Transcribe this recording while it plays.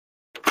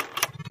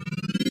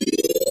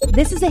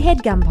This is a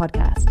HeadGum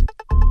podcast.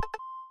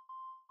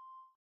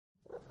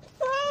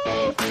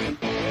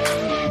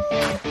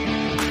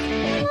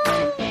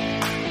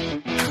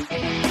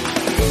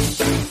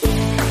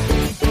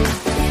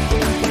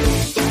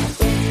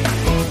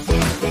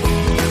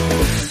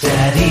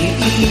 Daddy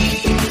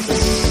eats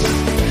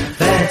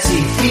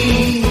fancy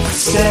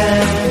feasts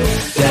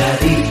and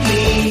Daddy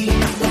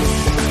eats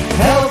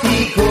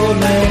healthy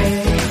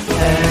gourmet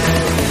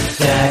and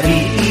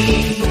Daddy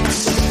eats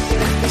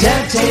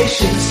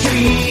temptation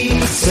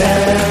streets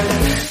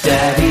and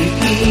Daddy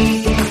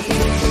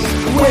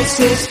eats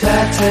wasted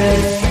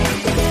pate.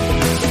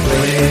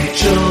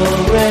 Rachel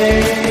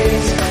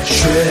Ray's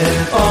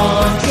shrimp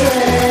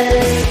entree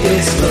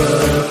is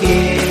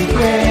looking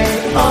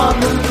great on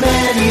the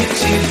menu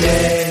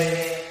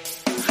today.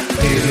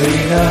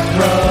 Feeling a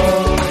pro,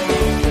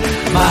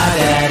 my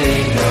daddy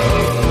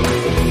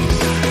knows.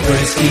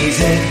 Friskies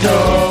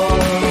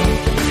indoors,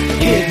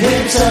 give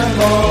him some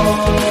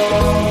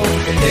more.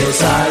 He'll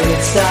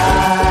science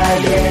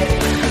diet,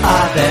 I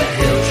bet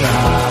he'll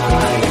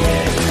try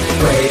it.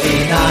 Gravy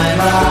 9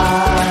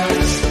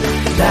 lives,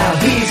 now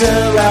he's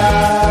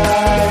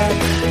arrived.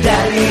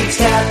 Daddy eats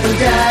cat food,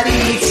 daddy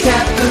eats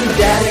cat food,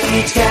 daddy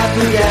eats cat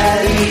food,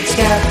 daddy eats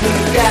cat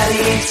food, daddy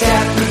eats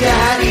cat food,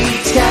 daddy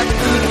eats cat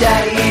food,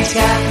 daddy eats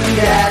cat food,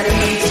 daddy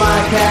eats my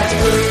cat's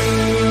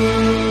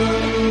food.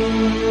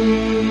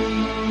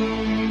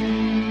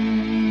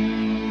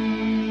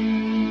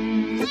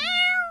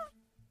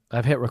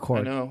 I've hit I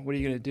record. know. What are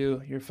you going to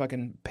do? You're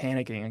fucking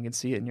panicking. I can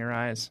see it in your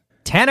eyes.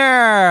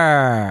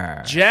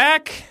 Tanner!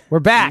 Jack! We're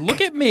back.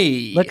 Look at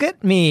me. Look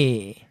at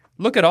me.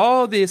 Look at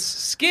all this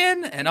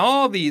skin and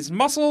all these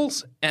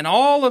muscles and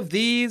all of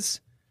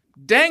these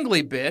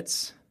dangly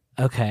bits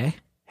Okay.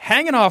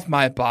 hanging off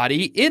my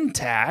body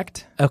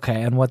intact.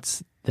 Okay, and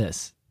what's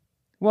this?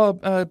 Well,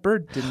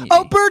 bird didn't eat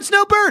Oh, me. birds,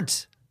 no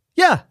birds.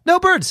 Yeah, no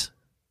birds.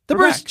 The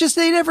We're birds back. just,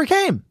 they never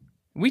came.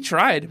 We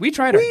tried. We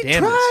tried our We damnedest.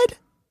 tried.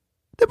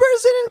 The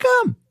birds didn't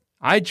come.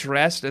 I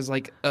dressed as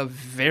like a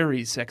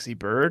very sexy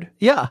bird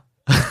Yeah.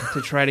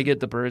 to try to get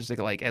the birds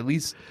to like at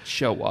least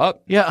show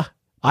up. Yeah.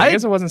 I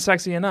guess it wasn't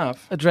sexy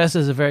enough. dressed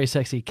as a very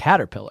sexy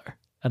caterpillar,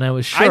 and I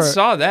was sure. I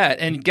saw that,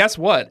 and guess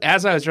what?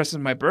 As I was dressed as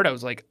my bird, I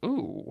was like,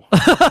 ooh.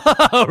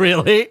 Oh,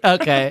 really?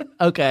 Okay.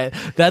 Okay.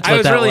 That's what I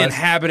was that really was.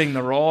 inhabiting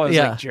the role. I was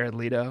Yeah. like Jared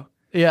Leto.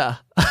 Yeah.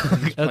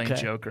 Playing Okay.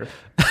 Joker.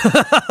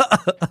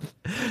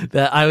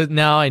 That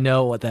now I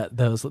know what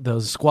those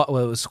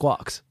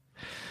squawks.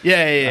 Yeah,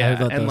 I yeah.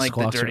 thought And those like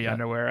the squawks dirty were bad.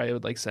 underwear I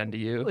would like send to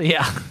you.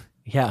 Yeah.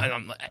 Yeah. And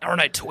I'm like,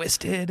 aren't I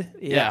twisted?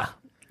 Yeah.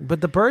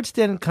 But the birds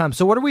didn't come.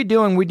 So what are we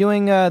doing? We're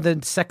doing the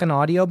second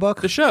audiobook?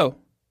 The show.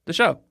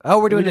 Oh,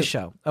 we're doing we the did.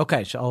 show.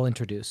 Okay, so I'll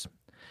introduce.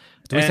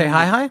 Do we And say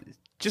hi?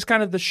 Just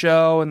kind of the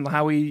show and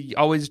how we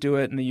always do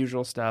it and the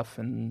usual stuff.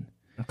 And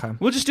Okay.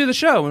 we'll just do the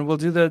show and we'll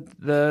do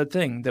the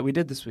thing that we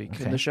did this week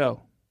in Okay. the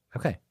show.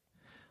 Okay.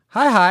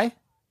 Hi.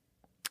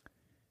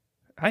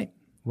 Hi.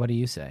 What do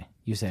you say?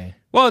 You say.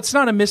 Well, it's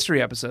not a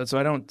mystery episode, so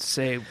I don't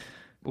say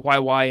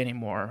why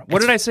anymore. What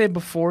did I say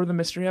before the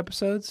mystery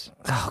episodes?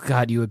 Oh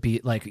God, you would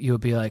be like,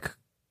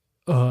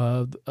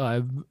 have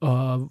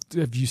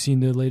you seen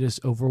the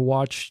latest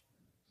Overwatch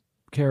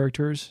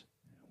characters?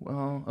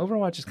 Well,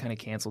 Overwatch is kind of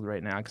canceled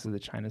right now because of the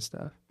China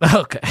stuff.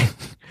 Okay.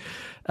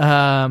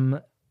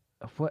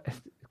 What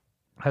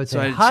I would So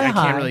say I hi.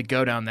 can't really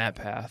go down that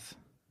path.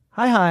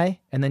 Hi,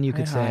 and then you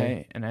could Hi, say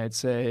hi, and I'd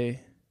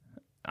say,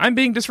 I'm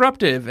being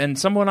disruptive. And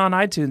someone on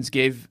iTunes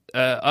gave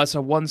us a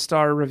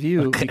 1-star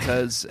review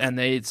because, and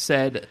they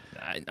said,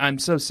 I'm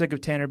so sick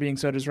of Tanner being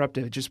so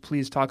disruptive. Just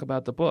please talk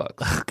about the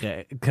book.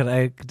 okay. Can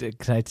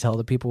I tell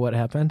the people what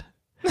happened?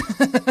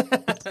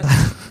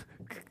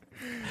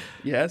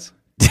 Yes.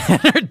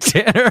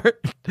 Tanner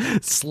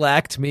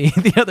slacked me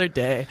the other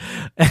day,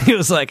 and he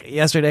was like,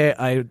 yesterday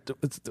I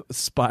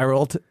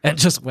spiraled and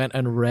just went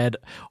and read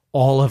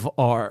all of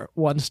our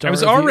 1-star I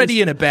was reviews.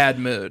 already in a bad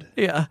mood.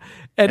 Yeah.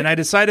 And I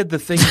decided the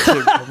thing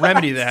to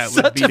remedy that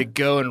would be to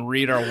go and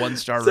read our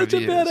 1-star such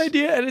reviews. a bad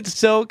idea, and it's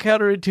so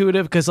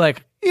counterintuitive because,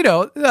 like, you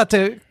know, not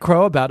to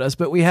crow about us,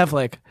 but we have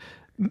like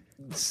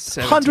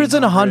hundreds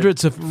and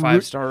hundreds of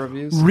 5-star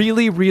reviews.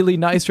 really, really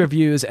nice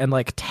reviews and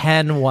like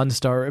 10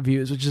 1-star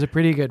reviews, which is a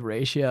pretty good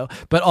ratio.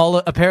 But all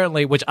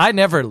apparently, which I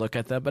never look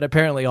at them, but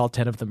apparently all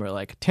 10 of them are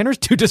like, Tanner's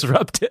too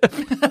disruptive.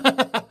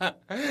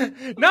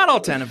 Not all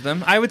 10 of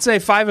them. I would say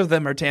 5 of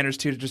them are Tanner's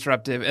too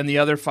disruptive, and the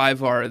other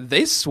 5 are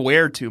they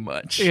swear too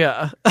much.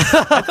 Yeah. I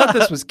thought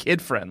this was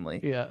kid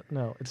friendly. Yeah.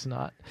 No, it's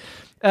not.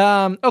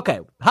 Okay.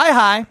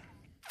 Hi.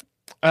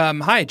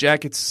 Hi,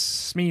 Jack.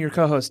 It's me, your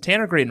co-host,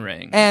 Tanner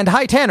Greenring. And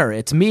hi, Tanner.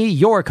 It's me,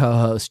 your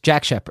co-host,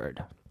 Jack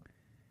Shepard.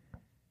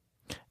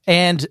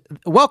 And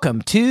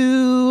welcome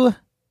to...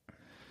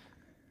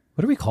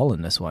 What are we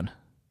calling this one?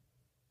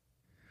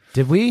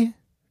 Did we?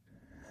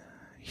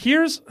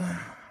 Here's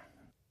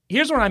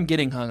where I'm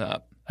getting hung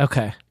up.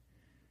 Okay.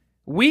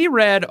 We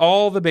read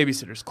all the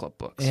Babysitter's Club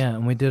books. Yeah,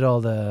 and we did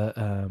all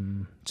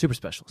the super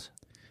specials.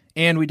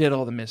 And we did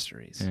all the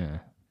mysteries. Yeah.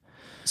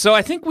 So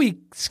I think we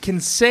can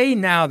say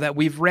now that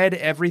we've read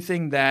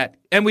everything that,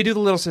 and we do the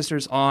Little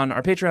Sisters on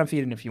our Patreon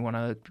feed, and if you want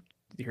to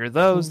hear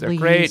those, they're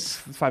great.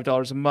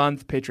 $5 a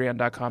month,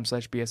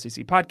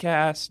 patreon.com/BSCC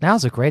podcast.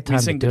 Now's a great time We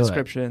to sing do the it.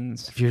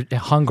 descriptions. If you're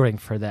hungering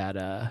for that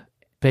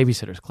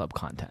Babysitters Club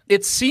content.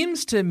 It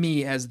seems to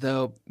me as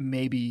though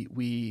maybe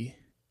we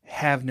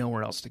have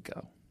nowhere else to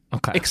go.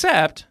 Okay.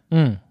 Except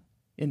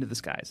Into the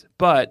Skies.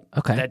 But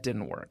Okay. that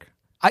didn't work.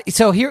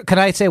 So here, can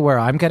I say where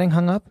I'm getting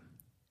hung up?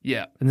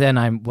 Yeah. And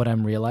then what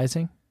I'm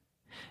realizing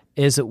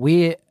is that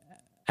we,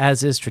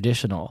 as is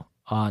traditional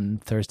on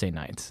Thursday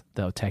nights,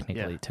 though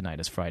technically tonight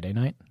is Friday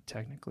night.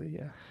 Technically,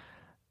 yeah.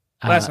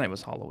 Last night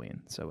was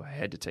Halloween, so I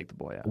had to take the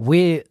boy out.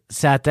 We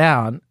sat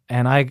down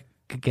and I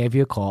gave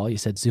you a call. You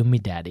said, Zoom me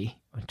daddy,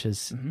 which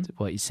is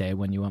what you say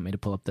when you want me to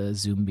pull up the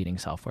Zoom meeting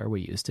software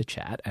we use to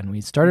chat. And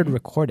we started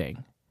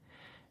recording.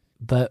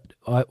 But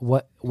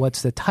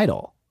what's the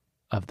title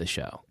of the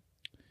show?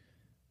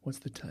 What's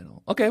the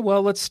title? Okay,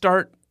 well, let's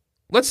start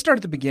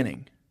at the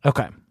beginning.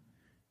 Okay.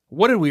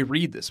 What did we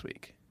read this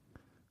week?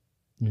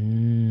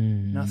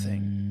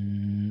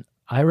 Nothing.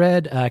 I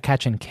read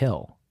Catch and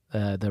Kill,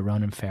 the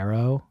Ronan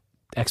Farrow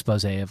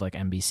expose of like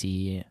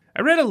NBC.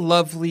 I read a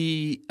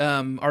lovely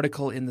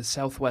article in the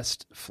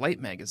Southwest Flight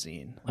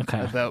magazine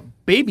about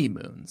baby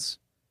moons.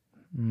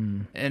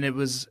 And it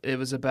was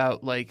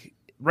about like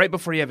right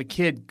before you have a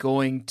kid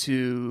going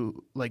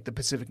to like the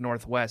Pacific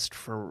Northwest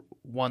for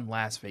one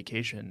last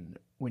vacation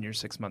when you're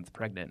 6 months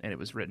pregnant, and it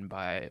was written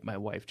by my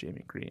wife,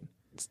 Jamie Green.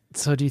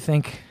 So do you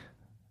think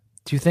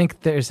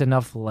there's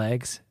enough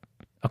legs?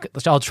 Okay,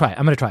 I'll try it.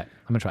 I'm going to try it.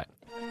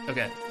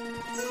 Okay.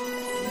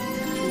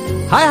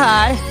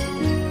 Hi.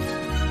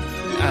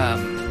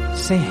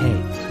 Say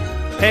hey.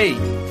 Hey,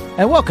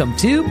 And welcome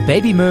to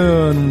Baby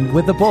Moon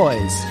with the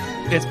boys.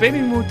 it's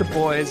Baby Moon with the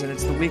Boys, and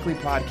it's the weekly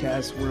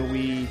podcast where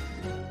we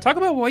talk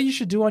about what you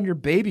should do on your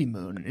baby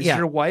moon. Is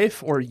your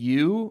wife or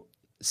you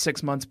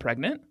 6 months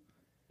pregnant?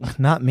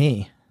 Not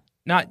me.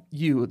 Not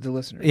you, the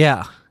listener.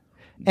 Yeah.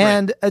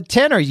 And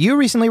Tanner, you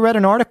recently read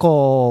an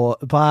article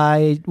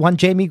by one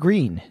Jamie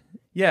Green.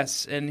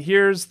 Yes, and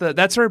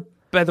that's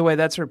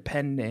her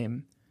pen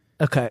name.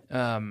 Okay.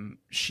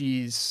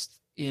 She's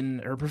in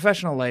her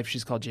professional life,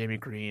 she's called Jamie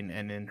Green,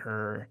 and in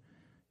her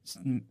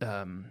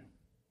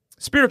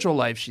spiritual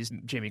life, she's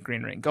Jamie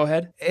Greenring. Go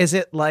ahead. Is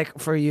it like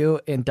for you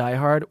in Die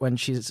Hard when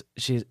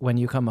when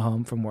you come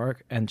home from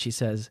work and she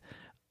says,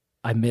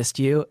 "I missed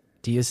you"?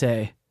 Do you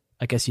say,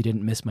 "I guess you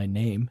didn't miss my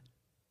name"?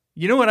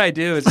 You know what I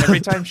do is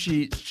every time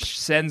she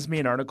sends me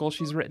an article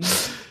she's written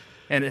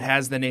and it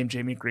has the name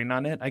Jamie Green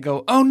on it, I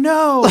go, "Oh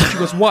no!" And she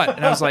goes, "What?"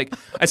 And I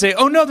say,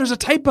 "Oh no, there's a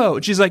typo."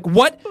 And she's like,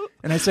 "What?"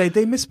 And I say,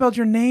 "They misspelled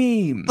your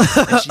name."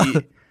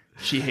 And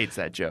she hates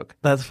that joke.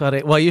 That's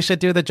funny. Well, you should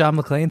do the John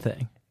McClane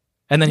thing,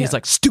 and then he's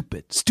like,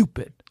 "Stupid,"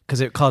 because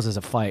it causes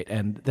a fight,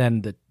 and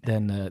then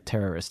the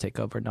terrorists take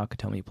over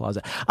Nakatomi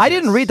Plaza. I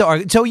didn't read the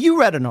article, so you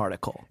read an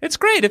article. It's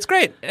great.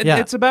 Yeah.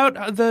 It's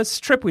about this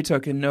trip we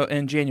took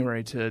in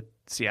January to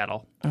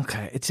Seattle.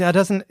 Okay,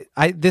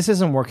 this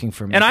isn't working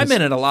for me, And I'm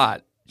in it a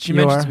lot. She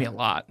mentions me a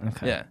lot.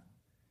 Okay. Yeah.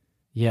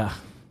 Yeah.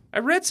 I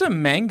read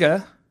some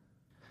manga.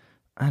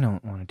 I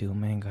don't want to do a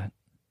manga.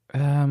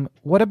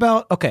 What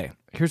about, okay,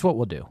 here's what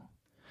we'll do.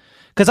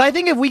 Because I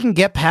think if we can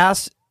get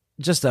past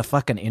just a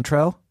fucking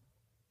intro,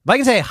 if I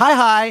can say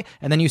hi,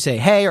 and then you say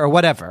hey or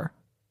whatever,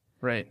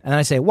 Right. and then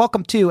I say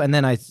welcome to, and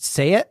then I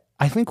say it,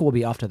 I think we'll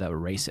be off to the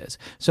races.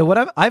 So what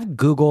I've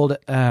Googled.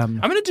 I'm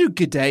going to do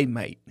good day,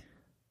 mate.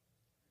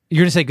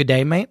 You're going to say good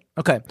day, mate?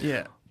 Okay.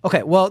 Yeah.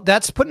 Okay, well,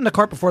 that's putting the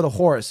cart before the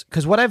horse,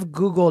 because what I've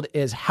Googled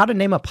is how to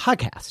name a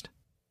podcast.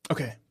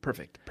 Okay.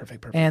 Perfect.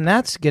 And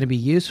that's going to be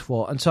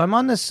useful. And so I'm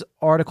on this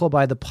article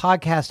by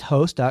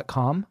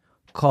thepodcasthost.com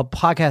called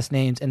Podcast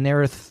Names, and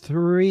there are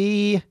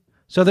 3.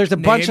 So there's a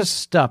bunch of Names?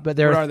 stuff, but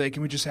What are they?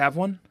 Can we just have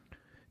one?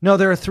 No,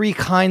 there are 3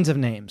 kinds of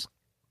names.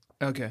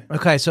 Okay.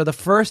 Okay, so the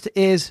first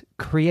is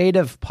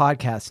creative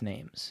podcast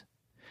names.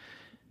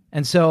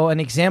 And so an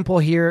example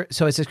here,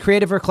 so it says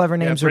creative or clever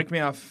names break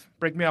me off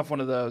one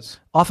of those.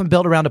 often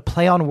built around a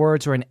play on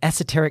words or an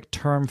esoteric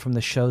term from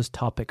the show's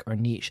topic or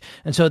niche.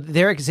 And so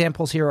their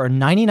examples here are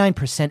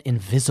 99%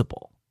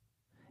 invisible.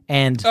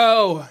 And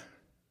Oh,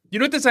 you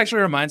know what this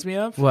actually reminds me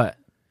of? what?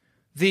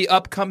 The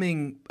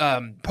upcoming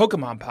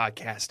Pokemon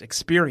podcast,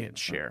 Experience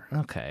Share.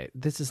 Okay,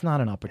 this is not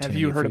an opportunity. Have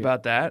you heard for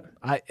about that?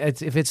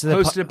 if it's the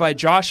Hosted by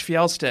Josh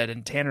Fjellstead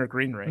and Tanner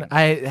Greenring.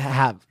 I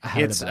have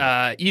heard It's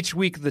about it. each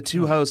week the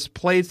two hosts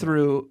play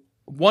through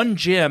one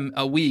gym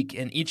a week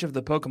in each of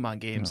the Pokemon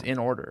games in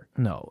order.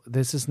 No,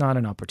 this is not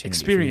an opportunity.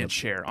 Experience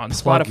for you to Share on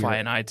plug Spotify your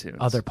and iTunes.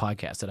 other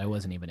podcasts that I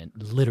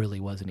literally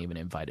wasn't even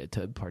invited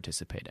to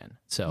participate in.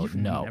 So You've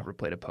no, never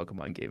played a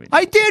Pokemon game.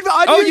 I did.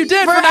 Oh, you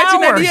did for hours.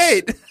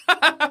 1998.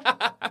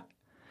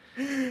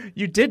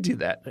 You did do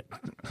that.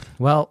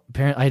 Well,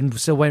 apparently I'm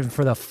still waiting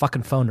for the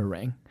fucking phone to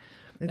ring.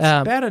 It's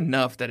bad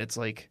enough that it's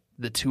like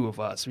the two of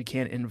us. We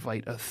can't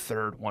invite a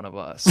third one of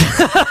us.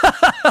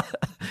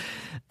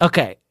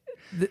 Okay,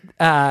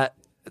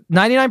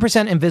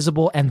 99%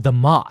 invisible and The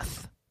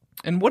Moth.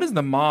 And what does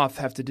the moth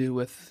have to do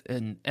with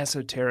an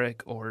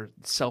esoteric or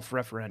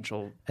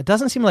self-referential? It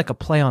doesn't seem like a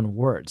play on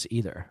words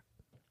either.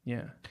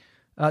 Yeah,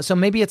 So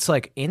maybe it's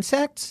like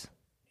insects?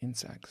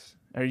 insects.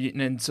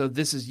 And so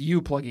this is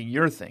you plugging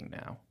your thing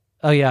now.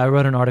 Oh, yeah. I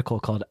wrote an article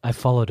called I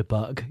Followed a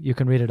Bug. You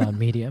can read it on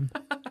Medium.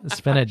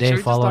 Spent a day Should we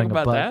just following talk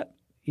a about bug. that?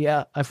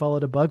 Yeah, I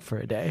followed a bug for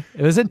a day.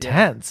 It was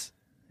intense.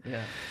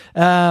 Yeah.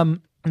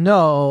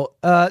 No.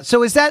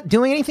 So is that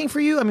doing anything for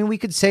you? I mean, we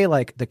could say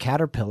like the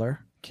caterpillar.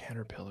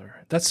 Caterpillar.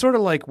 That's sort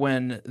of like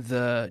when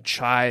the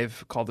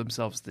Chive called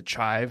themselves the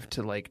Chive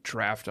to like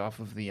draft off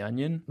of the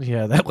Onion.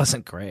 Yeah, that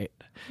wasn't great.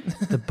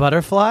 The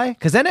butterfly?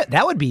 Because then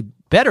that would be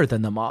better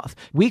than the moth.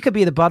 We could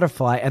be the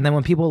butterfly, and then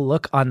when people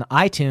look on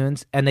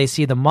iTunes and they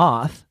see the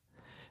moth,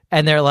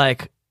 and they're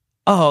like,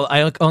 oh,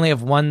 I only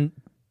have one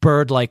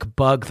bird-like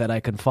bug that I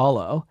can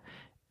follow,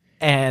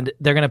 and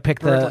they're going to pick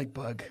Bird-like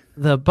bug.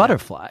 the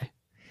butterfly.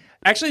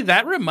 Actually,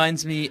 that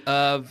reminds me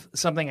of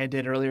something I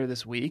did earlier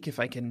this week, if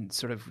I can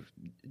sort of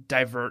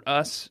divert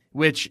us,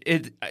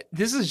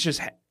 this is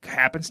just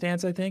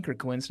happenstance, I think, or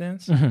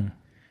coincidence. Mm-hmm.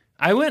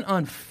 I went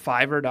on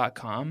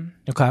Fiverr.com.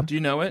 Okay. Do you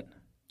know it?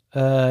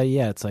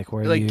 Yeah, it's like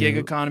where Like you... gig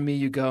economy,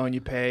 you go and you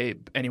pay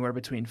anywhere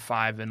between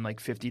 $5 and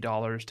like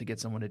 $50 to get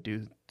someone to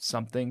do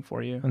something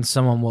for you. And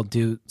someone will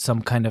do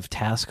some kind of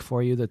task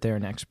for you that they're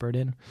an expert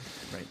in.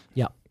 Right.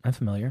 Yeah, I'm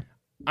familiar.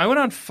 I went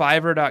on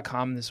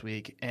Fiverr.com this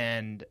week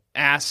and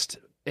asked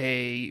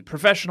a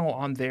professional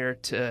on there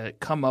to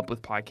come up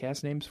with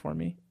podcast names for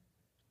me.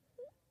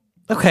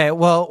 Okay,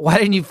 well, why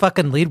didn't you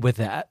fucking lead with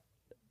that?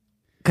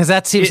 Because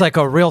that seems like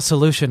a real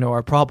solution to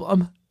our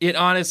problem. It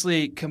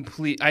honestly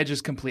I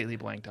just completely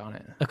blanked on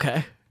it.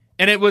 Okay.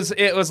 And it was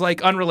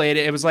like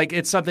unrelated. It was like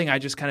it's something I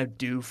just kind of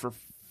do for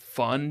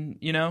fun,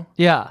 you know?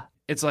 Yeah.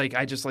 It's like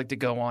I just like to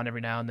go on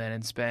every now and then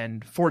and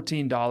spend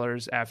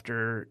 $14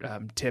 after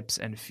tips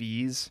and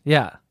fees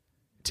Yeah.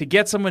 to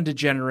get someone to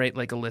generate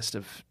like a list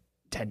of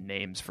 10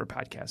 names for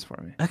podcasts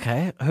for me.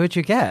 Okay. Who'd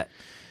you get?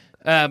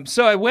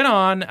 So I went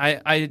on,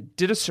 I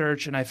did a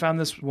search, and I found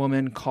this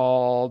woman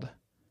called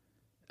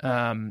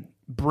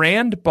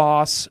Brand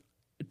Boss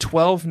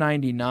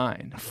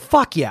 1299.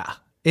 Fuck yeah.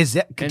 Is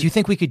that? Do you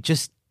think we could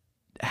just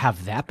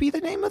have that be the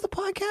name of the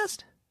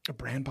podcast?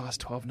 Brand Boss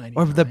 1299.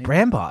 Or the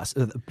brand boss?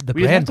 The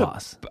We'd brand have to,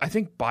 boss. I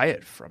think, buy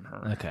it from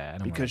her. Okay. I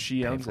don't because wanna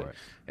she pay owns for it.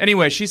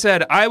 Anyway, she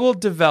said, I will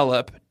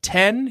develop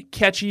 10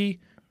 catchy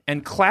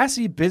and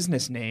classy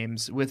business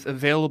names with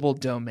available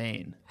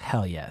domain.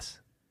 Hell yes.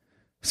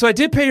 So I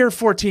did pay her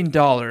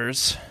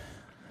 $14.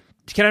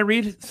 Can I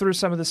read through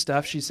some of the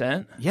stuff she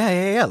sent?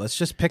 Yeah. Let's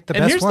just pick the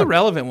And best here's one. the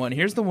relevant one.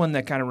 Here's the one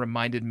that kind of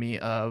reminded me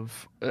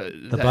of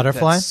the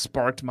butterfly? that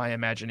sparked my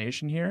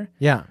imagination here.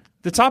 Yeah.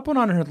 The top one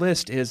on her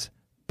list is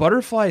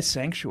Butterfly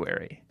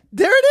Sanctuary.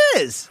 There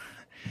it is.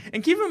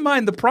 And keep in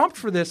mind, the prompt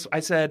for this, I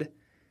said,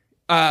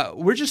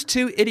 we're just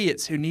two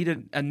idiots who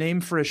need a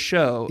name for a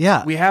show.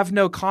 Yeah. We have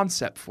no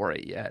concept for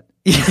it yet.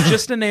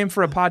 Just a name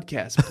for a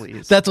podcast,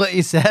 please. That's what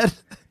you said?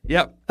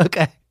 Yep.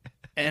 Okay.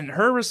 And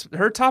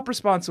her top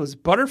response was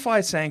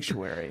Butterfly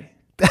Sanctuary.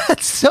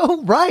 That's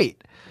so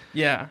right.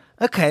 Yeah.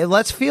 Okay,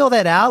 let's feel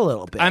that out a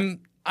little bit.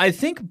 I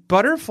think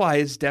Butterfly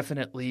is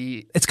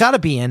definitely... It's got to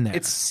be in there.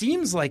 It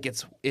seems like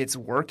it's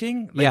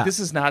working. Like, Yeah. this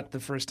is not the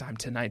first time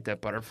tonight that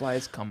Butterfly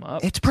has come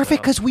up. It's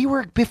perfect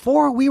so-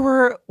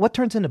 because what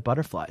turns into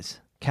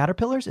butterflies?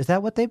 Caterpillars? Is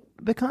that what they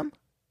become?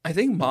 I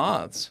think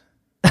moths.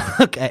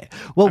 Okay.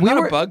 Well, I'm we not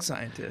were a bug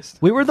scientist.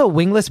 we were the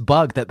wingless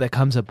bug that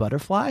becomes a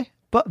butterfly.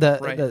 But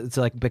Right. it's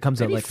like becomes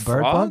Maybe a like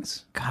bird bug.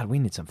 frogs? God, we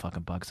need some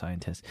fucking bug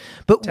scientists.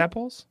 But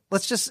Tadpoles?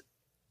 let's just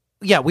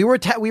we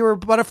were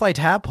butterfly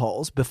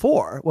tadpoles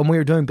before when we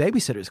were doing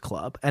Babysitters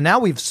Club, and now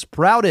we've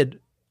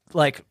sprouted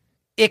like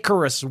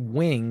Icarus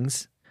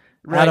wings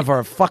out Right. of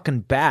our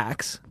fucking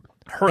backs.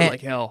 Hurt And-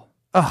 like hell.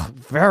 Oh,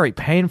 very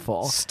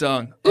painful.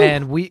 Stung.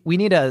 And we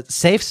need a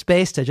safe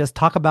space to just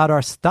talk about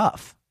our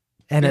stuff.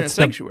 And In a it's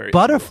sanctuary. the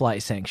Butterfly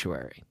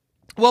Sanctuary.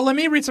 Well, let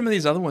me read some of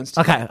these other ones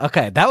too.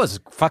 Okay. That was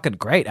fucking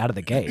great out of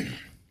the gate.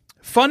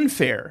 Fun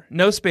fair.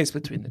 No space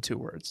between the two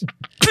words.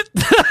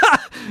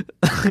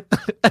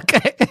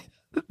 Okay.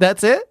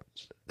 That's it?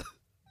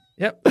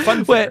 Yep.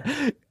 Fun Wait.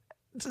 fair.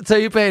 So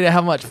you paid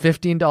how much?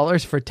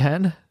 $15 for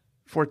 10?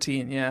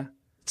 14, yeah.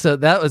 So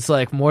that was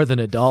like more than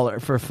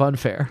 $1 for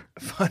Funfair.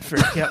 Fun fair,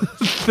 yep.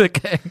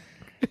 Okay.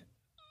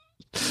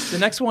 The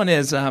next one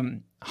is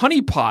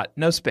honeypot,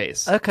 no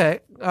space. Okay.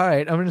 All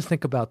right. I'm going to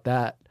think about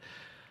that.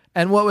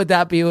 And what would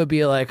that be? It would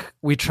be like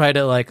we try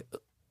to like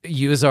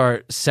use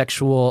our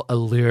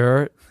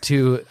allure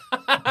to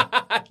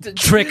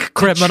trick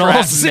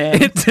criminals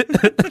men.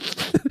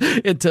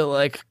 into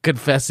like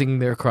confessing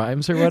their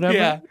crimes or whatever.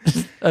 Yeah.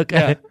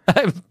 Okay.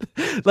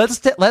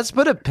 Let's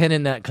put a pin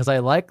in that because I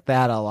like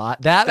that a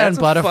lot. That That's and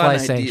a Butterfly fun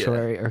idea.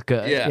 Sanctuary are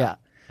good. Yeah. Yeah.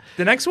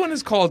 The next one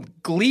is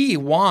called Glee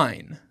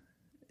Wine.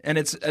 And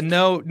it's a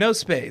no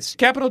space.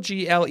 Capital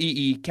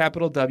Glee,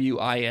 capital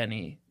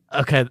WINE.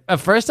 Okay. At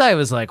first I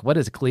was like, what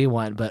is Glee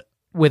Wine? But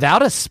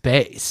without a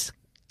space,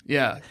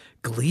 Yeah.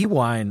 Glee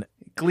Wine.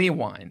 Glee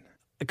Wine.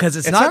 Because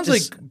it's It not sounds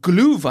just like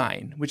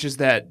Glühwein, which is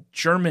that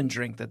German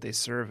drink that they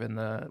serve in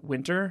the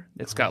winter.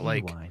 It's got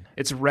like Glühwein.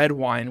 it's red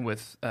wine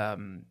with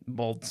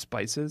mulled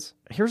spices.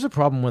 Here's a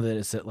problem with it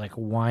is that like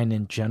wine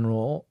in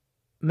general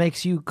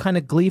makes you kind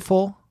of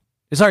gleeful.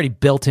 It's already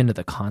built into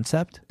the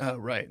concept. Oh,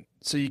 right.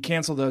 So you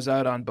cancel those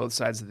out on both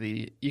sides of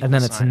the equal And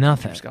then it's sign.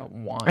 nothing. You just got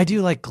wine. I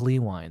do like Glee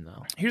wine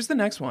though. Here's the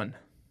next one.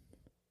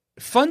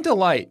 Fun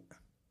Delight.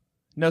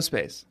 No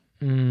space.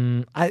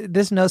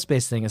 This no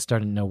space thing is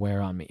starting to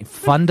wear on me.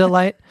 Fun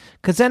delight,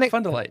 because then it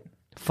Fun Delight.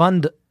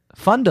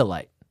 fun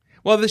delight.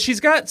 Well,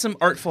 she's got some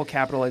artful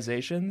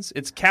capitalizations.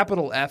 It's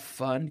capital F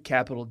Fun,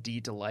 capital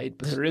D Delight,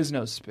 but there is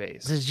no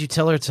space. Did you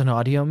tell her it's an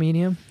audio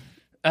medium?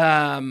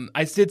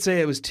 I did say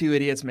it was two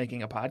idiots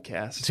making a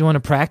podcast. Do you want to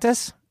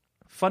practice?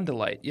 Fun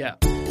Delight, yeah.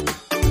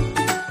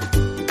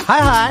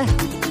 Hi,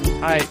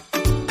 Hi.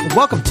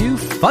 welcome to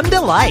Fun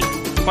Delight.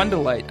 Fun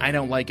Delight. I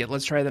don't like it.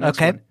 Let's try the next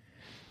Okay. one.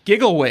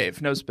 Giggle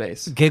Wave, no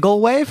space. Giggle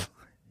wave.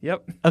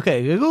 Yep.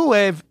 Okay, Giggle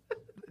wave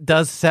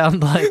does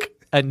sound like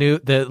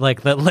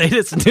the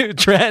latest new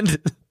trend,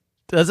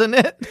 doesn't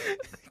it?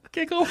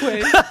 Giggle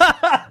Wave.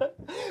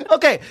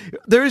 Okay,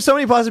 there are so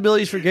many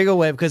possibilities for Giggle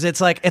wave because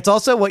it's like it's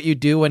also what you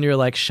do when you're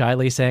like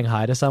shyly saying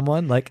hi to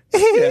someone, like,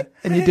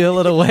 and you do a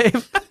little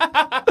wave.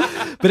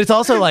 But it's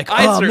also like,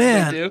 I oh certainly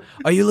man, do.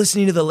 are you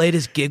listening to the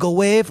latest Giggle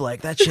wave?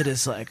 Like that shit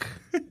is like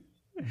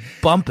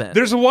bumping.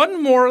 There's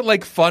one more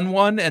like fun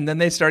one, and then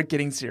they start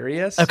getting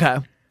serious. Okay,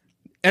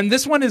 And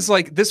this one is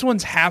like, this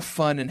one's half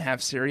fun and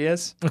half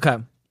serious. okay.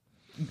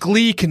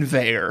 Glee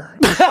Conveyor.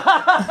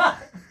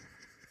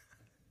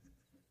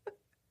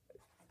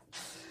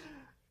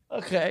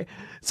 Okay.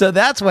 So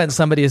that's when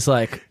somebody is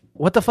like,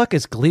 what the fuck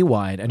is Glee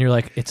wine? And you're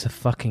like, it's a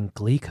fucking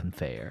Glee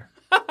conveyor.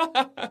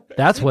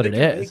 That's what it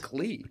Convey is.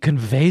 Glee.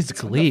 Conveys The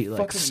Glee, like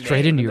fucking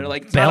straight name. into And your they're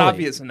like, it's belly. not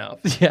obvious enough.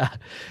 Yeah.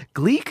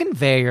 Glee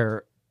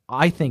conveyor,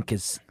 I think,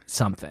 is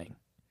something.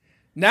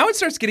 Now it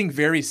starts getting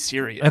very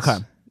serious. Okay.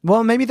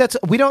 Well, maybe that's,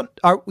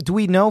 do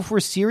we know if we're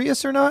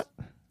serious or not?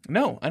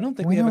 No, I don't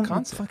think we have a don't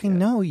concept. fucking yet.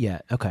 know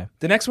yet. Okay.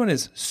 The next one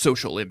is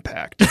social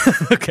impact.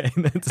 Okay.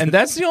 And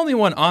that's the only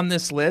one on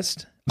this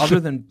list, other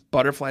than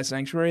Butterfly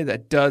Sanctuary,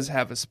 that does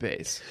have a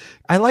space.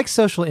 I like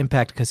social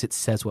impact because it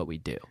says what we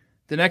do.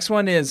 The next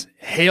one is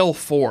Hail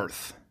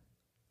Forth,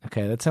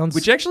 Okay. That sounds,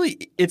 which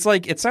actually, it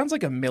sounds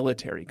like a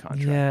military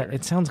contractor. yeah,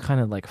 it sounds kind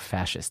of like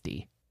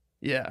fascist-y.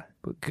 Yeah.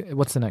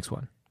 What's the next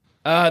one?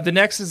 The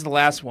next is the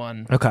last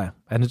one. Okay.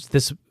 And it's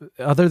this,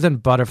 other than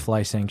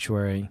Butterfly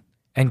Sanctuary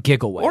and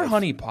Giggle Wave. Or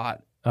Honey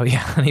Pot. Oh, yeah,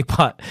 Honey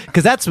Pot.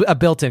 Because that's a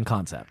built-in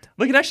concept.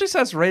 Look, it actually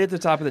says right at the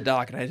top of the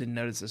doc, and I didn't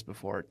notice this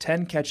before,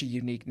 10 catchy,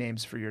 unique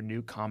names for your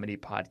new comedy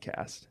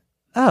podcast.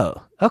 Oh,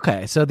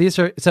 okay. So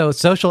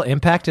Social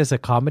Impact is a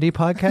comedy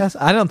podcast?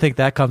 I don't think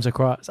that comes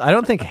across. I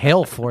don't think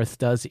Hail Forth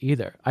does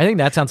either. I think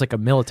that sounds like a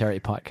military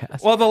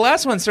podcast. Well, the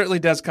last one certainly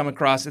does come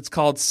across. It's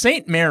called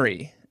St.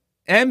 Mary,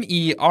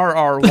 Merry.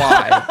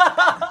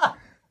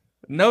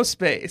 No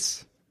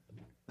space.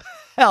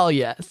 Hell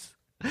yes.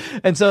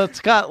 And so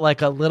it's got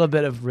like a little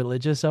bit of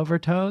religious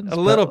overtones. A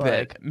little but,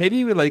 bit.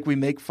 Maybe we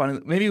make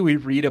fun. Maybe we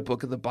read a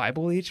book of the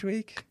Bible each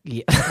week.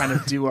 Yeah. Kind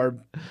of do our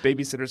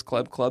Babysitters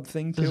Club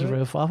thing to Just it.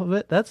 riff off of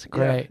it. That's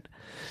great.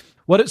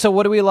 So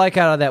what do we like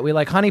out of that? We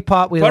like Honey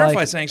Pot. We Butterfly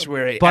like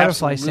Sanctuary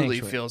Butterfly absolutely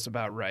Sanctuary. feels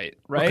about right.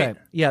 Right? Okay.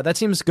 Yeah, that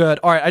seems good.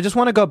 All right. I just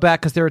want to go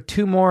back because there are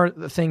two more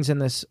things in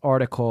this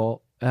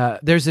article.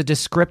 There's a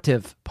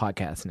descriptive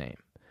podcast name.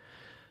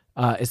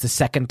 Is the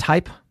second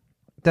type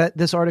that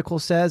this article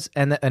says,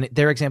 and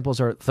their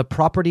examples are The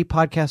Property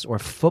Podcast or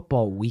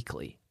Football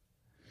Weekly.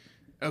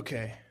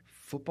 Okay.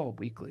 Football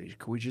Weekly.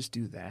 Could we just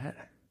do that?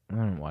 I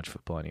don't watch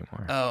football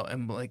anymore. Oh,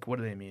 and like, what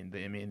do they mean?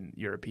 They mean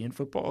European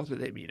football? Do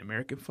they mean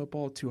American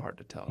football? Too hard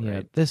to tell, Yeah,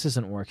 right? this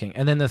isn't working.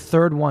 And then the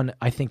third one,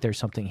 I think there's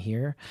something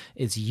here,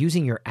 is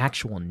using your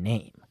actual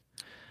name.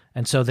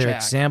 And so their Jack.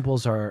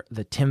 examples are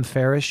The Tim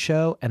Ferriss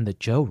Show and The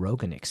Joe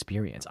Rogan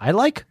Experience. I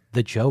like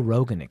The Joe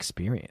Rogan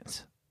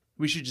Experience.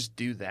 We should just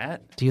do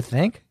that. Do you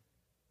think?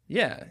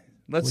 Yeah.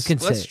 Let's We can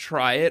say it.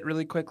 try it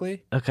really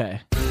quickly.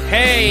 Okay.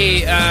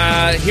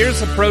 Hey,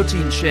 here's a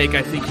protein shake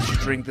I think you should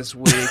drink this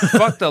week.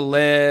 Fuck the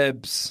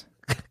libs.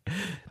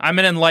 I'm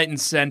an enlightened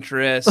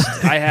centrist.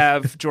 I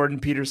have Jordan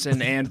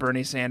Peterson and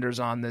Bernie Sanders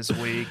on this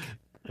week.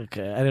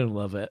 Okay, I didn't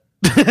love it.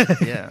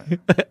 Yeah.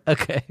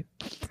 Okay.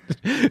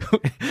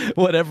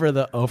 Whatever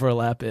the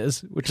overlap is,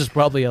 which is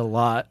probably a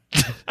lot.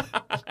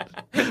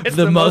 It's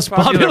the most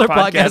popular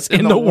podcast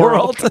in the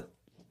world.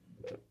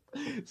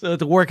 So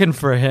it's working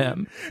for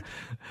him.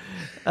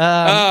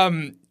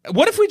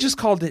 What if we just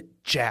called it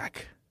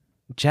Jack?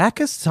 Jack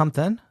is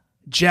something.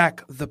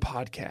 Jack the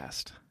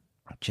podcast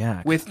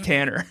Jack. with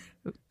Tanner.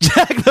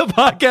 Jack the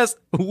podcast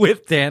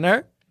with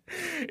Tanner.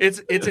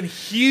 It's a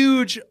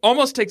huge,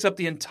 almost takes up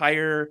the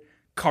entire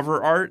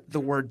cover art, the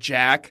word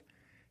Jack.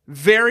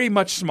 Very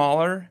much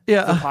smaller,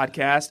 Yeah. the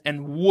podcast,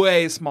 and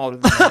way smaller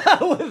than that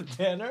With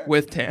Tanner?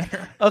 with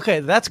Tanner. Okay,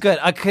 that's good.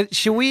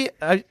 Should we?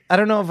 I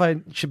don't know if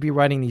I should be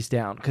writing these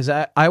down because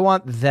I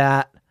want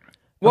that.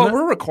 Well,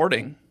 we're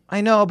recording.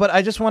 I know, but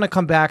I just want to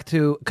come back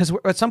to because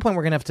at some point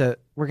we're gonna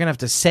have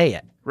to say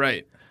it.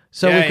 Right.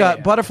 So Yeah, we've got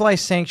yeah. Butterfly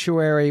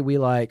Sanctuary. We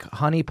like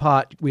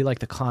Honeypot. We like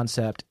the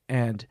concept,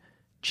 and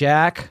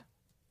Jack,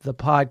 the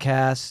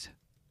podcast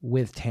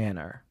with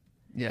Tanner.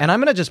 Yeah. And I'm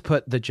gonna just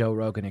put the Joe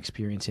Rogan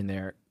Experience in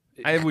there.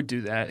 I would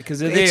do that because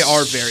they It's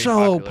are very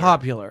so popular.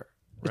 popular.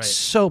 Right. It's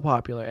so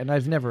popular, and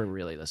I've never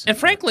really listened. And to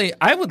frankly,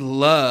 I would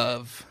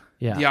love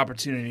Yeah. the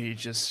opportunity to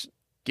just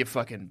get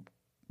fucking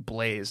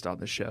blazed on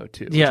the show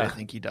too, which Yeah. I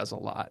think he does a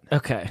lot. it.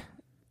 Okay.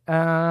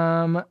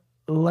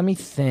 Let me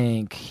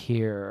think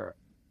here.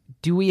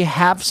 Do we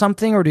have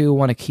something, or do we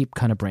want to keep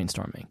kind of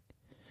brainstorming?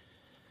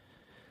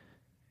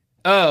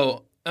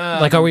 Oh,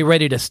 Like, are we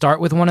ready to start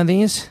with one of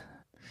these?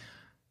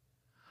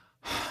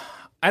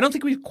 I don't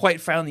think we've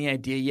quite found the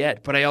idea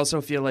yet, but I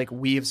also feel like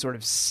we have sort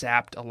of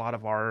sapped a lot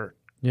of our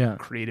Yeah.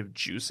 creative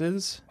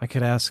juices. I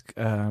could ask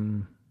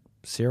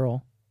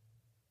Cyril.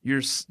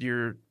 Your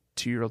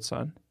 2-year-old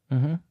son.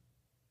 Mm-hmm.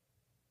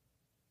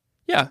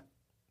 Yeah,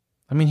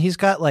 I mean, he's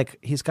got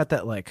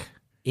that like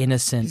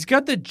innocent. he's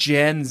got the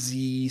Gen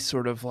Z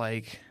sort of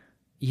like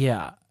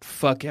Yeah.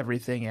 fuck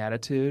everything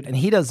attitude. And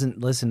he doesn't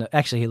listen to,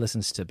 actually, he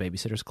listens to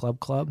Babysitter's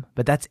Club,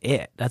 but that's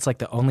it. That's like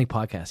the only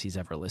podcast he's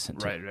ever listened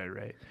to.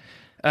 Right.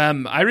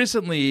 I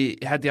recently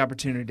had the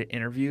opportunity to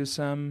interview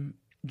some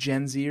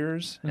Gen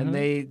Zers, and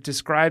they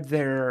described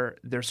their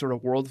sort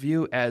of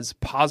worldview as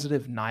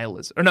positive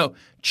nihilism, or no,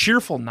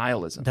 cheerful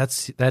nihilism.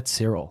 That's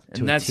Cyril.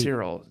 to And a that's T.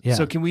 Cyril. Yeah.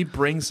 So can we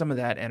bring some of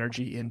that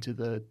energy into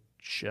the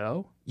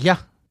show? Yeah.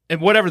 And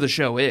whatever the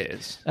show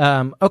is.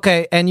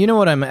 Okay. And you know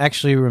what I'm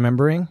actually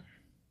remembering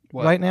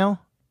What? right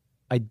now?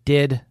 I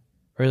did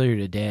earlier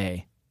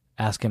today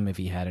ask him if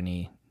he had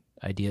any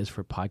ideas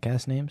for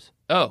podcast names.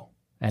 Oh.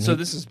 And So he-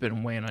 this has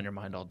been weighing on your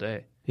mind all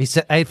day. He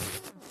said, I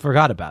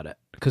forgot about it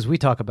because we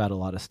talk about a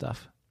lot of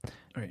stuff.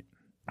 Right.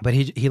 But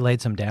he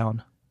laid some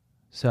down.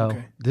 So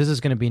Okay. this is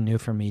going to be new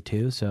for me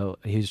too. So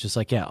he was just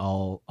like, yeah,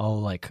 I'll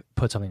like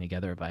put something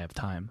together if I have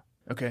time.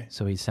 Okay.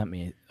 So he sent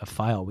me a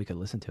file. We could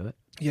listen to it.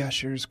 Yeah,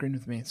 share your screen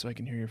with me so I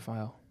can hear your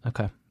file.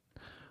 Okay.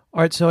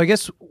 All right. So I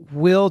guess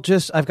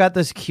I've got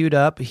this queued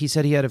up. He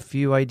said he had a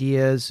few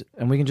ideas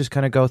and we can just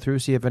kind of go through,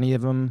 see if any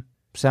of them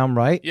sound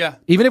right. Yeah.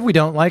 Even if we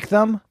don't like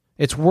them,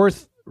 it's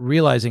worth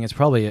realizing it's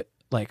probably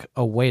like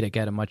a way to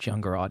get a much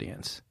younger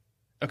audience.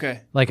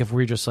 Okay. Like if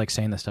we're just like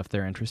saying the stuff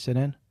they're interested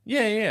in.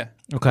 Yeah.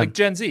 Okay. Like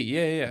Gen Z.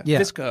 Yeah. Yeah.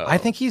 Visco. I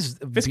think he's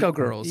Visco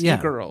girls. Yeah.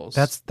 E-girls.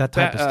 That's that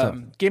type of stuff.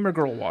 Gamer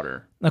girl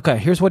water. Okay,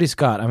 here's what he's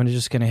got. I'm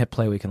just gonna hit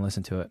play. We can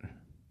listen to it.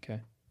 Okay.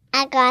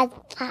 I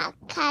got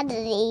podcast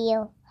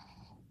ideas.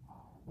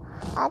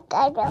 I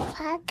got a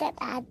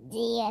podcast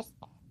ideas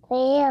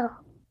for you.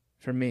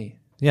 For me.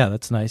 Yeah,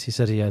 that's nice. He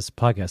said he has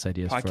podcast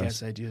ideas for us.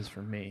 Podcast ideas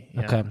for me.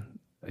 Yeah. Okay,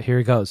 here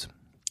he goes.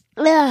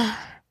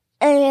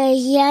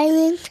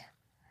 Yelling,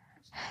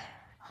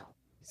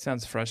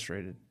 Sounds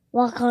frustrated.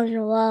 walk on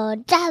the wall.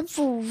 That's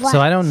what. So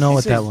I don't know He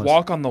what says that was.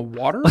 walk on the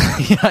water?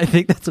 Yeah, I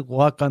think that's a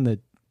walk on the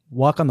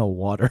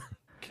water.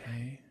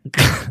 Okay.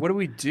 What do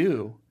we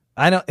do?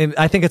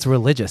 I think it's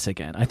religious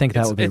again. I think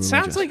that would be. It sounds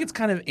religious. like it's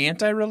kind of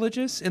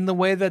anti-religious in the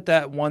way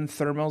that one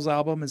Thermals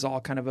album is all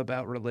kind of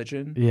about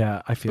religion,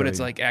 Yeah, I feel. but it's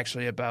you. like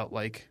actually about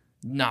like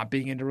not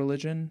being into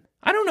religion.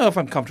 I don't know if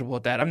I'm comfortable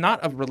with that. I'm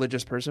not a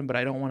religious person, but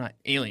I don't want to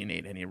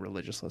alienate any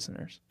religious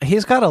listeners.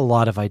 he's got a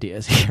lot of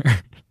ideas here.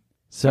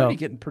 So Already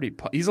getting pretty.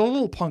 He's a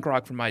little punk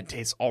rock for my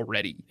taste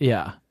already.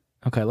 yeah.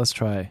 Okay, let's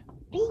try.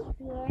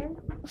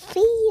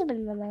 Feed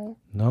me.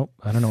 Nope,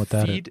 I don't know what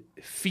that is.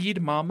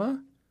 Feed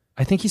mama,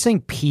 I think he's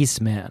saying peace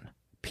man.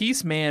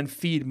 peace man,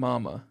 feed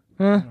mama.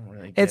 Eh, I don't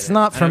really get it's it.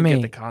 not I for don't me.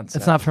 Get the concept.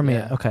 It's not for me.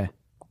 Yeah. Okay.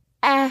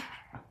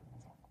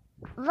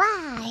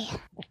 Why?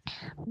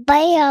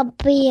 Buy a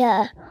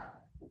beer.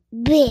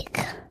 Big.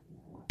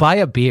 Buy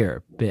a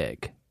beer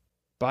big.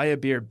 Buy a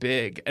beer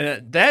big,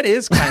 and that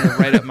is kind of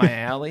right up my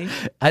alley.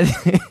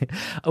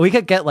 We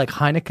could get like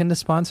Heineken to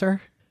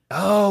sponsor,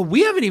 Oh,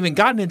 we haven't even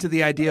gotten into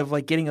the idea of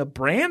like getting a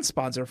brand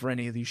sponsor for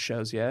any of these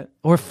shows yet.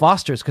 or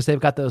Foster's because they've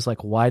got those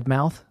like wide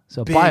mouth.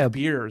 So Big buy a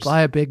beers.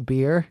 buy a big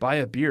beer. Buy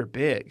a beer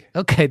big.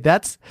 Okay,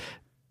 that's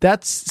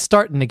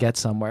starting to get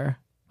somewhere.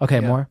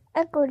 Okay, Yeah. more.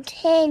 Uncle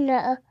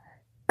Tanner,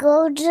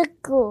 go to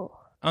school.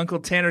 Uncle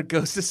Tanner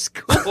goes to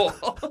school.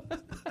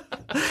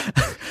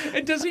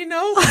 And does he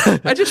know?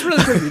 I just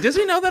really quickly, does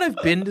he know that I've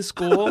been to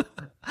school?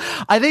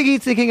 I think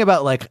he's thinking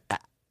about like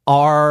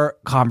our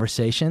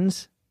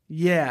conversations,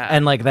 Yeah.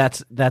 and like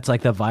that's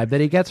like the vibe that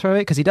he gets from it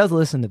because he does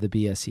listen to the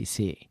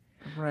BSCC.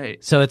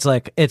 right. So it's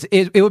like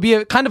it would be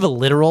a kind of a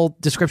literal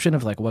description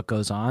of like what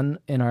goes on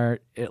in our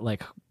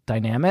like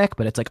dynamic,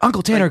 but it's like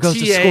Uncle Tanner Like goes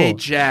to TA school.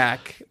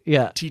 Jack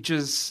Yeah,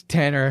 teaches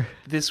Tanner.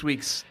 this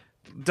week's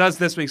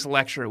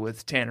lecture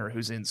with Tanner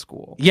who's in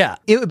school. Yeah,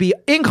 it would be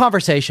in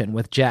conversation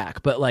with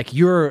Jack, but like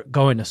you're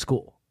going to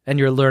school and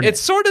you're learning. It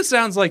sort of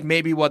sounds like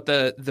maybe what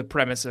the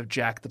premise of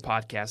Jack the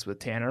podcast with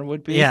Tanner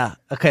would be. Yeah.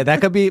 Okay,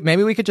 that could be.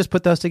 Maybe we could just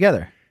put those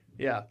together.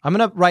 Yeah. I'm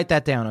gonna write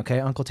that down. Okay,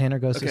 Uncle Tanner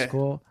goes to Okay.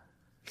 school.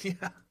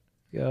 Yeah.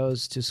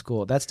 Goes to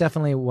school. That's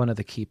definitely one of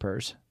the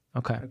keepers.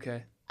 Okay.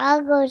 Okay.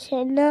 Uncle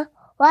Tanner,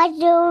 what do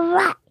you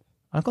want?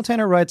 Uncle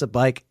Tanner rides a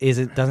bike.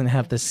 Doesn't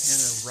have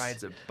this. Tanner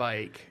rides a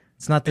bike.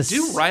 It's not I this.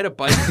 do ride a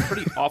bike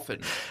pretty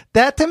often.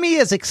 That to me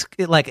is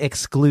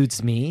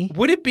excludes me.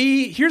 Would it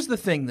be? Here's the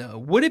thing, though.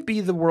 Would it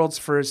be the world's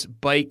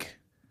first bike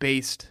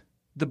recorded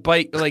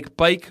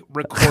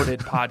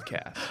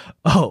podcast?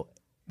 Oh,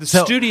 The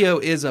So- studio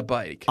is a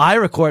bike. I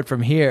record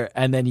from here,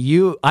 and then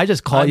I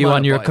just call I'm you on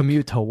on a your bike.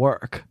 commute to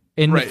work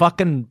in Right.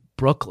 fucking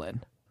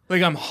Brooklyn.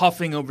 Like I'm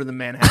huffing over the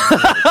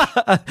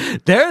Manhattan.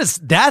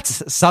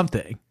 That's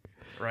something.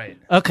 Right.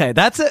 Okay,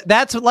 that's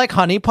like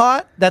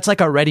honeypot. That's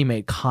like a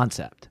ready-made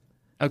concept.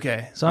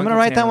 Okay. So I'm Uncle gonna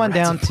write that Tanner one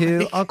rides down a too.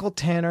 bike. Uncle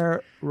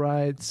Tanner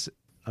rides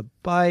a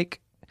bike.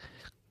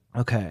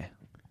 Okay.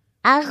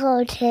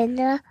 Uncle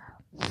Tanner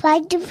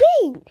fight the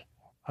wind.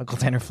 Uncle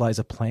Tanner flies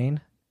a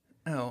plane.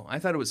 Oh, I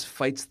thought it was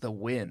fights the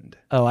wind.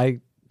 Oh,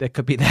 that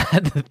could be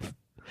that.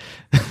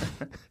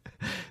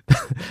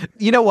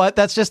 You know what?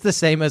 That's just the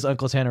same as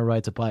Uncle Tanner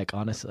rides a bike,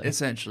 honestly.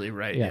 Essentially,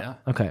 right? Yeah.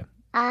 Okay.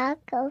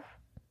 Uncle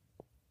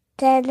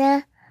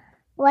Tanner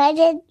rides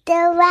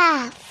the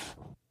raft.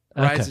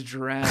 Rides Okay. a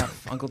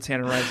giraffe. Uncle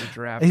Tanner rides a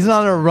giraffe. He's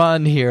on a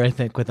run here, I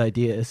think, with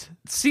ideas.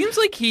 Seems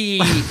like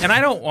and I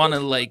don't want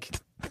to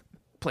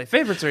play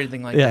favorites or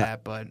anything like Yeah.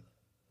 that, but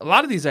a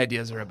lot of these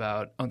ideas are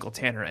about Uncle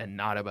Tanner and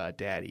not about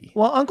Daddy.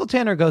 Well, Uncle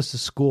Tanner goes to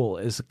school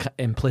is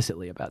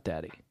implicitly about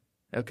Daddy.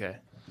 Okay.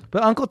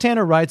 But Uncle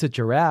Tanner rides a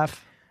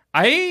giraffe.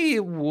 I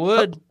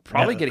would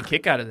probably yeah. get a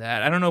kick out of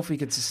that. I don't know if we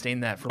could sustain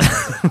that for more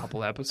than a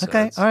couple episodes.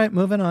 Okay, all right,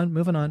 moving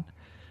on.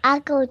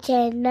 Uncle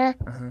Tanner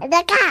and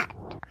the cat.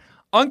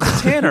 Uncle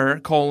Tanner,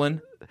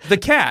 the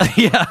cat.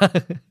 Yeah.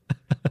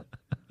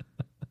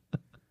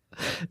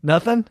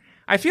 Nothing?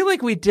 I feel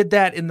like we did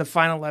that in the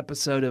final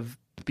episode of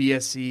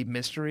BSC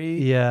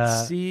Mystery.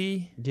 Yeah.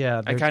 See?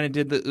 Yeah. I kind of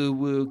did the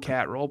ooh-woo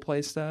cat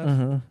roleplay stuff.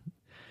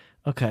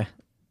 Mm-hmm. Okay.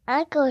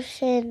 Uncle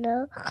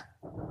Tanner.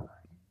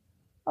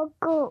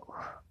 Uncle.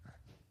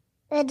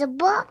 And the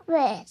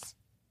blobfish.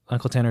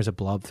 Uncle Tanner's a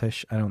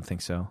blobfish? I don't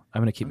think so.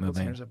 I'm going to keep Uncle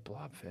moving. Tanner's a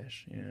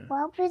blobfish. Yeah.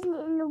 Blobfish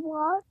in the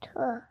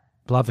water.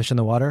 Blobfish in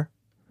the water?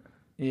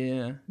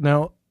 Yeah.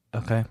 No.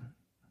 Okay.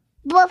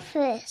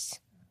 Blobfish.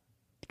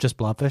 Just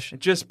blobfish?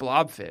 Just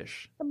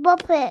blobfish.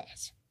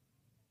 Blobfish.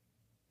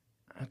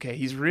 Okay,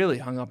 he's really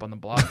hung up on the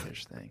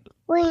blobfish thing.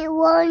 Wait,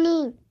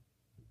 warning.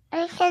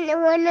 I can't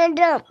run a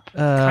dump.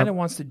 Kind of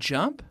wants to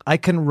jump? I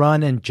can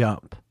run and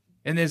jump.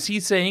 And is he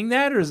saying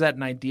that, or is that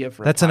an idea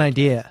for That's a an podcast?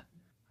 idea.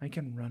 I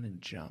can run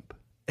and jump.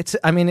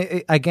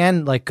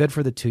 Again, good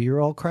for the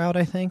 2-year-old crowd,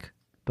 I think.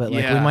 But we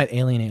Yeah. might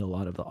alienate a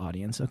lot of the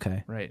audience.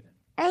 Okay. Right.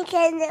 I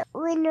can't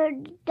run a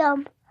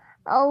dump.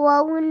 Or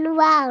rolling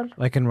around.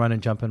 I can run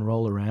and jump and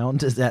roll around.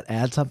 Does that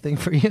add something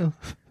for you?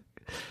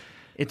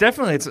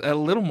 It's a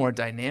little more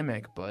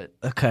dynamic, but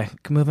Okay.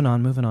 Moving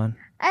on. I want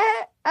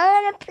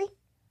to pink.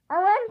 I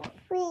want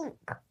pink.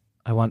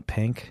 I want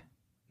pink.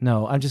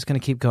 No, I'm just going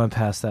to keep going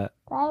past that.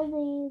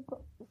 Baby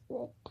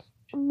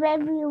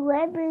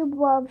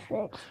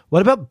blobfish.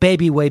 What about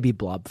baby wavy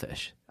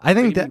blobfish? I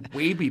think that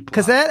wavy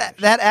because that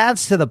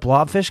adds to the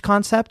blobfish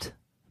concept,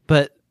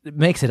 but it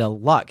makes it a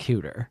lot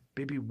cuter.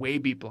 baby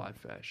wavy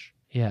blobfish.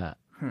 Yeah.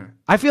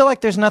 I feel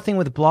like there's nothing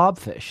with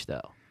blobfish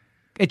though.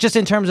 It just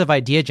in terms of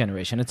idea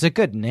generation, it's a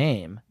good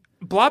name.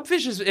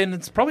 Blobfish and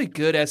it's probably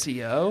good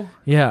SEO.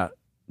 Yeah.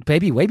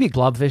 Baby wavy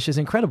blobfish is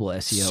incredible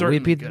SEO. Certainly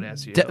We'd be good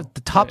SEO.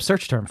 the top Right.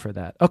 search term for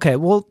that. Okay,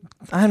 well,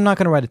 I'm not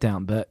going to write it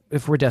down, but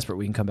if we're desperate,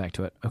 we can come back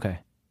to it. Okay,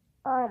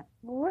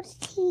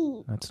 What's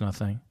he? that's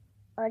nothing.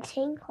 A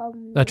train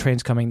coming. A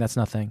train's coming. That's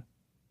nothing.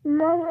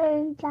 Mama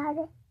and Daddy.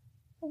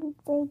 And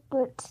they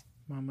put.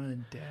 Mama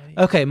and Daddy.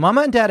 Okay,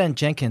 Mama and Dad and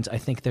Jenkins, I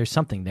think there's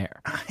something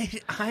there.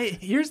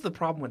 Here's the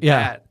problem with Yeah,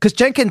 that. because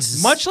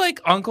Jenkins... Much like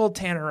Uncle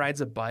Tanner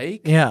rides a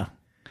bike, Yeah.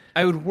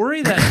 I would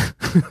worry that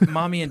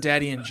Mommy and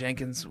Daddy and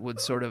Jenkins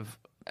would sort of.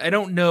 I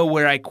don't know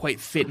where I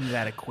quite fit into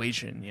that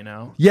equation, you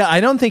know? Yeah,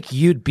 I don't think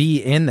you'd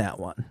be in that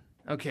one.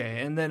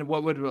 Okay, and then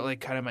what would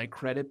kind of my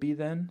credit be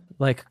then?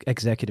 Like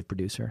executive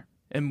producer.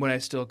 And would I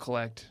still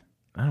collect?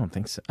 I don't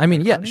think so. I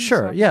mean, yeah, Funny sure.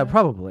 stuff, Yeah, yeah.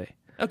 probably.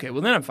 Okay,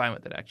 well then I'm fine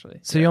with it actually.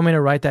 So you want me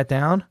to write that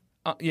down?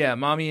 Yeah,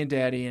 Mommy and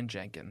Daddy and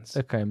Jenkins.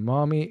 Okay,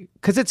 Mommy...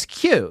 Because it's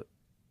cute.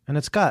 And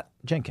it's got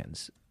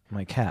Jenkins,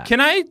 my cat. Can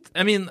I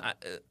mean,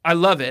 I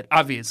love it,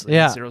 obviously.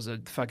 Yeah. Cyril's a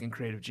fucking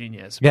creative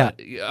genius. Yeah.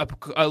 But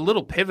a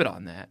little pivot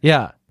on that.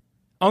 Yeah.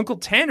 Uncle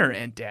Tanner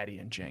and Daddy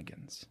and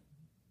Jenkins.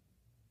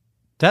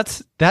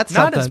 That's Not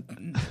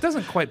something. as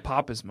doesn't quite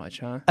pop as much,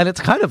 huh? And it's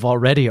kind of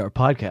already our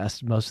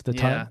podcast most of the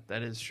Yeah, time.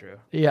 that is true.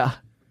 Yeah.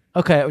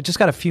 Okay, we just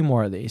got a few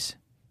more of these.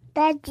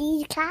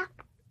 Daddy's cat.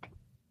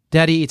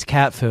 Daddy eats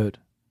cat food.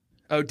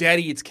 Oh,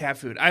 Daddy eats cat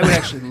food. I would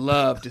actually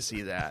love to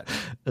see that.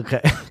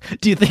 Okay.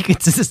 Do you think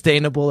it's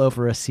sustainable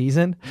over a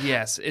season?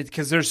 Yes,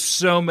 because there's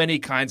so many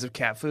kinds of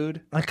cat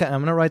food, Okay, I'm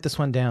going to write this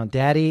one down.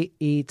 Daddy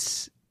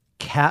eats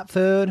cat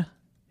food.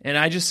 and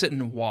I just sit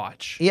and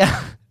watch.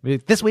 Yeah.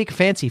 This week,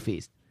 Fancy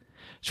Feast.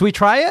 Should we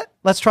try it?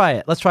 Let's try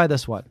it. Let's try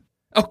this one.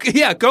 Okay,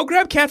 yeah, go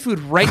grab cat food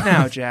right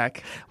now,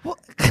 Jack.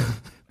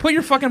 Put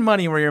your fucking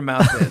money where your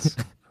mouth is.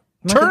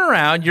 Turn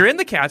around. You're in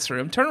the cat's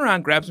room. Turn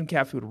around, grab some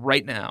cat food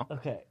right now.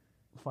 Okay.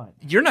 fine.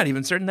 You're not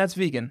even certain that's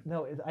vegan.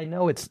 No,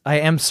 I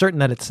am certain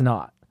that it's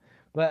not.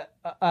 But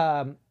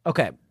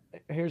okay,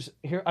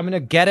 here. I'm gonna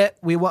get it.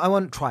 I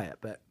want to try it,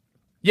 but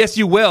Yes,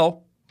 you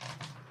will.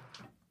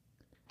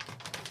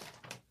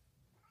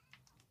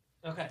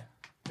 okay.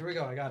 Here we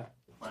go. I got it.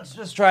 Let's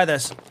just try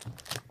this.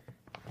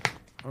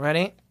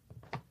 Ready?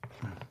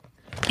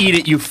 Eat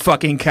it, you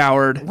fucking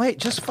coward. Wait,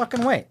 just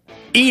fucking wait.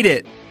 Eat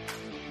it.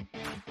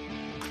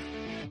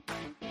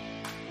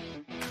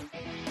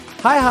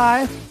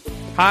 Hi,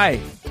 Hi.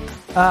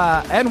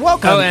 and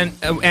welcome.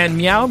 Oh, and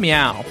meow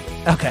meow.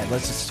 Okay,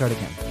 let's just start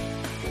again.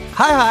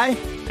 Hi,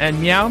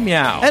 And meow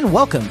meow. and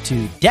welcome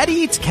to Daddy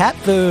Eats Cat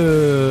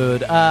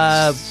Food,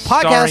 podcast.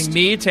 Starring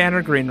me,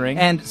 Tanner Greenring.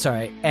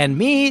 And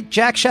me,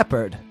 Jack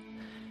Shepard.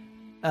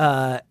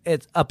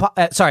 It's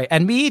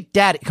and me,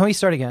 Daddy. Can we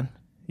start again?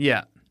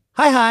 yeah.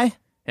 Hi,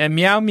 And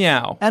meow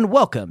meow. and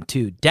welcome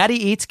to Daddy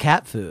Eats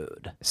Cat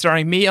Food,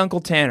 Starring me, Uncle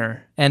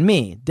Tanner. and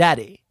me,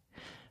 Daddy.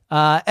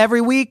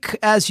 Every week,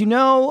 as you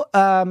know,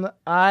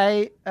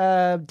 Daddy,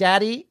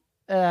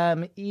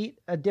 eat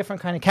a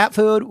different kind of cat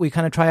food. We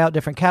kind of try out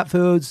different cat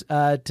foods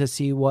to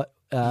see what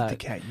The cat,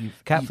 cat eat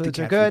the foods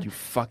are cat good. Food, you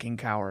fucking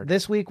coward.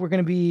 This week, we're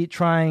going to be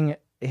trying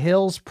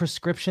Hill's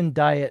Prescription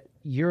Diet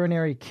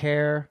Urinary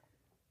Care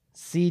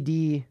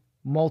CD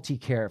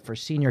Multi-Care for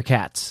senior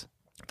cats.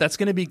 That's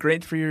going to be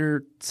great for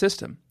your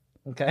system.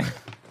 Okay.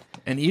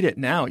 And eat it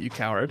now, you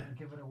coward.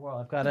 Give it a whirl.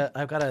 I've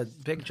got a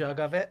big jug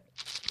of it.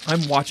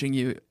 I'm watching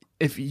you.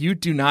 If you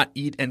do not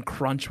eat and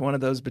crunch one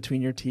of those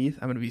between your teeth,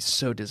 I'm going to be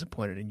so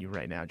disappointed in you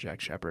right now, Jack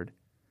Shepard.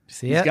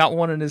 See He's it? got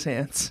one in his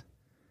hands.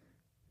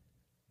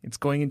 It's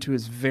going into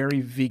his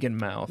very vegan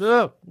mouth.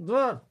 Ugh.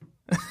 Ugh.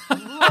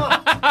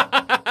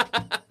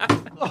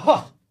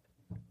 Ugh.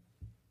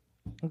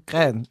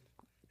 Okay.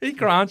 He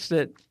crunched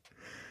it.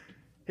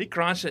 He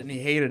crunched it and he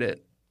hated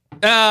it.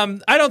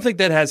 I don't think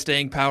that has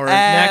staying power.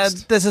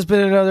 Next. This has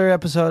been another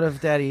episode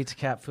of Daddy Eats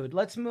Cat Food.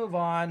 Let's move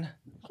on.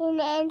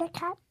 And the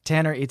cat.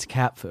 Tanner eats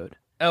cat food.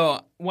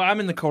 Oh, well, I'm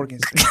in the co-working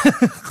space.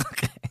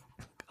 Okay.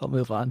 I'll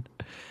move on.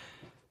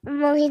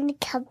 Mommy in the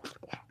cup.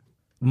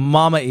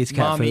 Mama eats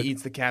cat Mommy food.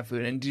 eats the cat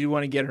food. And do you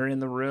want to get her in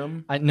the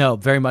room? No,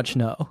 very much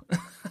no.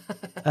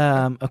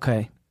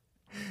 Okay.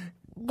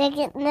 They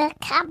get in the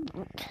cup.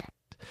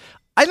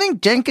 I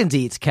think Jenkins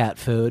eats cat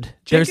food.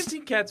 Jenkins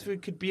eat cat's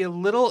food could be a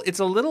little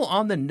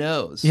on the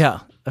nose.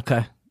 Yeah.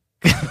 Okay.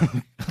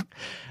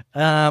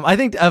 I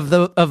think of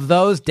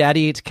those,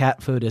 Daddy Eats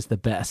Cat Food is the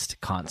best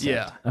concept.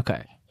 Yeah.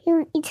 Okay.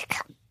 You eat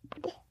cup.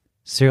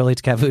 Cereal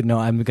eats cat food. No,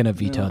 I'm gonna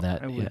veto No,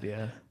 that. I would,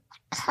 yeah.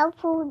 Cat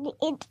food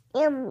is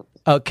yummy.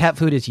 Oh, cat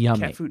food is yummy.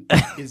 Cat food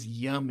is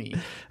yummy.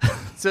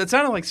 So it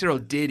sounded like Cyril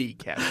did eat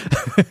cat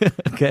food.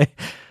 Okay.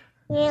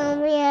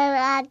 Yummy.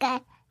 I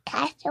got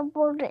cat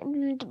food.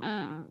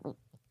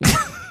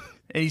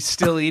 And he's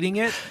still eating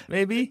it,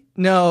 maybe?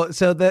 No,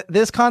 so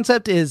this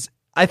concept is,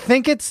 I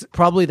think it's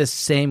probably the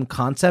same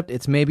concept.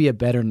 It's maybe a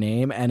better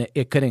name, and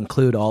it could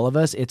include all of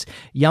us. It's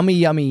yummy,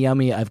 yummy,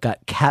 yummy. I've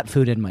got cat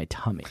food in my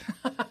tummy.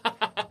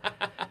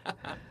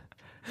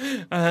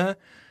 Uh-huh.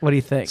 What do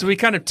you think? So we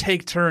kind of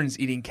take turns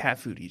eating cat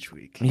food each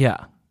week.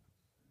 Yeah.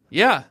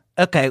 Yeah.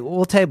 Okay,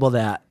 we'll table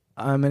that.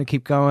 I'm going to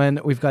keep going.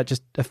 We've got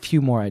just a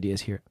few more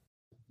ideas here.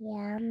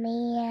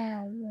 Yummy,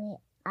 yummy.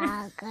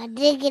 I got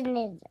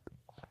chicken.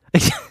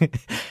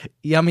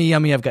 Yummy,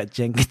 yummy. I've got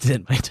Jenkins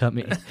in my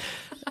tummy.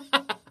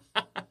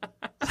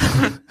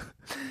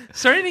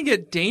 Starting to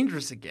get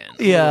dangerous again.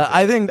 Yeah,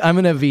 I think I'm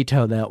going to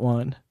veto that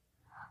one.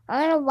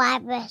 I want a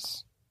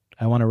rabbit.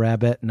 I want a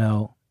rabbit.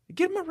 No.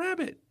 Get him a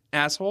rabbit,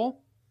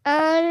 asshole.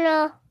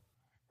 I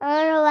want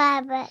a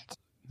rabbit.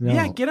 No.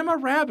 Yeah, get him a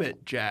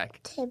rabbit, Jack.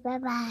 Say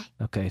bye-bye.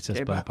 Okay, it says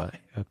Okay, bye-bye.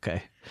 bye-bye.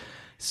 Okay.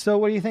 So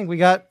what do you think? We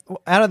got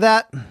out of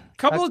that?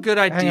 Couple of good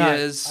Hang on.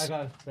 ideas. I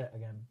got to spit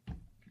again.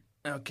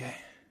 Okay.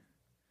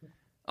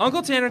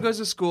 Uncle Tanner goes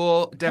to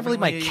school. I can't Definitely,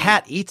 believe my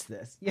cat eats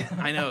this. Yeah.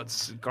 I know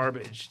it's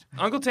garbage.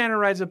 Uncle Tanner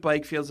rides a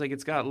bike, feels like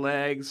it's got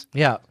legs.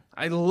 Yeah.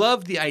 I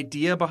love the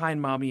idea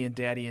behind Mommy and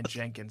Daddy and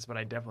Jenkins, but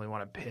I definitely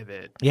want to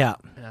pivot. Yeah.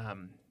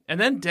 And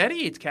then Daddy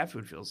Eats Cat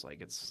Food feels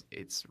like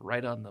it's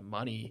right on the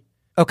money.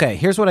 Okay,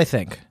 here's what I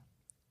think.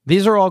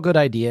 These are all good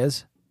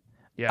ideas.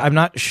 Yeah, I'm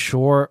not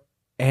sure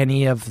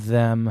any of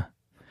them,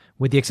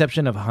 with the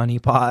exception of Honey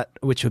Pot,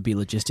 which would be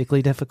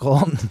logistically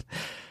difficult,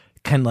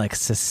 can like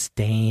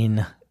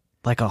sustain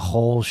like a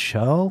whole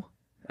show,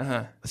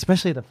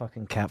 especially the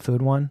fucking cat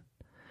food one.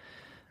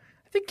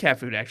 I think cat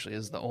food actually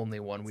is the only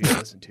one we've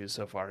listened to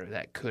so far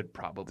that could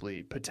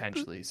probably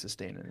potentially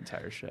sustain an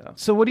entire show.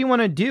 So what do you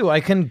want to do? I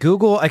can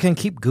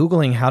keep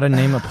Googling how to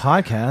name a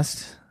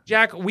podcast.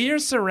 Jack, we are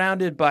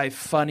surrounded by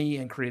funny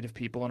and creative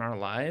people in our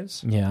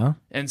lives, Yeah.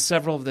 and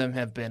several of them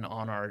have been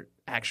on our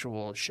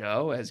actual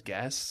show as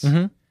guests,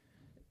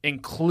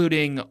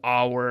 including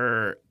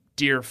our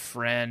dear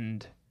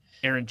friend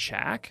Erin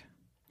Chack.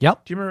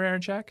 Yep. Do you remember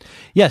Erin Chack?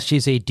 Yes,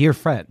 she's a dear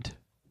friend.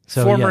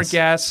 So, Former yes.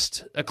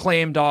 guest,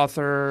 acclaimed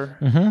author,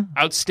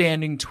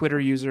 outstanding Twitter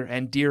user,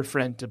 and dear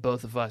friend to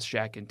both of us,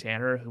 Jack and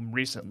Tanner, whom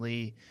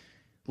recently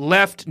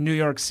left New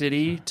York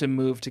City to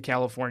move to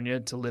California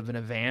to live in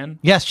a van.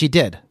 Yes, she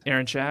did.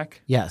 Erin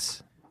Shack.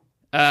 Yes.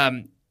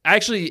 I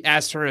actually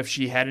asked her if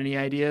she had any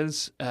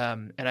ideas,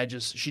 and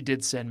she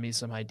did send me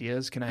some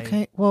ideas. Can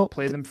I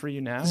play them for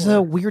you now? It's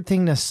a weird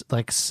thing to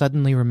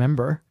suddenly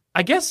remember.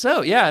 I guess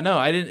so. Yeah, no,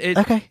 I didn't.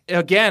 Okay.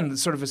 Again,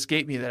 sort of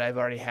escaped me that I've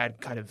already had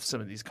kind of some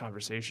of these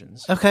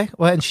conversations. Okay.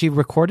 Well, and she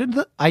recorded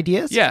the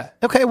ideas? Yeah.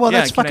 Okay, well,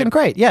 that's fucking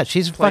great. Yeah,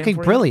 she's play 'em fucking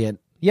for you? brilliant.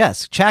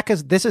 Yes.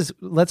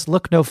 Let's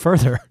look no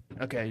further.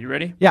 Okay, you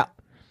ready? Yeah.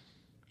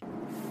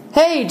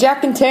 Hey,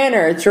 Jack and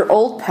Tanner, it's your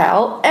old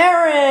pal,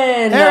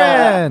 Erin.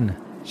 Erin!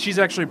 She's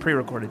actually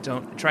pre-recorded.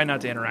 Don't try not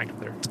to interact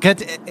with her. It's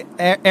good.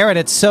 Erin,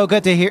 it's so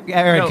good to hear.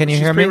 Erin, No, can you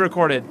she's hear me?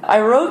 pre-recorded. I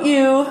wrote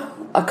you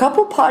a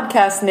couple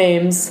podcast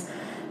names.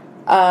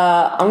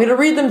 I'm going to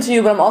read them to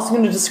you, but I'm also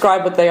going to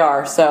describe what they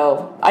are.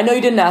 So I know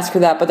you didn't ask for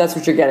that, but that's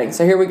what you're getting.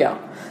 So here we go.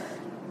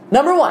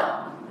 Number 1,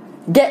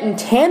 Getting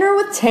Tanner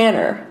with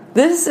Tanner.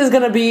 This is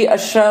going to be a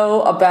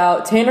show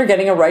about Tanner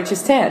getting a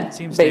righteous tan,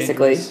 Seems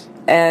basically. dangerous.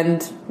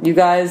 And you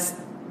guys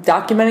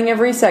documenting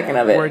every second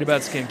of it. Worried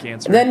about skin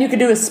cancer. Then you could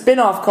do a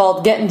spin-off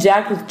called Getting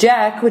Jacked with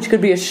Jack, which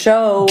could be a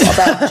show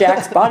about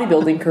Jack's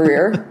bodybuilding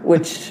career,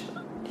 which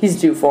he's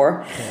due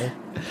for.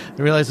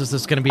 I realize this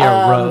is going to be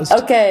a roast.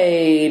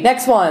 Okay,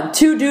 next one.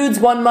 2 Dudes,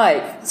 1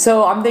 Mike.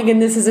 So I'm thinking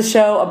this is a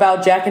show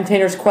about Jack and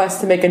Tanner's quest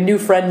to make a new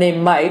friend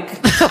named Mike.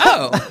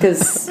 Oh,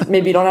 Because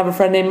maybe you don't have a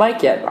friend named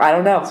Mike yet. I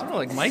don't know. more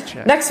like Mike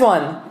Check. Next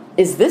one.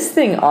 Is this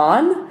thing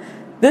on?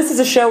 This is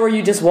a show where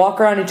you just walk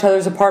around each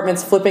other's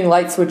apartments flipping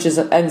light switches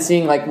and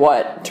seeing like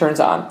what turns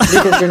on.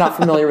 Because you're not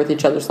familiar with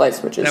each other's light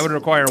switches. That would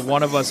require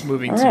one of us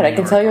moving. All to right, New I can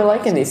York. tell you're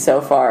liking these so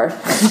far.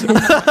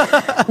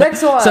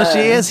 Next one. So she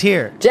is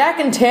here. Jack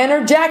and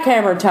Tanner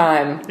jackhammer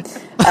time.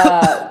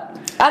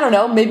 I don't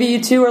know. Maybe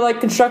you two are like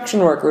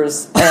construction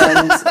workers,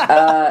 and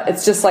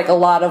it's just like a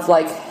lot of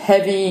like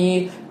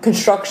heavy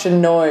construction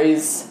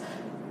noise,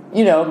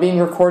 being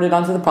recorded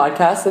onto the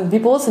podcast, and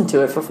people listen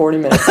to it for 40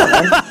 minutes.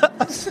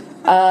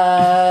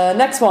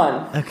 Next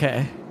one.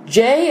 Okay.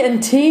 J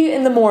and T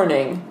in the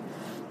morning.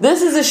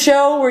 This is a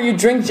show where you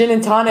drink gin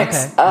and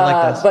tonics, Okay, I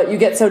like this. but you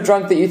get so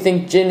drunk that you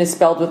think gin is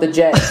spelled with a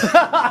J.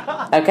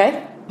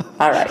 Okay?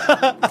 All right.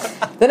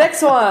 The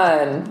next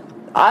one.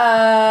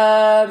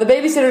 The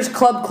Babysitter's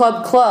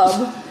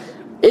Club.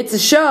 It's a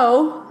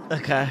show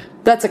Okay.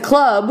 that's a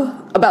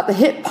club about the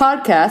hit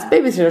podcast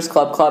Babysitter's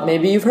Club.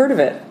 Maybe you've heard of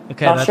it.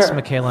 Okay, Not that's sure.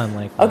 Michaela and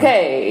Lake.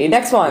 Okay,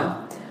 next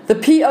one. The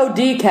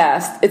POD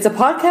Cast. It's a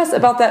podcast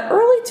about that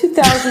early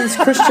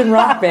 2000s Christian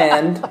rock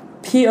band,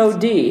 POD.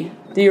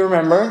 Do you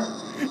remember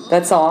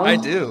that song? I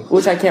do.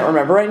 Which I can't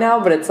remember right now,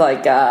 but it's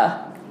like,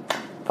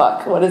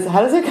 fuck, how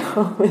does it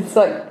go? It's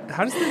like,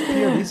 How does the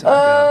POD song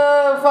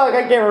go? fuck,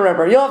 I can't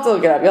remember. You'll have to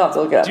look it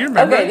up. Do you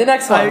remember? Okay, the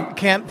next one. I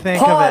can't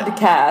think of it.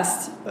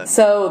 Podcast.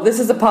 So this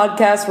is a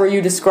podcast where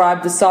you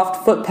describe the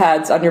soft foot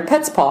pads on your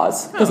pet's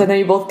paws. Because I know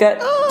you both get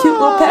cute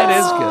little pets. That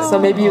is good. So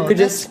maybe you could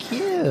that's just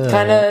cute.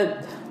 kind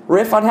of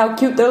riff on how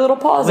cute their little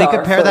paws We are.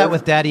 could pair that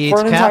with Daddy Eats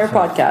for an Cat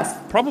entire Food.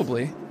 podcast.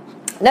 Probably.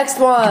 Next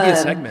one. Could be a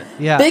segment.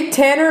 Yeah. Big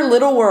Tanner,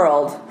 Little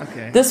World.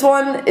 Okay. This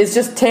one is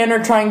just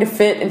Tanner trying to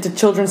fit into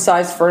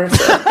children's-sized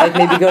furniture. Like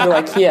maybe go to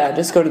IKEA,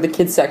 just go to the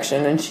kids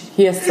section, and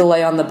he has to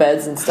lay on the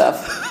beds and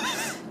stuff.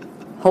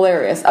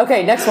 Hilarious.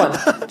 Okay, next one.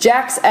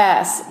 Jack's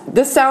Ass.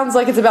 This sounds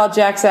like it's about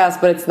Jack's ass,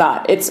 but it's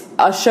not. It's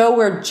a show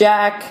where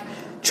Jack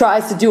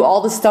tries to do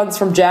all the stunts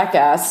from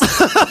Jackass,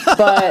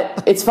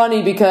 but it's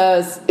funny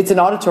because it's an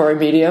auditory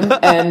medium,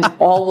 and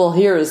all we'll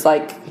hear is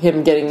like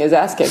him getting his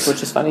ass kicked,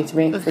 which is funny to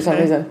me for some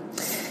reason.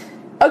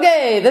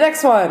 Okay, the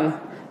next one,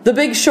 The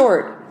Big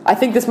Short. I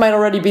think this might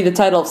already be the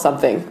title of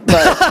something,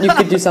 but you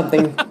could do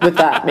something with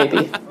that,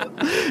 maybe.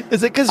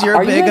 Is it because you're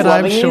Are you big guys and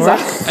I'm loving these? short?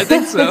 I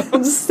think so.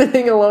 I'm just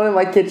sitting alone in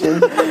my kitchen,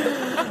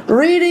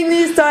 reading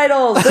these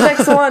titles. The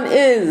next one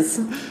is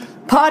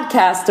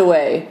Podcast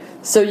Away.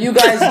 So you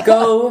guys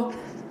go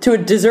to a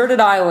deserted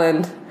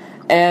island,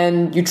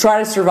 and you try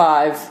to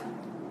survive,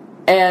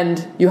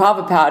 and you have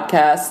a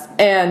podcast,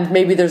 and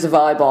maybe there's a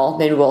volleyball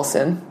named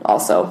Wilson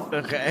also.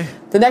 Okay.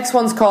 The next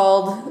one's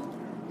called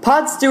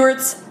Pod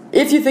Stewart's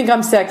If You Think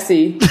I'm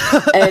Sexy,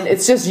 and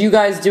it's just you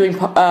guys doing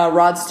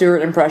Rod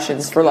Stewart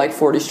impressions for like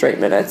 40 straight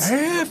minutes.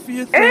 If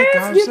you think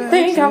If you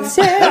think I'm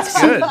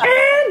sexy good.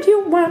 and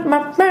you want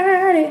my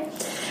body.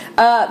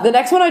 The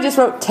next one I just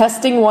wrote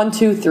testing 1,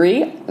 2,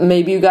 3.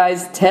 Maybe you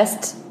guys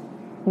test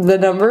the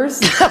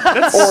numbers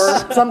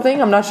or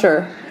something. I'm not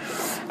sure.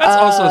 That's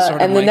also sort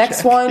of And the Mike next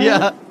Check. one,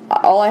 Yeah.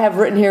 all I have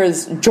written here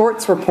is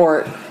Jorts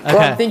Report. Where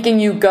Okay. I'm thinking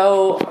you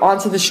go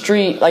onto the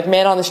street, like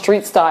man on the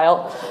street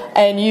style,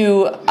 and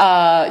you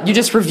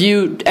just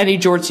review any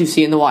jorts you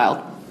see in the wild.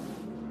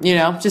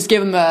 Just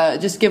give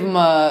them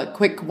a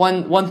quick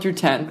 1 through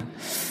 10.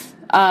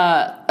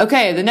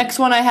 Okay, the next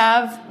one I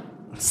have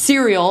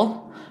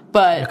Serial,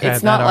 but Okay,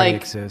 it's that not already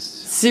like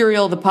exists.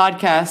 Serial the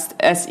podcast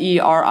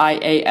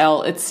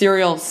Serial. It's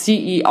Serial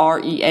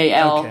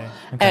Cereal.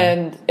 Okay.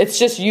 And it's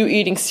just you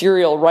eating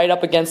cereal right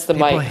up against the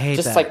People mic, hate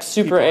just that. like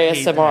super People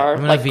hate that. ASMR, I'm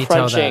gonna like veto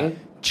crunching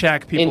that.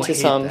 Check. People into hate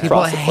some that. People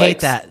Frosted hate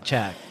Flakes. that,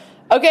 Jack.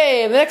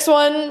 Okay, the next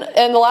one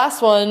and the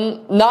last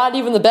one, not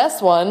even the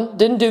best one.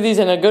 Didn't do these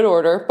in a good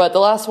order, but the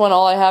last one,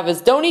 all I have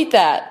is don't eat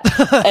that.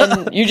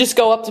 And you just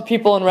go up to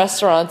people in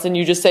restaurants and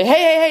you just say,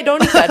 hey,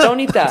 don't eat that, don't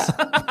eat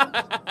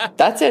that.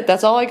 That's it.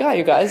 That's all I got,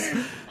 you guys.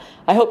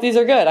 I hope these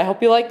are good. I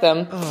hope you like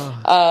them.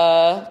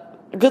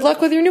 Good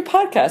luck with your new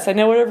podcast. I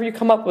know whatever you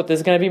come up with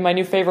is going to be my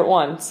new favorite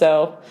one.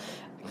 So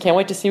can't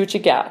wait to see what you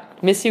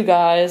got. Miss you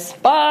guys.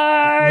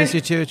 Bye. Miss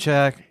you too,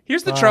 Chuck.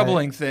 Here's the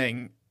troubling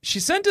thing. She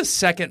sent a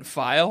second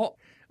file.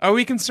 Are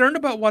we concerned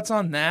about what's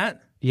on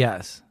that?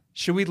 Yes.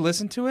 Should we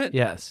listen to it?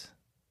 Yes.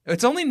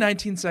 It's only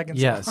 19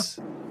 seconds Yes.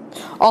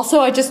 long. Also,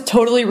 I just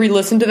totally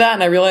re-listened to that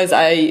and I realized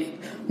I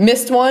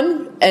missed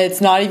one and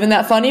it's not even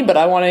that funny, but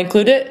I want to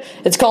include it.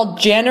 It's called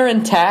Janner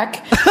and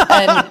Tack.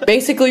 And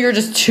basically you're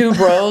just two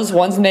bros.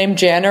 One's named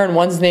Janner and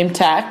one's named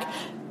Tack.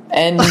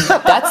 And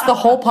that's the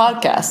whole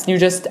podcast. You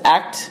just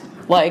act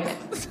like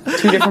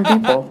two different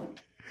people.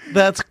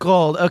 That's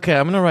gold. Okay,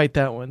 I'm going to write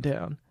that one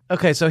down.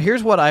 Okay, so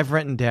here's what I've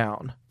written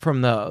down from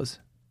those.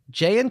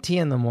 J&T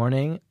in the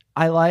morning,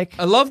 I like.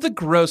 I love the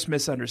gross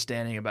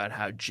misunderstanding about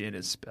how gin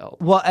is spelled.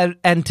 Well,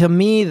 and to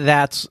me,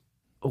 that's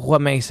what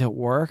makes it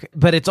work.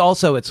 But it's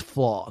also its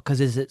flaw,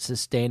 because is it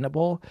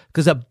sustainable?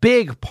 Because a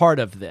big part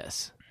of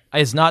this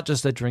is not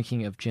just the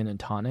drinking of gin and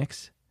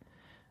tonics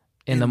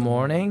in the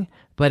morning,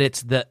 but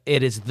it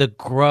is the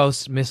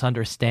gross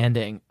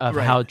misunderstanding of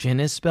how gin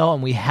is spelled,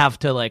 and we have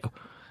to like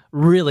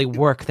really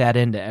work that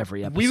into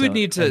every episode. We would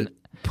need to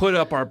put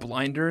up our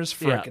blinders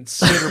for a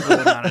considerable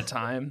amount of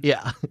time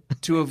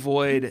to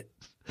avoid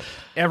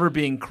ever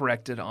being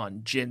corrected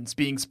on gins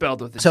being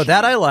spelled with a So G.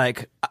 that I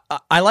like.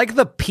 I like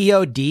the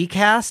POD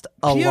cast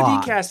a lot.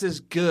 POD cast is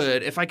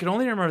good. If I could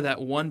only remember that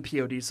one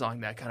POD song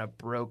that kind of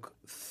broke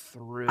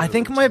through. I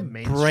think to my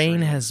mainstream.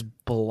 brain has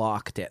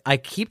blocked it. I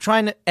keep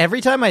trying to, every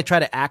time I try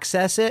to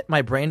access it,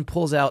 my brain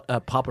pulls out a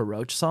Papa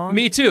Roach song.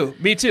 Me too.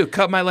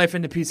 Cut my life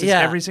into pieces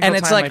every single and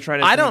it's time like, I try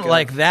to I don't think of-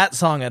 like that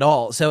song at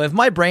all. So if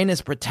my brain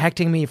is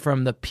protecting me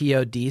from the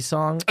POD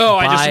song. Oh,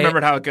 I just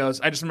remembered how it goes.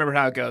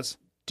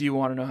 Do you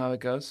want to know how it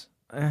goes?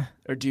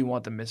 Or do you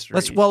want the mystery?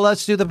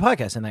 Let's do the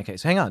podcast in that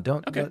case. Hang on.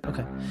 Okay.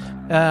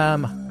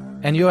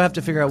 And you'll have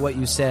to figure out what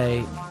you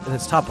say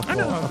that's topical. I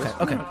know how it goes.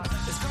 Okay.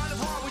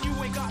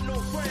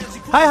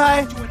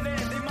 Hi,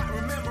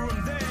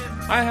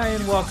 Hi,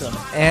 and welcome.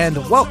 and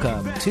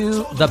welcome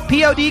to the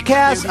POD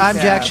cast. I'm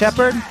Jack cast.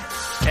 Shepard.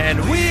 And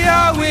we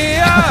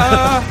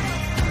are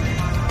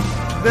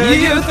The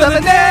youth of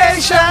the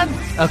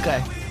nation.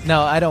 Okay.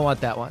 No, I don't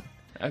want that one.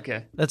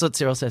 Okay. That's what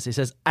Cyril says. He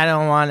says, I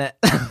don't want it.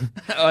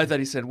 Oh, I thought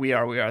he said we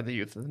are the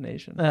youth of the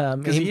nation.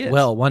 Because he is.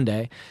 Well, one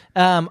day.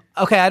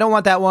 Okay, I don't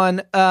want that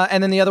one.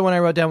 And then the other one I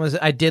wrote down was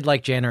I did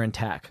like Janner and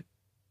Tack.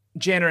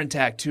 Janner and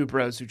Tack, two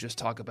bros who just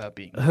talk about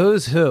being.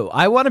 Who's who?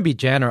 I want to be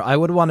Janner. I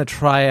would want to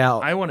try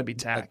out I want to be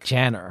Tack.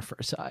 Janner for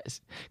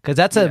size. Because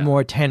that's a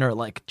more tenor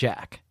like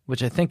Jack,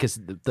 which I think is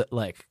the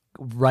like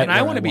right And I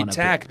where want to be wanna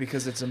Tack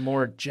because it's a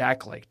more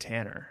Jack like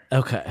Tanner.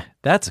 Okay,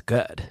 that's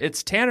good.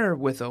 It's Tanner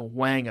with a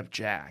wang of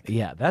Jack.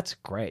 Yeah, that's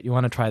great. You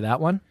want to try that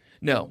one?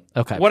 No.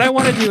 Okay. What I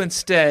want to do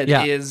instead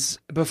Yeah. is,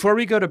 before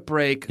we go to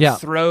break,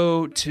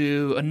 throw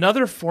to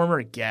another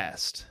former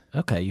guest.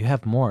 Okay, you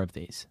have more of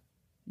these.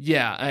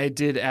 Yeah, I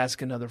did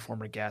ask another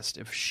former guest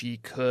if she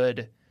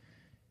could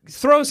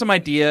throw some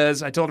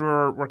ideas. I told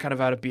her we're kind of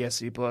out of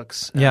BSC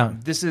books. Yeah.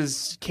 This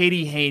is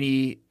Katie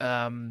Haney.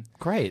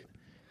 Great.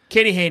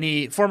 Katie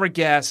Haney, former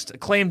guest,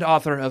 acclaimed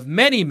author of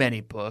many,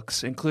 many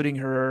books, including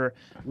her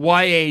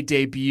YA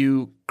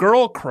debut,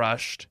 Girl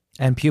Crushed.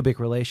 And pubic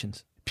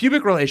relations.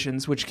 Pubic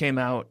Relations, which came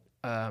out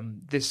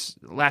this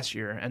last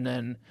year, and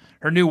then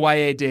her new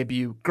YA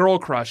debut, Girl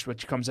Crush,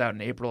 which comes out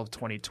in April of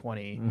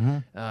 2020.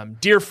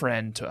 Dear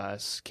friend to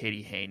us,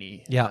 Katie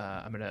Haney. Yeah.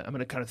 I'm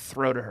gonna kind of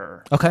throw to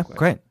her. Okay,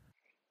 great.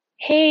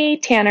 Hey,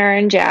 Tanner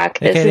and Jack.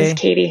 Hey, This Katie. is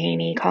Katie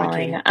Haney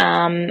calling.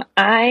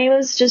 I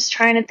was just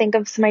trying to think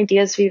of some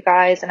ideas for you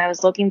guys, and I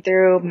was looking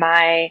through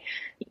my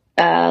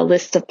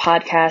list of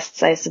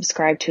podcasts I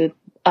subscribe to,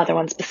 other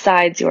ones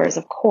besides yours,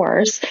 of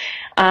course.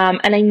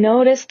 And I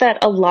noticed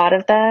that a lot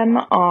of them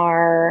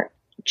are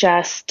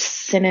just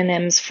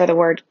synonyms for the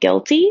word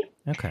guilty.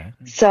 Okay,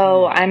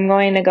 So I'm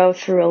going to go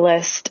through a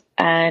list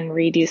and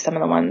read you some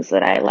of the ones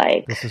that I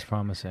like. this is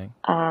promising.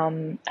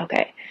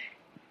 Okay.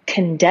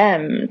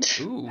 Condemned.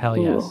 Ooh, Hell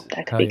Ooh, yes.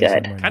 that could Hell be yes,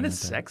 good. I'm kind of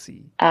with that.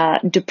 sexy.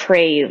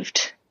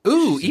 Depraved.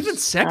 Ooh, even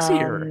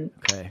sexier.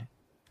 Okay,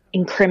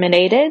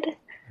 Incriminated.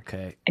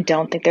 okay. I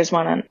don't think there's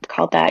one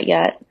called that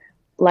yet.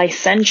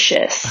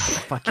 Licentious.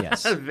 Fuck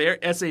yes. Very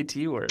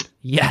SAT word.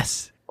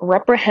 Yes.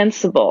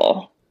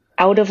 Reprehensible.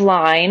 Out of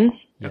line.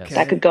 Yes. Okay.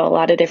 That could go a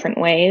lot of different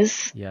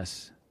ways.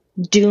 Yes.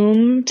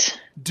 Doomed.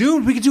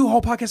 Dude, we could do a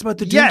whole podcast about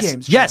the Doom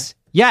games. Yes.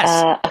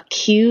 Yes.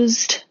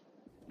 Accused.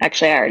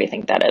 Actually, I already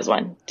think that is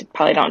one.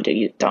 Probably don't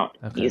use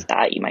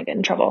that. You might get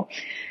in trouble.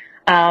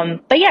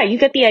 But yeah, you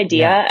get the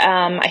idea.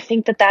 I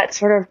think that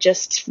sort of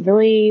just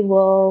really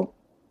will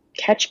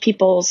catch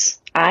people's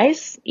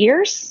eyes,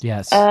 ears.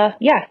 Yes.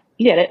 Yeah,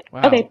 you get it.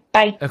 Wow. Okay,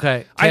 bye.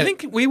 Okay. I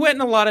think we went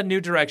in a lot of new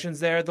directions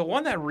there. The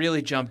one that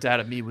really jumped out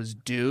at me was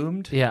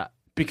Doomed. Yeah.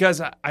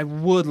 Because I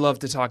would love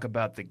to talk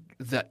about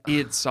the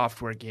id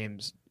Software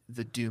games,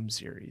 the Doom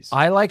series.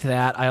 I liked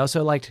that. I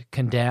also liked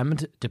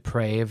Condemned,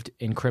 Depraved,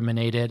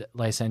 Incriminated,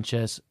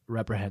 Licentious,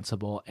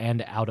 Reprehensible,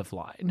 and Out of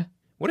Line.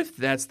 What if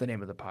that's the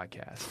name of the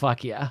podcast?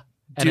 Fuck yeah.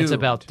 And it's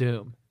Doomed. about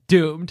Doom.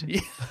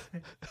 Doomed.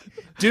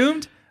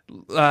 Doomed,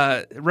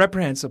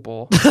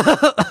 Reprehensible.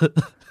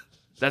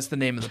 That's the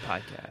name of the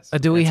podcast.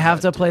 Do we That's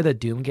have to about play the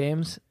Doom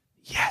games?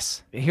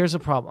 Yes. Here's a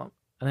problem.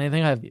 And I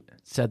think I've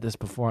said this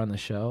before on the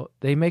show.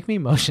 They make me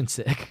motion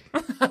sick.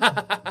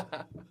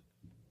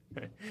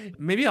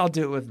 Maybe I'll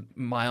do it with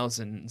Miles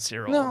and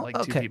Cyril, No, two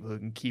okay. people who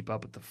can keep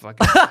up with the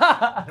fucking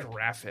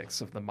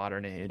graphics of the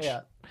modern age.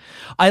 Yeah.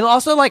 I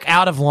also like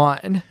Out of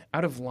Line.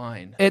 Out of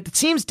Line. It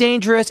seems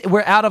dangerous.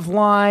 We're out of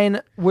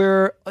line.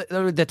 We're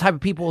the type of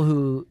people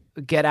who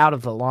get out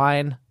of the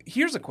line.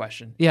 Here's a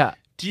question. Yeah.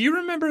 Do you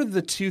remember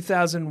the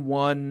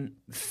 2001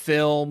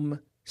 film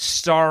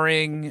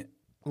starring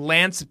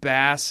Lance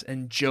Bass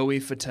and Joey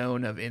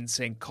Fatone of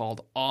NSYNC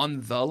called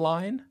On the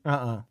Line?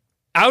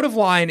 Out of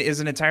Line is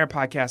an entire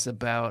podcast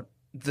about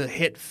the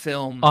hit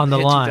film, On the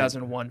Line.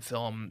 2001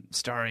 film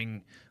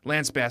starring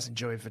Lance Bass and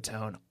Joey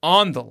Fatone,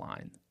 On the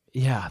Line.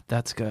 Yeah,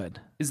 that's good.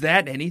 Is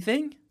that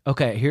anything?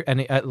 Okay, here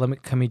and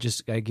let me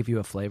just give you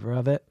a flavor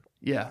of it,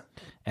 Yeah.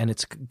 and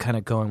it's kind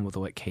of going with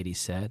what Katie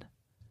said.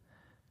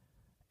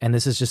 And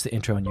this is just the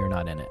intro, and you're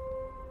not in it.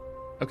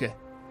 Okay.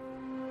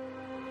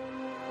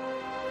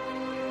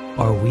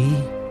 Are we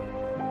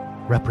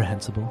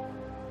reprehensible?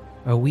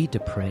 Are we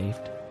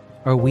depraved?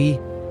 Are we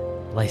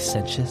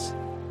licentious?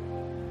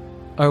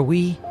 Are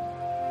we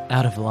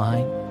out of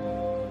line?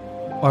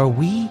 Are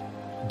we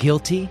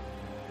guilty?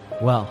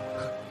 Well,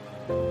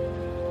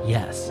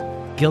 yes,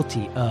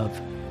 guilty of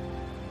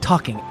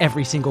talking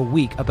every single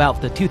week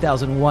about the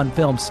 2001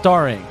 film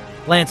starring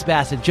Lance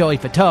Bass and Joey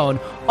Fatone,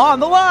 On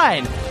the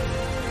Line.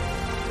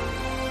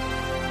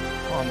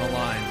 On the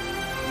Line.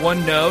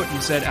 One note,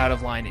 you said Out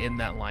of Line in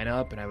that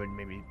lineup, and I would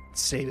maybe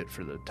save it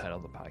for the title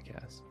of the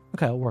podcast.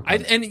 Okay, I'll work on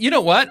it. And you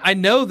know what? I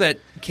know that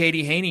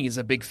Katie Haney is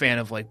a big fan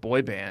of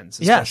boy bands,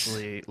 Yes.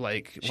 especially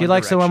She One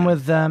likes the one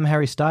Direction. with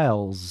Harry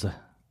Styles.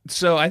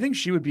 So I think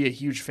she would be a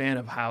huge fan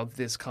of how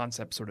this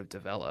concept sort of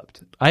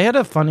developed. I had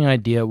a funny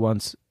idea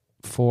once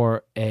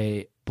for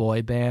a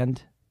boy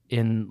band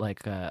in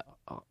a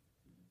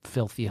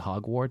filthy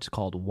Hogwarts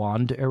called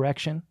Wand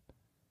Erection.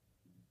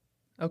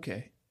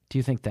 Okay. Do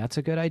you think that's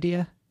a good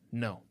idea?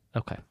 No.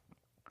 Okay.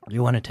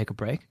 You want to take a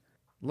break?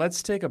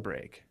 Let's take a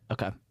break.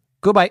 Okay.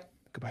 Goodbye.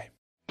 Goodbye.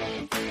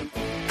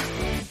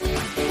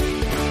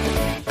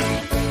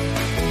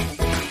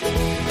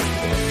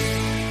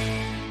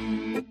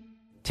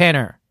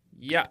 Tanner,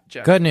 Yeah,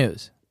 Jeff. good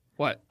news.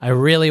 What? I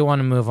really want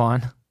to move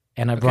on,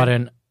 and I brought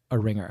in a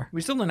ringer.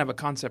 We still don't have a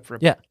concept for a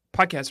Yeah.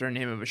 podcast or a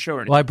name of a show or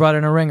anything. Well, I brought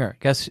in a ringer.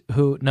 Guess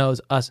who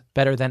knows us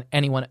better than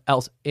anyone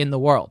else in the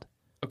world?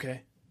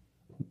 Okay.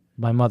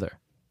 My mother.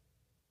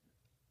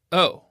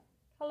 Oh.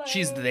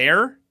 She's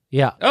there?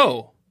 Yeah,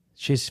 Oh.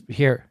 she's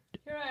here.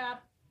 Here I am.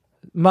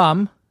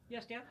 Mom.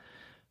 Yes, dear.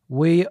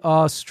 We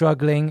are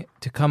struggling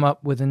to come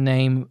up with a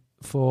name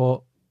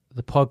for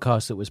the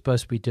podcast that we're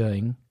supposed to be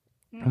doing,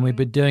 and we've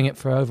been doing it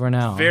for over an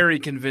hour. Very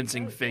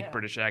convincing fake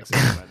British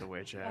accent, by the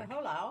way, Jack.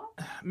 Hello.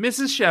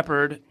 Mrs.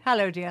 Shepard,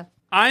 Hello, dear.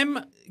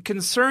 I'm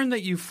concerned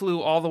that you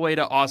flew all the way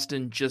to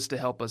Austin just to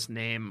help us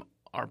name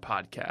our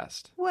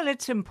podcast. Well,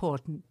 it's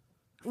important.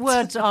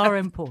 Words are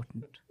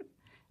important.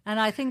 And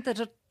I think that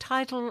a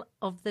title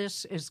of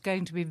this is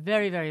going to be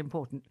very, very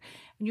important.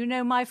 And you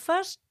know, my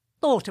first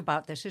thought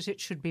about this is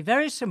it should be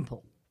very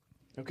simple.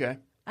 Okay.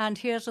 And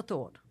here's a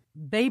thought.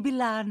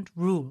 Babyland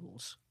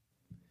rules.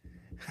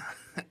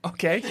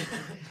 Okay.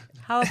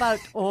 How about,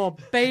 or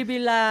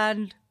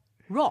Babyland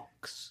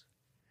rocks?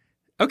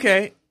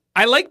 Okay.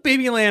 I like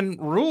Babyland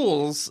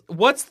rules.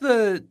 What's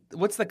the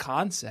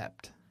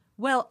concept?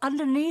 Well,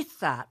 underneath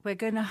that, we're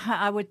going to.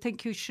 I would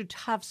think you should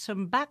have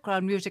some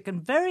background music,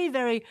 and very,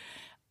 very,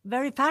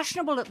 very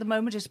fashionable at the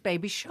moment is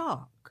Baby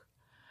Shark.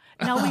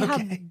 Now we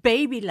have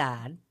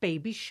Babyland,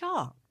 Baby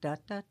Shark. Da,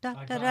 da, da,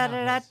 da, da,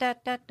 da, da,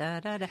 da, da,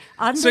 da, da.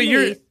 So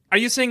Underneath, are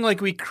you saying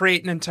we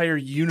create an entire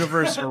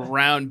universe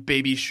around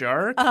Baby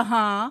Shark?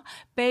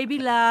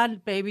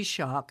 Babyland, Baby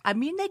Shark. I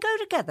mean, they go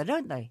together,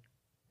 don't they?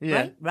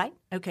 Yeah. Right.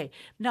 Okay.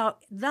 Now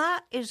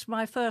that is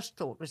my first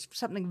thought. Was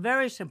something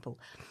very simple.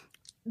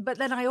 But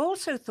then I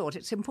also thought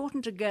it's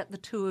important to get the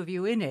two of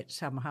you in it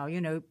somehow,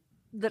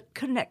 that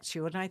connects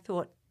you. And I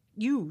thought,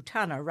 you,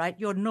 Tanner, right,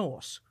 you're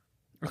Norse.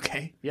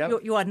 Okay. Yeah.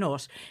 You are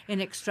Norse in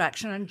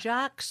extraction. And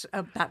Jack's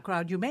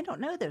background, you may not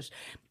know this,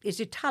 is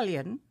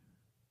Italian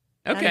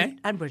Okay.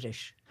 and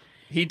British.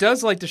 He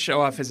does like to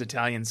show off his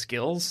Italian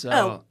skills,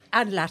 so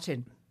And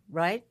Latin,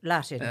 right?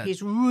 Latin.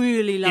 He's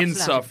really loves Latin.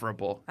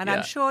 insufferable. And Yeah.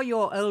 I'm sure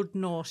your old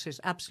Norse is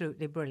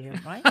absolutely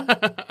brilliant, right?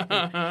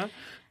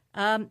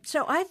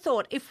 So I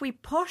thought if we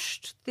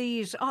pushed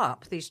these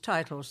up, these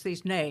titles,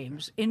 these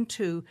names,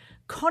 into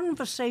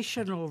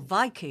conversational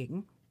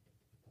Viking,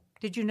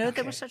 did you know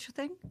there was such a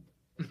thing?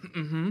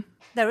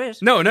 There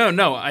is. No,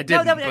 I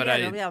didn't, no, but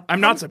yeah.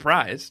 I'm not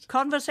surprised.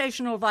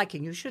 Conversational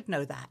Viking. You should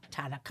know that,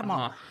 Tanner. Come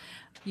on.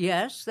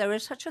 Yes, there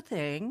is such a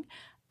thing.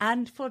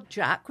 And for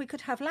Jack, we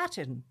could have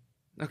Latin.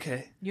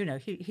 Okay. You know,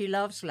 he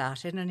loves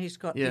Latin and he's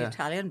got the Yeah.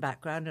 Italian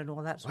background and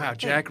all that sort Wow, of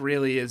thing. Jack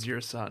really is your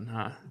son,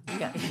 huh?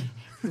 Yeah,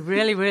 he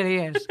really, really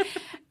is.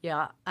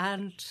 Yeah,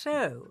 and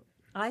so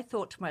I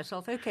thought to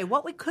myself, okay,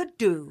 what we could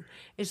do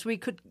is we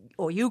could,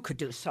 or you could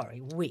do,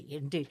 sorry, we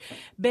indeed,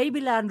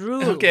 Babyland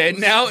rules. Okay,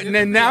 now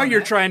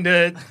you're trying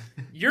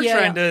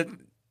to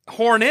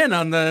horn in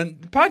on the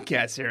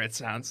podcast here, it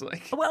sounds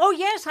like. Well, oh,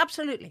 yes,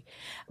 absolutely.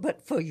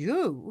 But for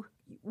you,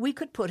 we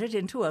could put it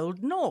into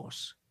Old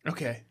Norse.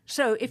 Okay.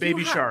 So if Baby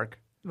you shark.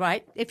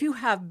 Right, if you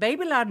have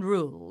Babyland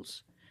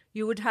rules,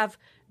 you would have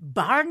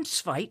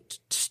Barnsveit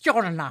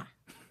Stjorna.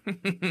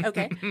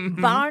 Okay,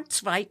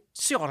 Barnsveit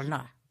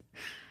Stjorna.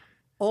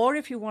 Or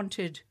if you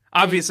wanted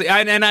Obviously,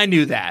 I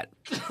knew that.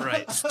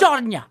 Right.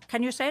 Stornya.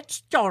 Can you say it?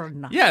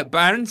 Storna. Yeah,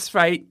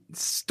 Barnsveit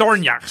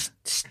Stornjak.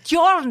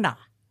 Stjorna.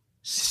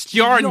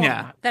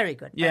 Stjorna. Very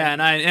good. Yeah,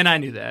 and I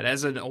knew that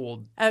as an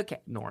old Okay.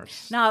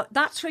 Norse. Now,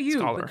 that's for you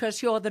Scholar.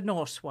 because you're the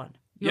Norse one.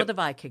 You're Yep. the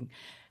Viking.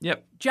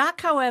 Yep.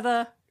 Jack,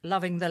 however,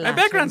 loving the My Latin.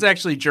 background's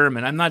actually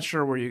German. I'm not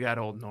sure where you got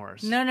Old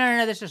Norse.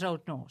 No. This is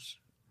Old Norse.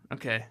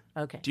 Okay.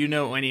 Okay. Do you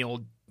know any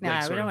old No,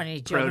 like, we sort don't of want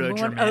any German. We want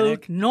Proto-Germanic?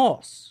 Old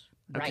Norse.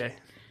 Right. Okay.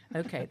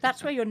 Okay.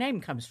 That's where your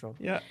name comes from.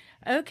 Yeah.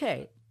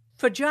 Okay.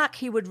 For Jack,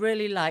 he would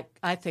really like,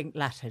 I think,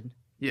 Latin.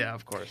 Yeah,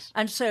 of course.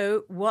 And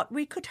so what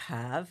we could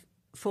have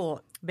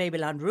for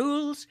Babyland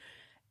rules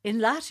in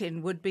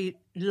Latin would be,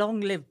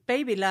 long live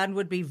Babyland,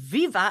 would be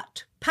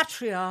Vivat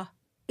Patria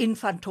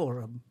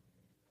Infantorum.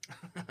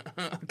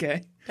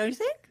 Okay. Don't you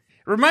think?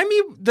 Remind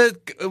me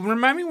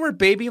where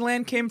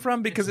Babyland came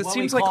from because it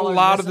seems like a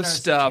lot of the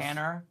stuff.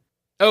 Tanner.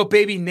 Oh,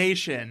 Baby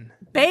Nation.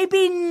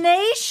 Baby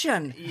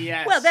Nation.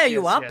 Yes. Well, there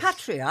you yes, are.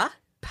 yes.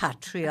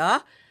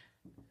 Patria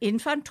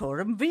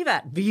Infantorum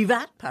Vivat.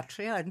 Vivat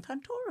Patria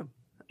Infantorum.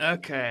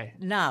 Okay.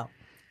 Now,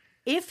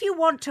 if you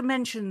want to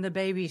mention the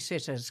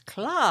Babysitters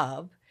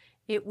Club,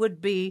 it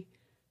would be,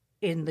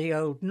 in the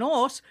Old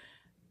Norse,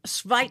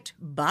 Sveit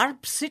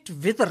Barbsit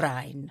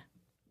Viðrein.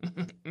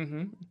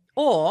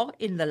 Or,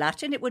 in the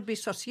Latin, it would be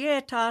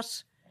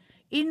Societas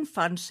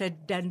Infan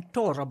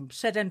Sedentorum.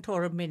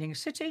 Sedentorum meaning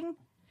sitting,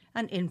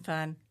 and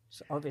infan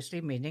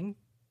obviously meaning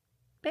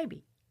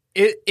baby.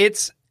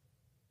 It's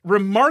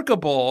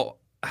remarkable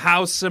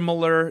how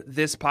similar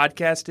this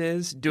podcast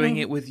is, doing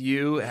it with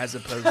you as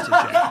opposed to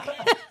Jack.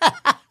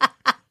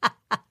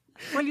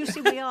 Well, you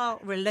see, we are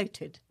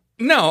related.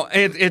 No,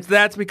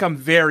 that's become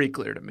very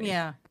clear to me.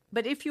 Yeah.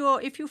 But if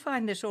you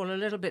find this all a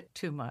little bit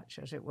too much,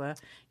 as it were,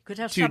 you could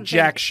have Too something...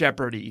 Jack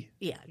Shepard-y.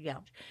 Yeah.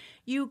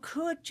 You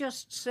could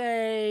just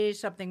say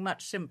something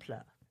much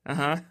simpler.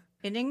 Uh-huh.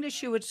 In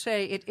English, you would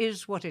say, it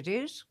is what it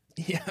is.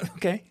 Yeah,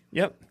 okay.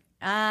 Yep.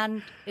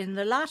 And in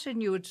the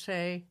Latin, you would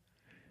say,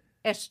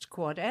 est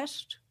quod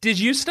est. Did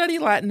you study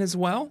Latin as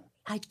well?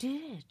 I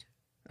did.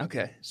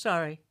 Okay.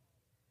 Sorry.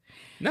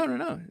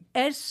 No.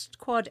 Est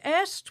quod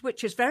est,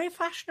 which is very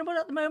fashionable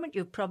at the moment.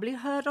 You've probably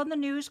heard on the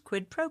news,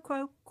 quid pro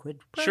quo, quid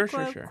pro Sure.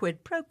 quo,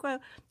 quid pro quo.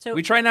 So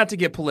We try not to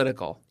get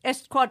political.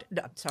 est quod...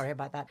 No, sorry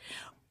about that.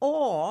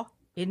 Or,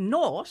 in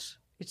Norse,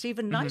 it's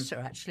even nicer,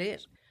 actually.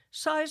 It's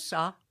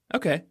sa.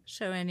 Okay.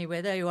 So anyway,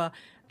 there you are.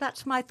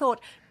 That's my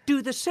thought.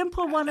 Do the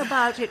simple one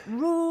about it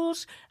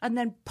rules, and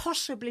then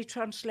possibly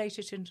translate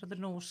it into the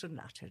Norse and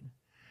Latin.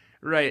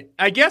 Right.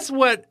 I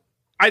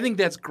think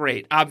that's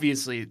great.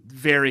 Obviously,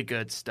 very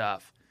good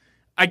stuff.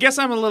 I guess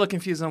I'm a little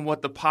confused on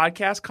what the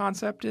podcast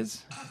concept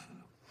is.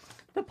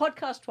 The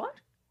podcast what?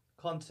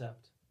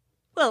 Concept.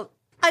 Well,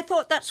 I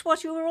thought that's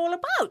what you were all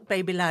about,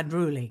 Babyland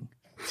ruling.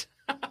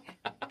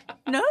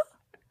 No?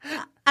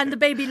 And the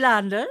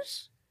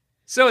Babylanders?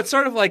 So it's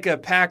sort of like a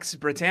Pax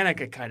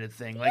Britannica kind of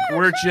thing. Like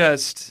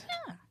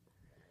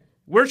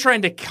we're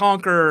trying to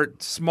conquer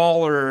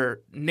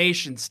smaller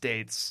nation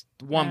states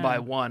one by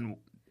one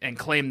and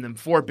claim them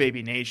for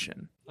Baby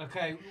Nation.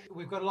 Okay,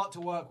 we've got a lot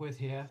to work with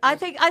here. I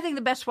think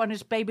the best one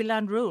is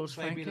Babyland rules,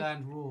 frankly.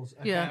 Babyland rules.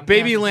 Okay, Yeah. I'm gonna have to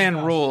Babyland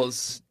discuss.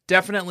 Rules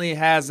definitely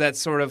has that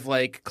sort of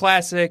like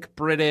classic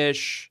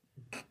British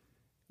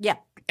Yeah,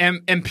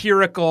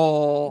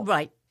 empirical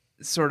right.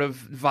 sort of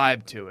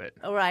vibe to it.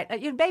 All right.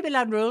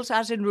 Babyland rules,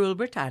 as in Rule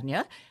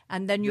Britannia,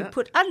 and then you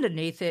put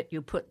underneath it,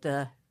 you put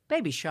the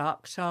Baby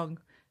Shark song,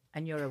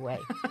 and you're away.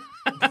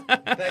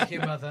 Thank you,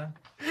 Mother.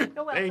 You're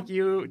welcome. Thank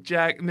you,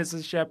 Jack,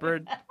 Mrs.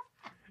 Shepard.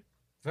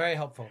 Very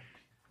helpful.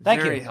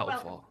 Thank Very you.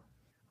 helpful.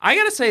 I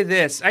gotta say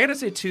this. I gotta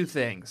say two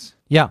things.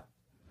 Yeah.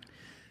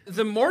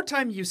 The more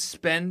time you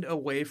spend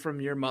away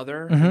from your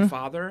mother and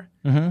father,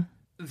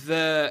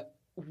 the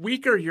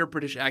weaker your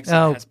British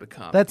accent has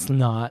become.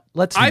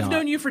 I've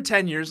known you for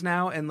 10 years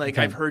now, and like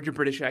Okay. I've heard your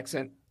British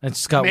accent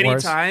It's got many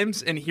worse.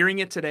 times, and hearing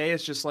it today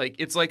is just like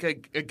it's like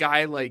a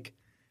guy like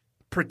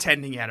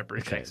pretending he had a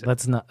British Okay,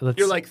 accent.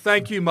 You're like,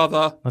 thank you,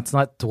 mother. let's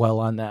not dwell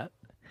on that.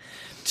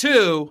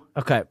 Two,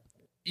 Okay.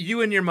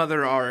 you and your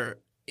mother are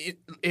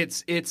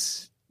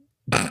it's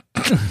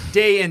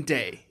day and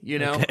day, you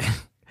know? Okay.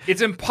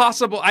 It's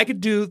impossible. I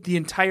could do the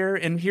entire,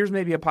 and here's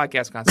maybe a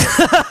podcast concept.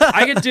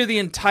 I could do the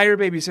entire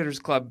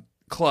Babysitters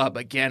Club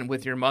again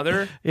with your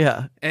mother,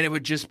 Yeah. and it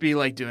would just be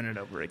like doing it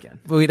over again.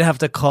 But we'd have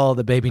to call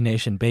the Baby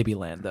Nation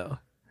Babyland, though.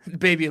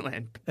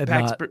 Babyland. And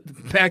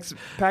Pax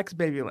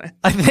Babyland.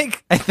 I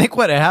think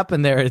what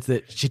happened there is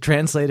that she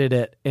translated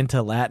it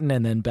into Latin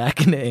and then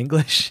back into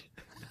English.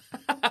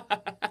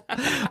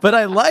 But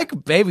I like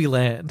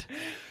Babyland.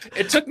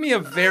 It took me a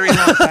very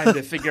long time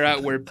to figure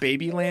out where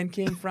Babyland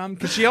came from,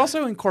 because she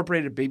also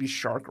incorporated Baby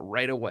Shark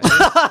right away.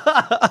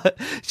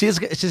 She's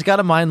got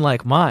a mind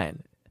like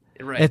mine.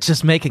 Right. It's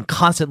just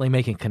constantly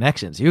making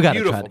connections. You got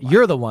to try. Beautiful.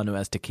 You're the one who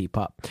has to keep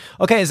up.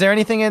 Okay, is there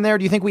anything in there?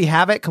 Do you think we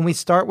have it? Can we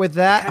start with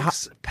that?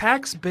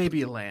 Pax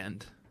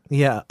Babyland.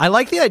 Yeah, I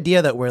like the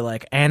idea that we're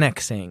like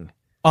annexing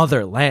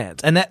other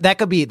lands, and that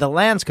could be, the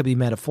lands could be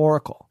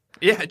metaphorical.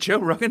 Yeah, Joe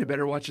Rogan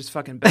better watch his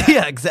fucking back.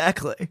 Yeah,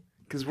 exactly.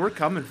 Because we're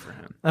coming for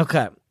him.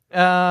 Okay.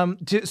 Are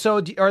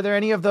there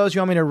any of those you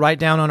want me to write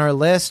down on our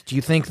list? Do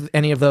you think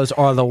any of those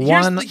are the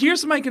one?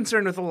 Here's my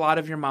concern with a lot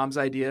of your mom's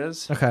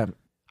ideas. Okay.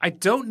 I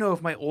don't know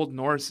if my Old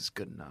Norse is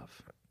good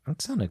enough.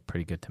 That sounded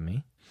pretty good to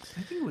me.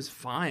 I think it was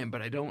fine,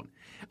 but I don't.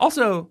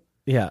 Also,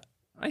 Yeah.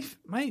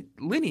 my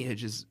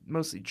lineage is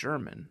mostly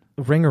German.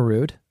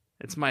 Ringerud.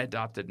 It's my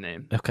adopted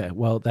name. Okay,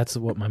 well, that's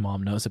what my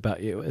mom knows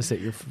about you, is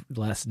that your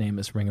last name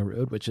is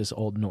Ringerud, which is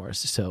Old Norse,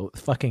 so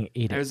fucking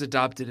eat I it. was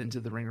adopted into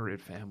the Ringerud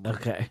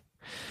family.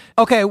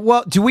 Okay,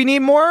 well, do we need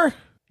more?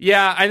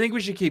 Yeah, I think we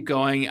should keep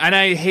going. And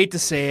I hate to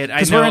say it. I know.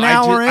 Because we're an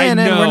hour in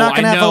and we're not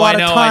going to have a lot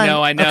of time.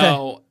 I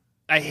know. Okay.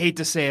 I hate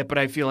to say it, but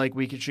I feel like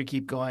we should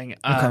keep going.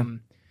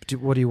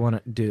 What do you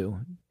want to do?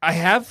 I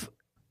have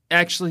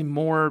actually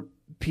more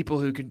people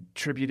who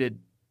contributed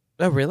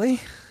Oh,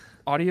 really?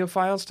 audio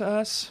files to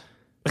us.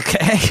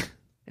 Okay.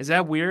 Is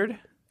that weird?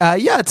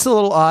 Yeah, it's a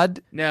little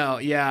odd. No,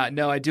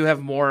 I do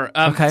have more.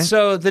 Okay.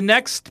 So the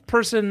next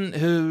person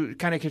who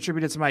kind of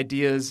contributed some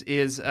ideas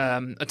is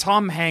a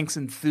Tom Hanks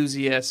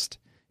enthusiast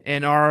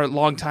and our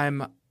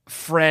longtime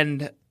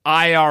friend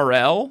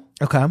IRL,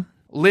 Okay.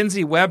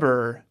 Lindsay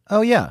Weber,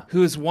 Oh, yeah.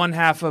 who is one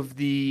half of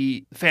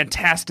the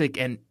fantastic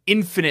and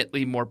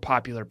infinitely more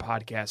popular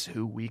podcast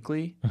Who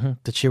Weekly. Mhm.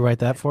 Did she write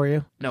that for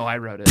you? No, I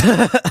wrote it.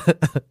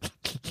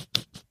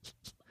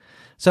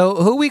 So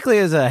Who Weekly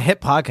is a hit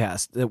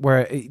podcast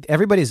where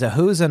everybody's a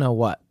who's and a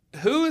what.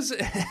 Who's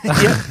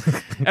yeah,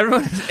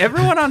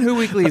 everyone on Who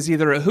Weekly is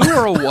either a who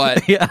or a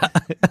what. Yeah.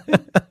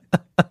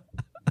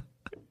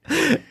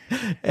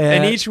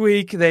 And each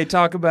week they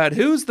talk about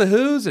who's the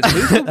who's and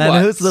who's the what's.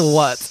 And who's the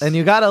what's. And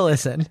you got to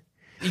listen.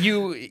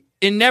 You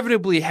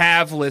inevitably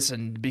have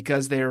listened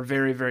because they are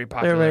very, very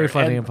popular. They're very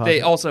funny and popular.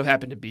 They also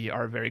happen to be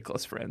our very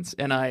close friends.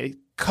 And I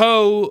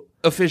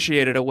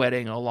co-officiated a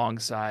wedding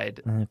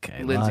alongside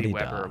Okay, Lindsay la-di-da.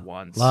 Weber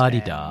once.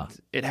 La-di-da. And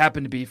it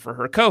happened to be for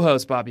her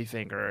co-host, Bobby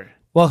Finger.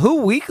 Well,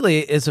 Who Weekly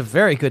is a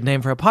very good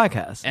name for a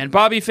podcast. And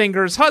Bobby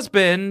Finger's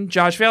husband,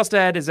 Josh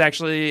Failstead, is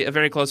actually a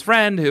very close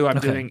friend who I'm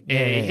Okay. doing Yeah, a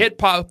yeah, yeah. hit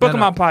Pokemon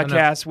No.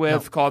 podcast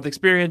with called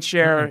Experience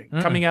Share,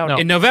 Mm-mm. coming out No.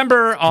 in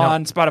November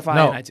on Spotify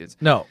No. and iTunes.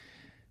 No.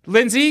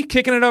 Lindsay,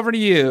 kicking it over to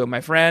you,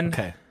 my friend.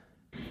 Okay.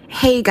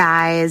 Hey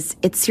guys,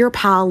 it's your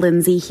pal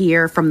Lindsay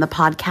here from the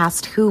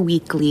podcast Who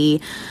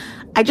Weekly.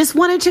 I just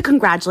wanted to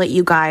congratulate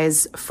you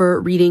guys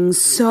for reading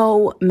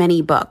so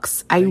many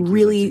books. I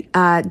really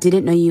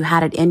didn't know you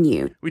had it in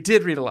you We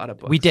did read a lot of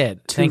books. We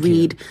did. to Thank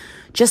read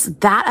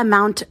just that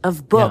amount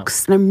of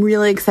books. And I'm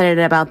really excited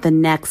about the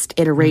next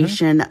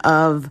iteration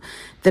of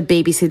the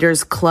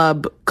Babysitters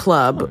Club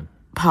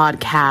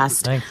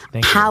podcast.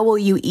 Thank How you. will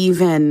you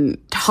even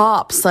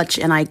top such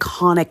an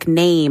iconic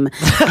name?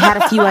 I had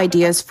a few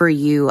ideas for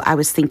you. I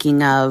was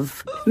thinking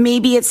of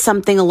maybe it's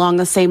something along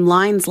the same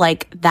lines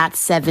like That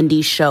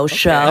 70s Show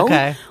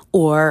okay.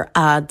 or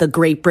the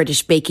Great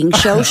British Baking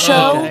Show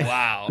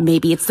Wow.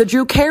 Maybe it's the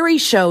Drew Carey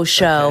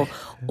show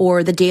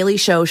or the Daily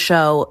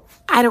Show.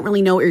 I don't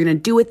really know what you're going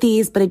to do with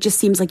these, but it just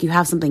seems like you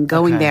have something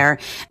going there.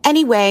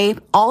 Anyway,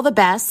 all the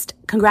best.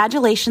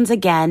 Congratulations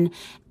again.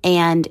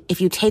 And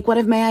if you take one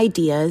of my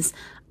ideas,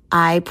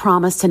 I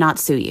promise to not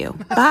sue you.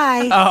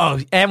 Bye. Oh,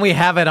 and we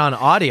have it on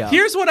audio.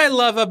 Here's what I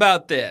love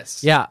about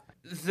this. Yeah.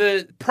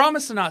 The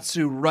promise to not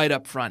sue right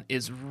up front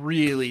is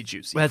really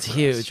juicy. That's for us,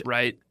 huge.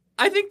 right?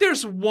 I think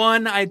there's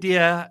one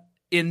idea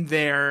in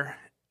there.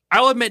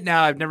 I'll admit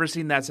now, I've never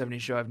seen That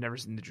 70s Show. I've never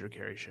seen the Drew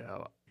Carey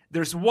Show.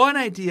 There's one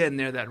idea in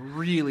there that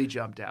really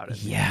jumped out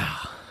at me. Yeah.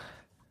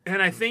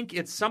 And I think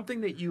it's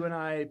something that you and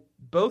I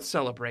both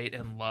celebrate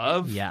and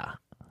love. Yeah.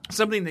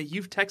 Something that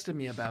you've texted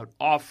me about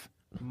off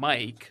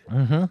mic.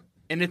 Mm-hmm.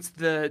 And it's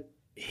the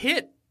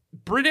hit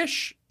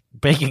British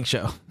Baking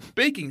show.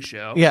 baking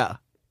show. Yeah.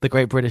 The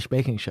Great British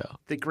Baking Show.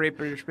 The Great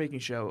British Baking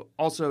Show,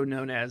 also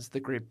known as the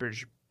Great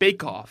British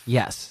Bake Off.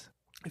 Yes.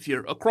 If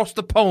you're across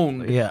the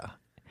pond. Yeah.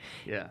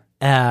 Yeah.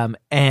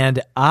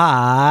 And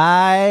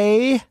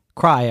I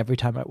cry every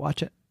time I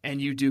watch it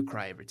And you do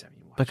cry every time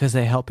you watch. because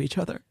they help each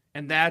other.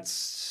 And that's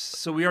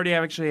so we already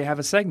actually have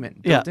a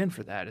segment built in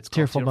for that. It's called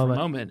Tearful Tearful Moment.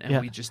 Moment, and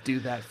Yeah. we just do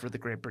that for the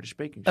Great British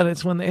Baking Show. And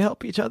it's when they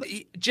help each other.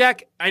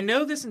 Jack, I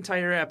know this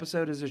entire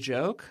episode is a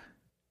joke,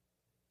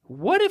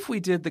 What if we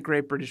did the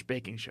Great British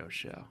Baking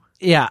Show?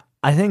 Yeah,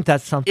 I think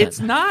that's something. It's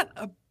not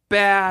a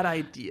bad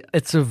idea.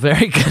 It's a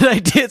very good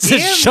idea. It's a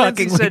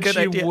shockingly said good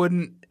she idea.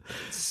 wouldn't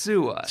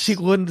sue us. She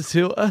wouldn't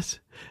sue us.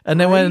 And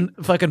then when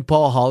fucking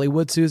Paul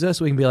Hollywood sues us,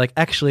 we can be like,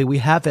 actually, we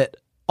have it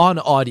on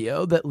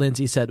audio that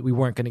Lindsay said we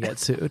weren't going to get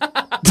sued.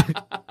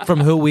 From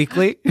Who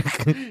Weekly.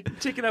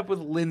 Take it up with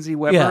Lindsay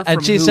Weber. Yeah, and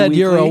from she Who said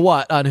you're a Weekly.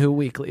 what on Who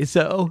Weekly,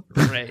 so.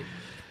 Right.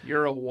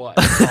 You're a what,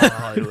 Paul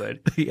Hollywood.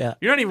 Yeah.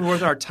 You're not even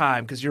worth our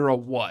time because you're a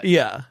what.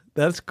 Yeah,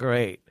 that's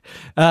great.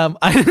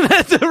 I think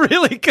that's a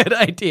really good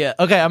idea.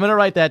 Okay, I'm going to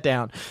write that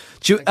down.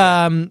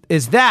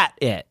 Is that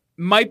it?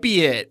 Might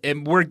be it.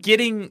 And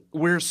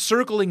we're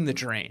circling the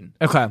drain.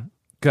 Okay,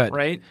 good.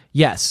 Right?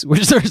 Yes,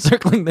 we're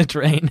circling the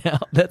drain now.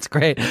 That's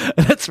great.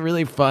 That's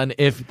really fun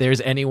if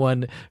there's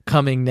anyone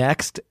coming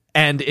next.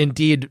 And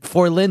indeed,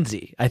 for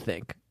Lindsay, I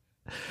think.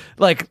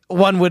 Like,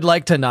 one would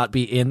like to not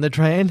be in the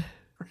train.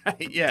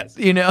 Right, yes.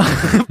 You know?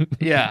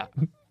 Yeah.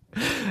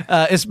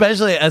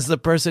 Especially as the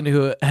person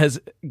who has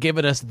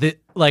given us the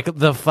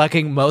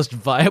fucking most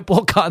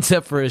viable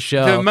concept for a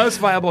show. The most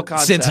viable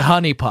concept. Since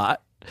Honey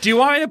Pot. Do you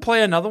want me to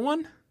play another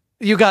one?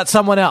 You got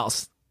someone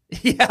else.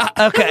 Yeah.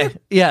 Okay.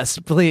 Yes,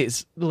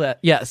 please.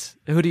 Yes.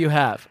 Who do you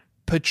have?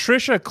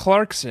 Patricia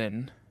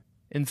Clarkson,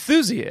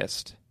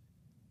 enthusiast.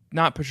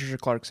 Not Patricia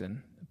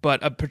Clarkson,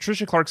 but a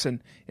Patricia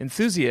Clarkson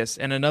enthusiast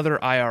and another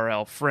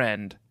IRL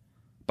friend,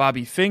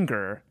 Bobby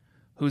Finger,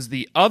 who's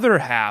the other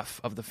half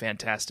of the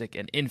fantastic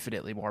and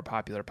infinitely more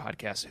popular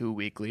podcast Who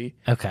Weekly.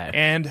 Okay.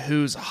 And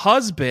whose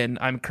husband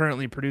I'm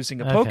currently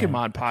producing a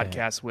Pokemon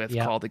podcast with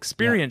called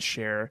Experience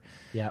Share,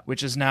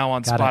 which is now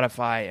on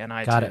Spotify and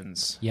iTunes. Got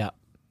it. Yeah.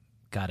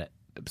 Got it.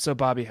 So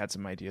Bobby had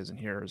some ideas in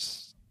here.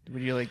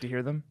 Would you like to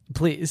hear them?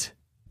 Please.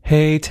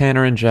 Hey,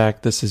 Tanner and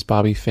Jack, this is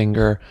Bobby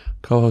Finger,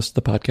 co-host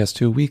of the podcast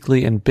Who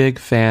Weekly and big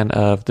fan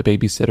of the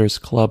Babysitters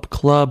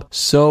Club.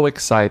 So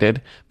excited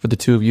for the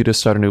two of you to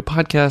start a new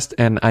podcast,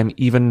 and I'm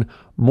even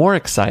more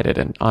excited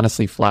and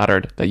honestly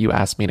flattered that you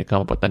asked me to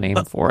come up with a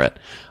name for it.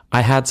 I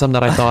had some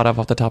that I thought of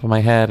off the top of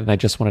my head, and I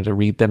just wanted to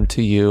read them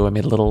to you. I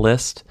made a little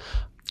list.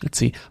 Let's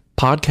see.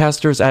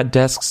 Podcasters at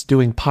desks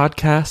doing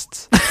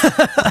podcasts.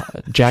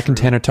 Jack and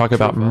Tanner talk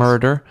about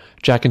murder.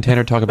 Jack and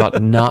Tanner talk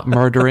about not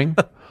murdering.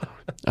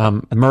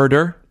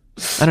 Murder.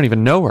 I don't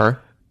even know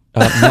her.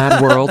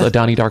 Mad World, a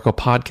Donnie Darko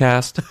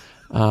podcast.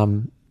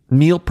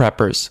 Meal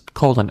Preppers,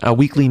 a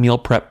weekly meal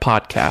prep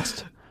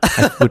podcast.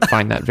 I would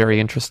find that very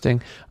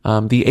interesting.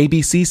 The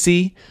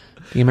ABCC,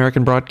 the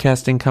American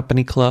Broadcasting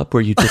Company Club,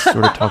 where you just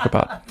sort of talk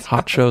about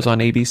hot shows on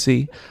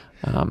ABC.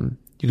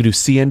 You could do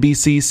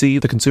CNBCC,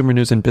 the Consumer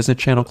News and Business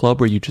Channel Club,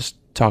 where you just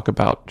talk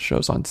about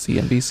shows on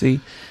CNBC.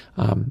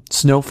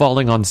 Snow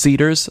Falling on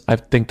Cedars, I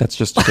think that's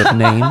just a good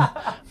name.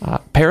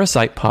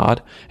 Parasite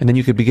Pod, and then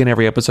you could begin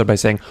every episode by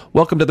saying,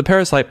 "Welcome to the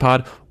Parasite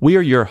Pod. We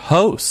are your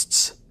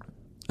hosts."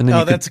 And then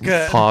you that's could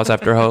good. pause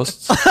after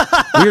hosts.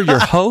 We're your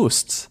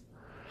hosts.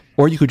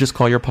 Or you could just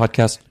call your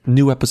podcast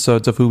New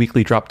Episodes of Who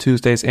Weekly drop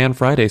Tuesdays and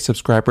Fridays.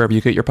 Subscribe wherever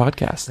you get your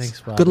podcasts.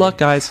 Thanks, Bobby. Good luck,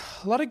 guys.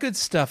 A lot of good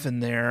stuff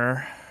in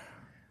there.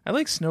 I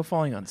like Snow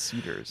Falling on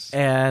Cedars.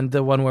 And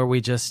the one where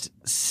we just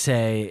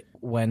say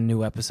when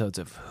new episodes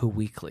of Who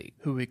Weekly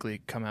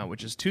come out,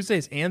 which is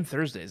Tuesdays and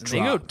Thursdays. And they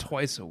go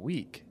twice a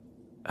week.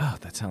 Oh,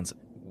 that sounds...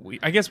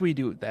 I guess we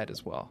do that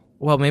as well.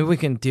 Well, maybe we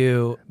can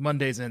do...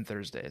 Mondays and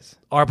Thursdays.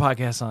 Our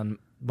podcast on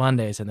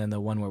Mondays, and then the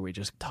one where we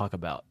just talk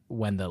about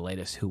when the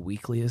latest Who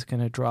Weekly is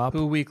going to drop.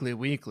 Who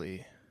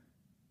Weekly.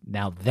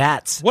 Now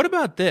that's... What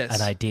about this?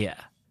 An idea.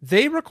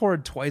 They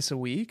record twice a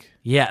week.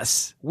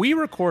 Yes. We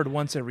record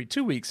once every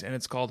 2 weeks, and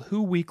it's called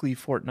Who Weekly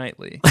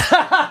Fortnightly.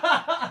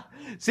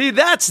 See,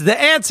 that's the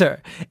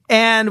answer.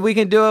 And we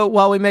can do it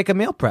while we make a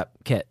meal prep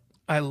kit.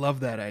 I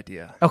love that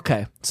idea.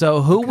 Okay.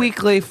 So Who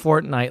Weekly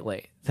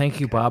Fortnightly. Thank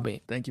you,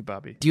 Bobby. Thank you,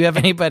 Bobby. Do you have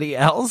anybody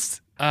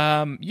else?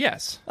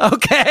 Yes.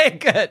 Okay,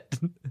 good.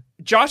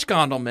 Josh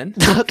Gondelman,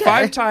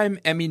 5-time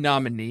Emmy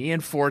nominee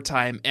and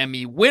 4-time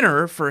Emmy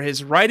winner for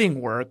his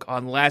writing work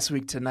on Last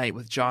Week Tonight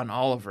with John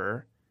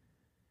Oliver,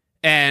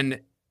 and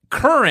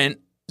current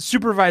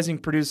supervising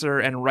producer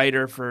and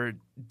writer for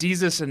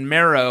Desus and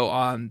Mero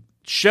on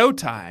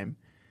Showtime,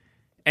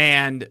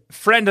 and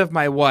friend of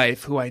my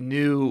wife, who I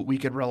knew we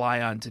could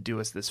rely on to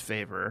do us this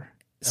favor,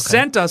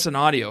 sent us an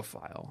audio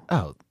file.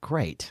 Oh,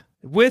 great.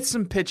 With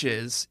some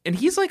pitches, and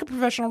he's like a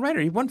professional writer.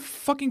 He won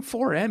fucking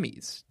 4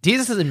 Emmys.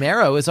 Desus and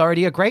Mero is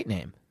already a great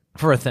name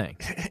for a thing.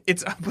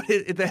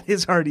 That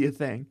is already a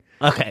thing.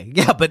 Okay,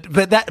 yeah,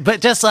 but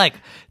just like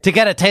to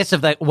get a taste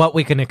of what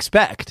we can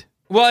expect.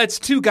 Well, it's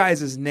 2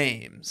 guys'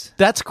 names.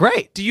 That's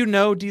great. Do you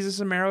know Desus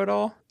and Mero at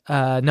all?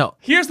 No.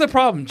 Here's the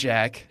problem,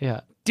 Jack.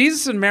 Yeah.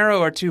 Desus and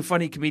Mero are 2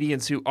 funny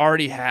comedians who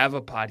already have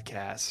a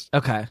podcast.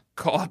 Okay.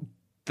 Called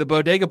The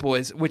Bodega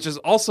Boys, which is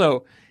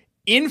also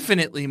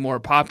infinitely more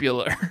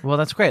popular. Well,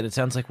 that's great. It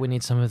sounds like we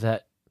need some of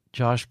that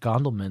Josh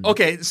Gondelman.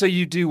 Okay, so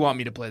you do want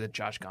me to play the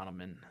Josh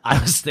Gondelman.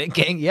 I was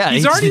thinking, yeah.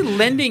 He's already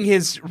lending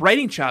his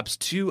writing chops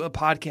to a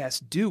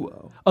podcast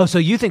duo. Oh, so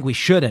you think we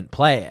shouldn't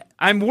play it?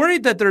 I'm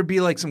worried that there'd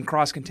be like some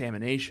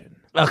cross-contamination.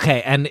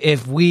 Okay, and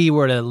if we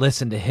were to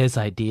listen to his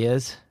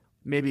ideas,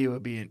 Maybe it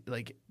would be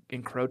like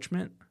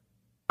encroachment.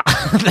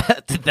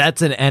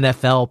 that's an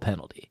NFL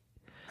penalty.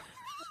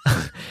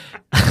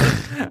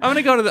 I'm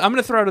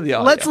gonna throw to the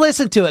audio. Let's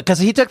listen to it because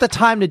he took the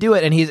time to do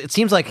it, and it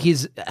seems like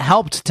he's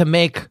helped to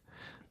make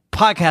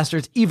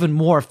podcasters even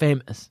more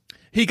famous.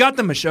 He got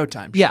them a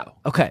Showtime show. Yeah.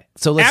 Okay.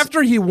 So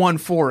after he won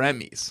 4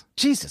 Emmys.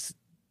 Jesus.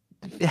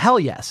 Hell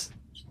yes.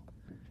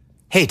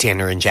 Hey,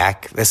 Tanner and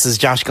Jack. This is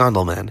Josh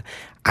Gondelman.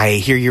 I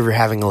hear you were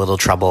having a little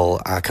trouble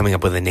coming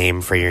up with a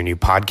name for your new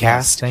podcast.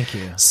 Yes, thank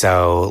you.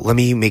 So let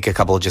me make a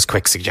couple of just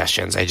quick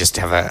suggestions. I just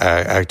have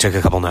I took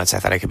a couple notes I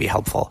thought I could be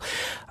helpful.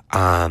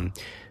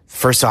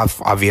 First off,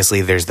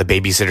 obviously, there's the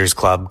Babysitters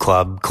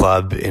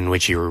Club, in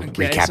which you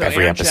recap so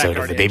every Aaron Jack episode of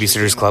the already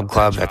Babysitters introduced Club.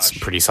 Josh. That's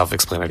pretty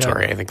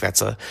self-explanatory. I think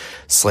that's a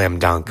slam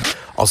dunk.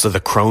 Also, the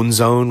Crone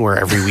Zone, where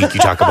every week you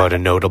talk about a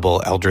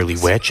notable elderly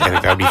witch. I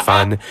think that would be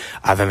fun.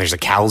 Then there's a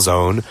Cal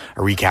Zone, a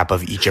recap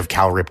of each of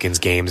Cal Ripken's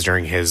games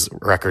during his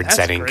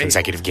record-setting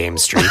consecutive game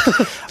streak.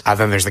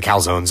 Then there's the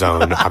Calzone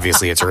Zone.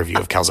 Obviously, it's a review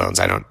of calzones.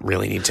 I don't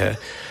really need to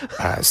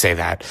say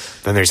that.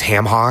 Then there's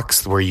Ham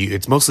Hocks, where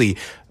it's mostly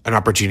an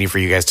opportunity for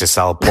you guys to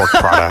sell pork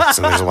products,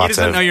 and there's lots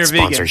of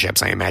sponsorships.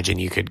 Vegan. I imagine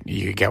you could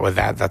get with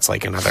that. That's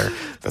like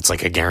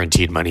a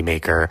guaranteed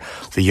moneymaker.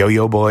 The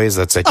Yo-Yo Boys,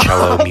 that's a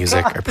cello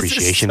music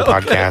appreciation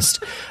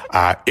podcast.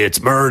 It's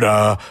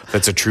Murda,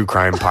 that's a true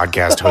crime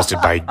podcast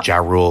hosted by Ja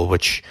Rule,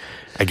 which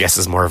I guess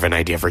is more of an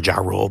idea for Ja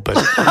Rule, but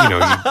you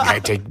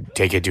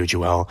take it, do what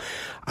you will.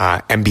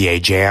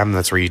 MBA Jam,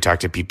 that's where you talk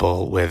to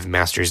people with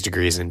master's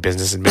degrees in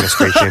business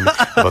administration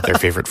about their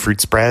favorite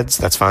fruit spreads.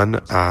 That's fun.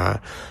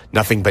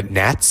 Nothing But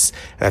Nets,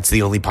 that's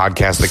the only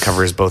podcast that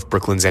covers both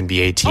Brooklyn's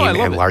NBA team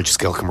and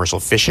large-scale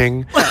commercial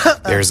fishing.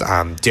 There's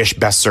Dish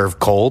Best Served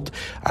Cold.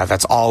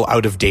 That's all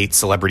out-of-date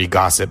celebrity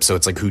gossip, so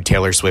it's like who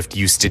Taylor Swift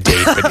used to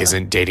date but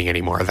isn't dating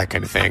anymore, that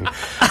kind of thing.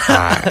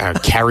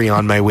 Carry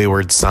On My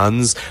Wayward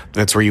Sons,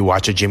 that's where you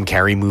watch a Jim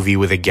Carrey movie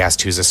with a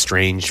guest who's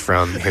estranged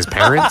from his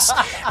parents.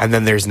 And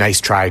then there's Nice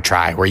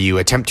Try, where you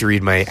attempt to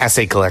read my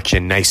essay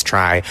collection, Nice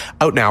Try,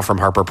 out now from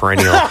Harper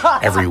Perennial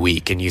every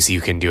week, and you see you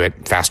can do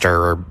it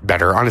faster or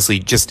better. Honestly,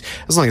 just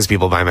as long as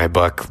people buy my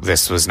book,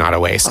 this was not a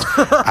waste.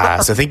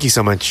 So thank you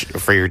so much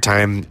for your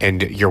time,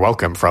 and you're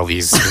welcome for all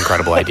these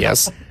incredible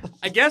ideas.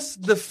 I guess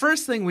the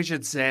first thing we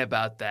should say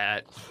about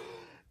that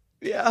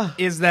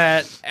is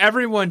that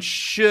everyone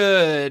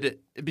should,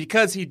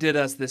 because he did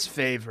us this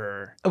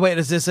favor. Wait,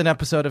 is this an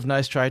episode of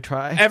Nice Try?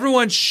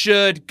 Everyone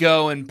should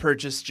go and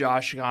purchase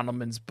Josh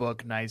Gondelman's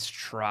book, Nice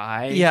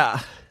Try. Yeah.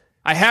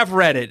 I have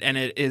read it, and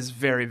it is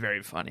very,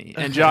 very funny.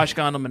 And Josh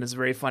Gondelman is a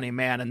very funny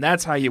man, and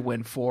that's how you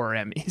win 4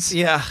 Emmys.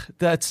 Yeah,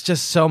 that's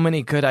just so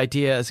many good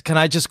ideas. Can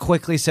I just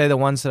quickly say the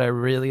ones that I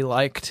really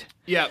liked?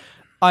 Yeah.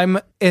 I'm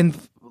in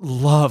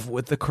love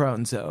with the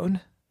Crone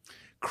Zone.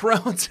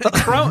 Crone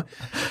Zone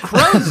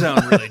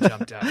really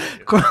jumped out at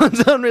you. Crone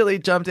Zone really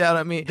jumped out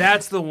at me.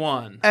 That's the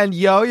one. And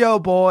Yo-Yo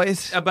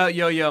Boys. About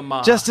Yo-Yo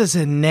Ma. Just as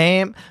a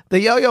name. The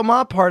Yo-Yo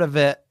Ma part of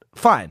it,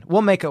 fine.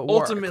 We'll make it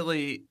work.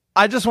 Ultimately,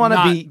 I just want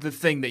to be the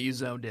thing that you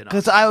zoned in on.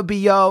 Because I would be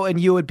Yo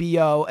and you would be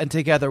Yo, and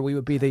together we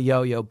would be the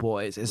Yo-Yo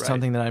Boys is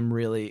something that I'm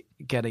really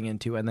getting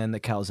into. And then the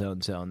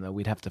Calzone Zone, though.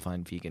 We'd have to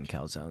find vegan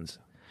calzones.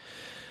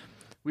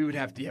 We would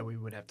have to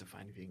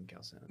find a vegan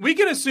calzone. We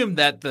can assume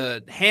that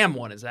the ham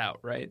one is out,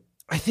 right?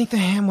 I think the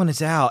ham one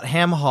is out.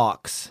 Ham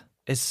Hocks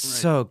is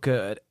so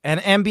good.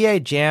 And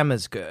NBA Jam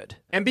is good.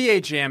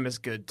 NBA Jam is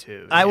good,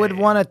 too. I would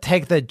want to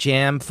take the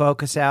jam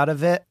focus out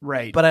of it.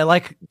 Right. But I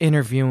like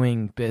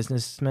interviewing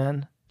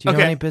businessmen. Do you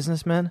know any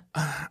businessmen?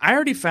 I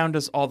already found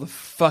us all the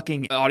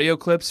fucking audio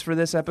clips for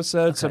this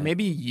episode, so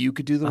maybe you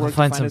could do the work to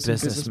find us some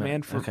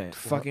businessman for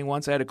fucking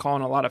once. I had to call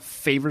in a lot of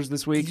favors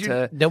this week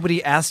to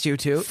nobody asked you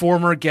to.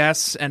 Former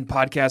guests and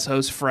podcast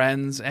host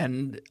friends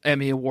and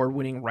Emmy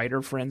Award-winning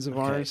writer friends of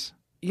ours.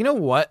 You know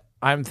what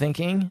I'm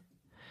thinking?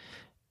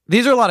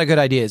 These are a lot of good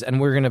ideas,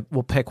 and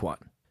we'll pick one.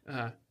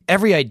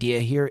 Every idea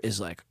here is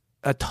like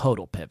a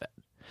total pivot.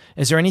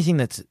 Is there anything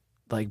that's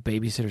like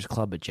Babysitter's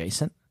Club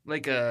adjacent?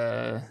 Like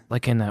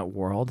in that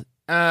world?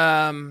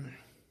 Well,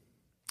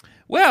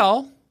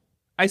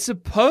 I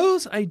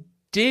suppose I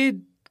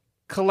did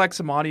collect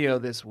some audio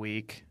this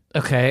week.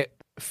 Okay.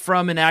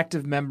 From an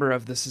active member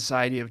of the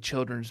Society of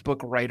Children's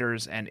Book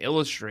Writers and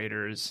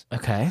Illustrators.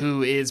 Okay.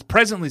 Who is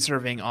presently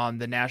serving on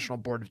the National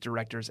Board of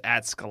Directors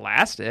at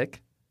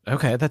Scholastic.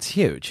 Okay, that's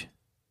huge.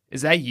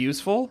 Is that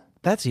useful?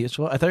 That's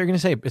useful. I thought you were going to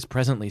say it's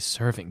presently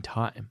serving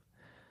time.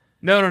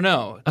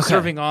 No. Okay.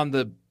 Serving on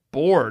the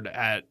board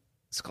at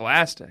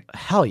Scholastic.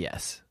 Hell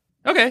yes.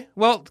 Okay,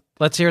 well,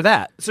 let's hear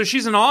that. So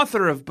she's an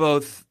author of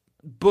both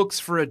books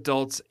for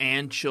adults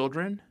and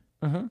children.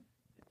 Mm-hmm.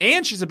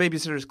 And she's a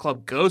Babysitter's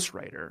Club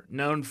ghostwriter,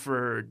 known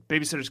for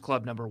Babysitter's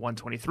Club number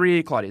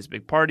 123, Claudia's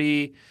Big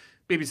Party,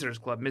 Babysitter's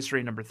Club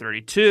Mystery number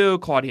 32,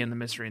 Claudia and the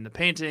Mystery and the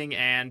Painting,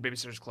 and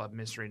Babysitter's Club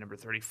Mystery number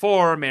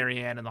 34,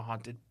 Marianne and the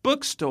Haunted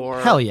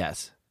Bookstore. Hell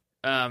yes.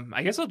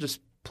 I guess I'll just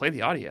play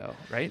the audio,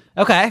 right?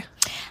 Okay.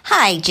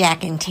 Hi,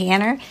 Jack and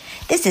Tanner.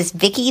 This is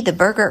Vicky the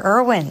Burger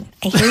Irwin.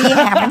 I hear you're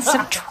having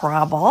some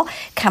trouble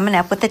coming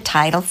up with a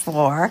title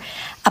for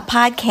a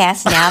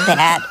podcast now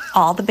that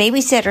all the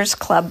Babysitters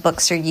Club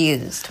books are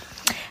used.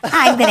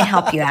 I'm going to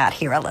help you out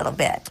here a little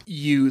bit.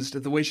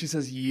 Used. The way she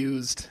says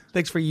used.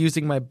 Thanks for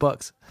using my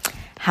books.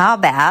 How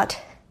about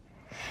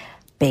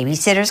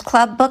Babysitters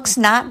Club books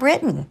not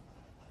written?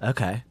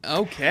 Okay.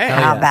 Okay.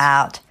 How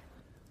about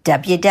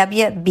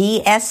WWBSCD?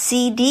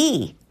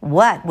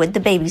 What would the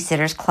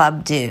Babysitters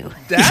Club do?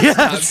 That's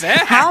not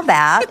bad. How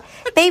about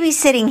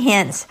babysitting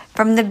hints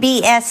from the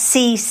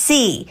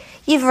BSCC?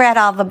 You've read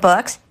all the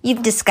books.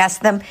 You've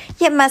discussed them.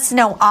 You must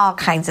know all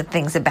kinds of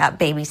things about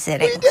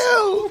babysitting. We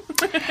do.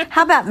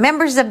 How about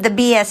members of the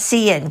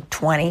BSC in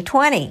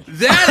 2020?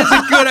 That is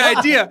a good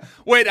idea.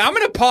 Wait, I'm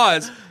going to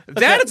pause.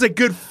 That is a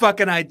good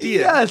fucking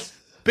idea. Yes.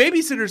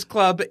 Babysitters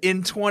Club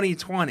in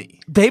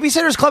 2020.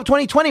 Babysitters Club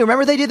 2020.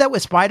 Remember they did that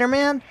with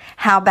Spider-Man?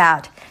 How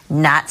about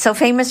not so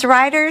famous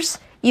writers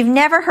you've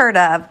never heard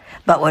of,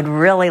 but would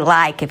really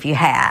like if you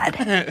had?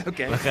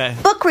 Okay.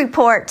 Book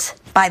reports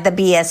by the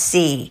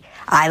BSC.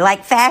 I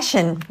Like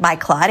Fashion by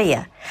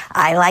Claudia.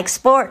 I Like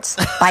Sports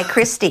by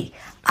Christy.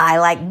 I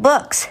Like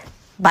Books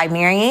by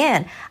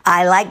Marianne.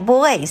 I Like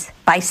Boys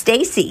by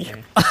Stacy.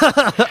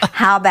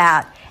 How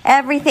about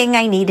everything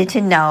I needed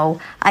to know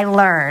I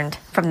learned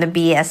from the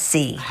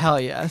BSC? Hell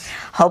yes.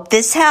 Hope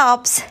this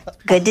helps.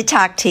 Good to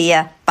talk to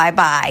you.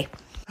 Bye-bye.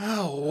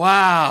 Oh,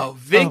 wow.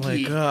 Vicky. Oh,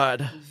 my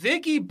God.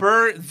 Vicky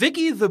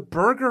the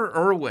Burger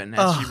Irwin,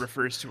 as she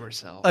refers to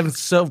herself. I'm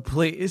so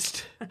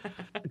pleased.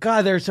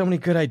 God, there are so many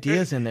good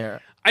ideas in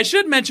there. I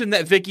should mention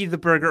that Vicky the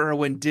Burger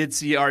Irwin did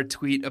see our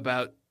tweet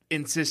about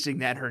insisting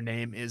that her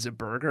name is a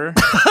burger.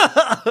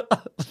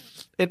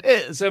 It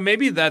is. So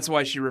maybe that's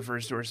why she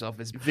refers to herself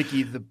as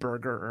Vicky the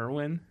Burger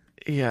Irwin.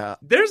 Yeah.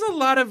 There's a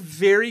lot of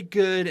very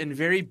good and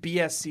very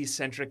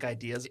BSC-centric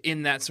ideas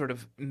in that sort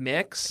of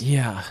mix.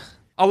 Yeah.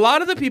 A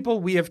lot of the people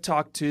we have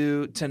talked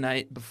to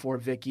tonight before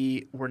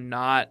Vicky were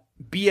not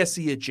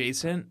BSC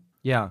adjacent.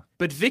 Yeah.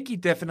 But Vicky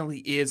definitely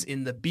is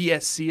in the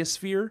BSC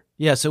sphere.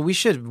 Yeah, so we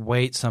should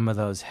weight some of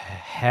those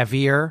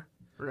heavier.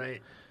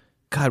 Right.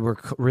 God, we're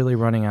really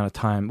running out of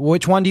time.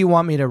 Which one do you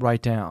want me to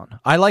write down?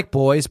 I Like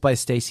Boys by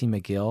Stacey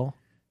McGill.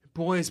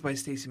 Boys by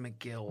Stacey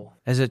McGill.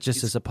 As a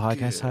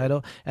podcast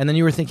title. And then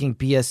you were thinking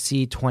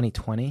BSC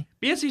 2020?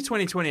 BSC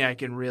 2020 I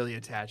can really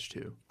attach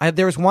to.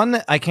 There was one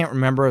that I can't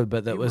remember,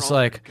 but that was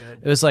like,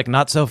 it was like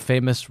not so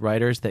famous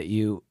writers that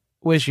you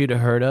wish you'd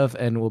heard of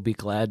and will be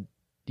glad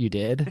you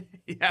did.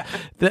 Yeah.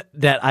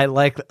 That I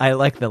like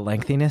the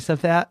lengthiness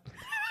of that.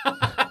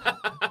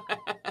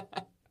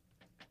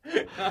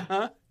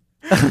 Uh-huh.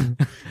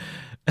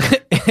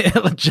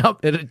 It'll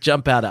jump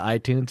out of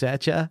iTunes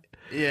at you.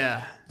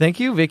 Yeah. Thank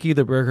you, Vicky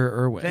the Burger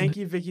Irwin. Thank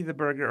you, Vicky the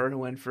Burger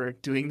Irwin, for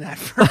doing that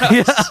for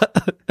us.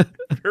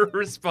 For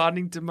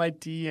responding to my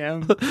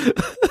DM.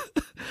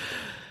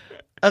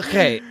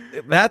 Okay,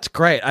 that's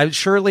great.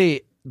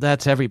 Surely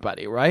that's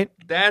everybody, right?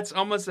 That's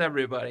almost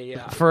everybody,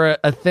 yeah. For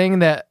a thing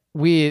that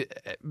we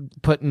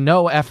put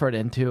no effort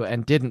into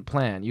and didn't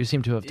plan, you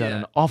seem to have done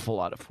an awful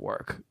lot of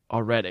work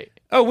already.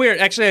 Oh, weird.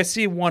 Actually, I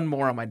see one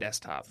more on my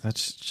desktop.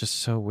 That's just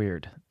so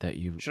weird that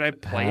you Should I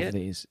play have it?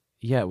 these.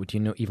 Yeah, would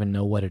you even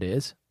know what it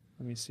is?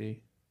 Let me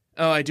see.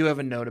 Oh, I do have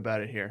a note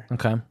about it here.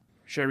 Okay.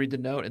 Should I read the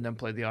note and then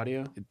play the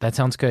audio? That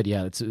sounds good.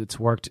 Yeah, it's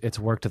worked. It's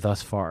worked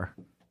thus far.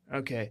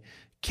 Okay.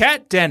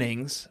 Kat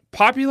Dennings,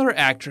 popular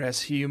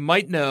actress who you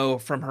might know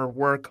from her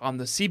work on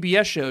the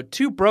CBS show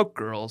Two Broke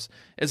Girls,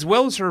 as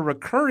well as her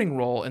recurring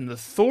role in the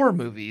Thor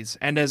movies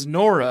and as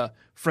Nora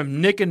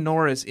from Nick and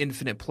Nora's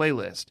Infinite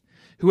Playlist,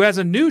 who has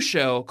a new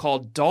show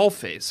called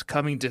Dollface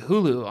coming to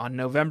Hulu on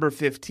November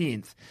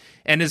 15th,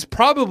 and is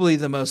probably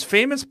the most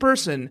famous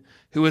person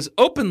who is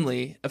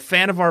openly a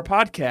fan of our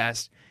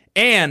podcast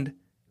and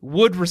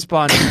would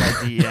respond to my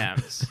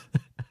DMs.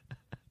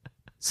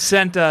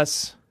 Sent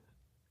us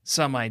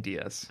some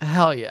ideas.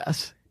 Hell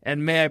yes.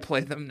 And may I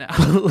play them now?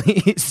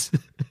 Please.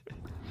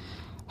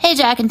 Hey,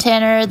 Jack and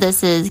Tanner.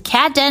 This is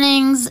Kat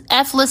Dennings,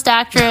 F-list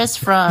actress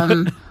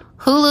from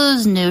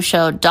Hulu's new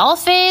show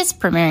Dollface,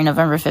 premiering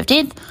November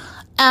 15th.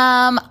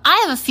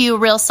 I have a few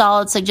real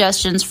solid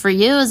suggestions for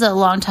you as a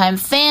longtime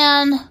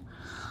fan.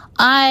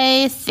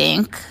 I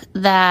think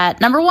that,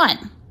 number one,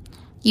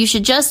 you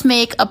should just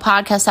make a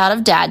podcast out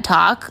of dad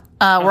talk.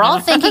 We're all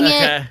thinking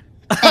it.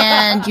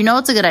 And you know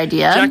it's a good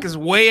idea. Jack is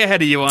way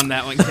ahead of you on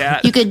that one,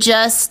 Kat. You could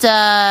just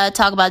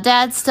talk about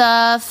dad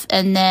stuff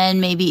and then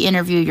maybe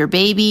interview your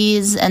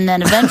babies. And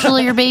then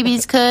eventually your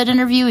babies could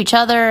interview each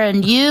other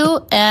and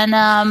you. And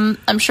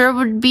I'm sure it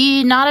would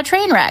be not a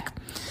train wreck.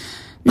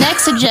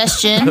 Next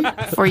suggestion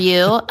for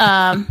you,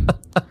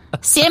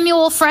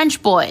 Samuel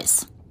French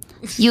Boys.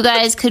 You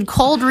guys could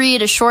cold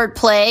read a short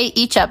play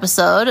each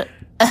episode.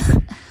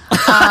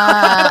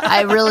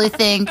 I really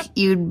think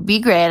you'd be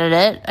great at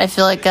it. I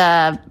feel like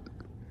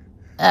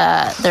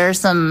There are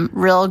some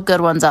real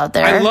good ones out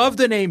there. I love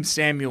the name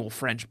Samuel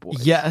French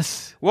Boys.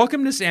 Yes.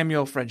 Welcome to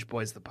Samuel French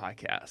Boys, the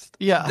podcast.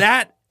 Yeah.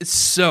 That is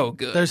so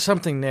good. There's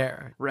something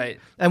there.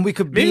 Right. And we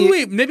could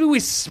be... Maybe we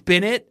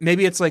spin it.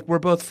 Maybe it's like we're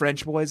both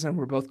French boys and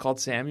we're both called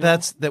Samuel.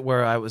 That's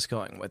where I was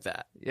going with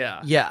that. Yeah.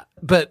 Yeah.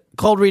 But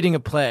cold reading a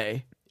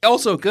play...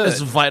 Also good.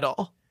 Is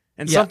vital.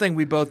 And something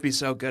we both be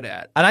so good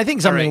at. And I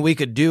think something we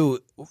could do,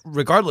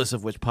 regardless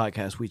of which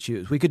podcast we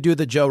choose. We could do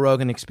the Joe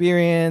Rogan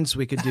Experience.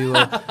 We could do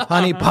a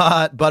Honey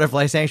Pot,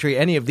 Butterfly Sanctuary.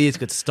 Any of these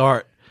could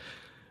start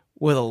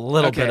with a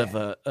little bit of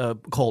a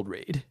cold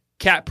read.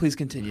 Kat, please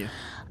continue.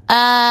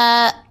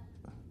 I'm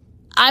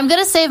going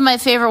to save my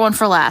favorite one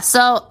for last.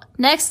 So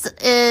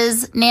next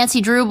is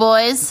Nancy Drew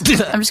Boys.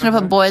 I'm just going to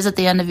put boys at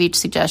the end of each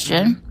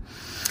suggestion.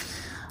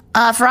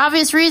 For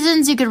obvious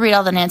reasons, you could read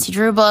all the Nancy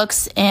Drew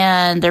books,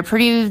 and they're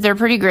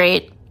pretty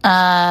great.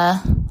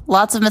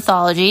 Lots of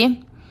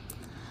mythology.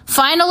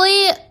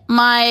 Finally,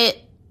 my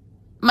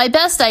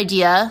best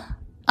idea,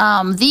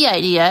 the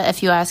idea,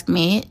 if you ask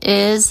me,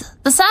 is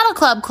the Saddle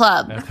Club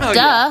Club. Oh,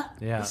 Duh.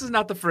 Yeah. This is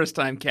not the first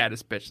time Kat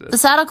has pitched The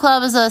this. Saddle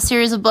Club is a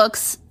series of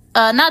books,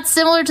 not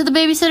similar to the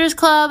Babysitter's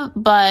Club,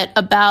 but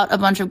about a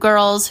bunch of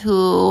girls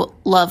who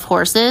love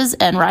horses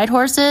and ride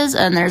horses,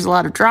 and there's a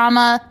lot of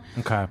drama.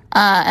 Okay.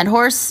 And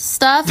horse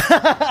stuff.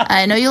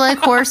 I know you like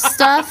horse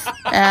stuff.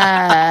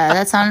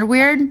 That sounded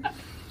weird.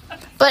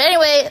 But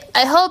anyway,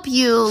 I hope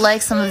you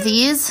like some of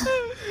these.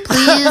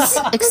 Please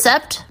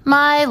accept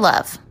my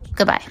love.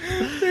 Goodbye.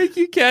 Thank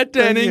you, Kat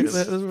Dennings.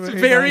 That was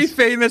very nice.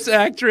 famous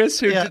actress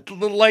who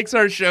likes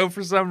our show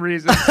for some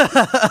reason.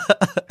 A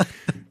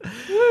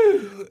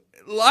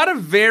lot of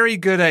very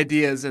good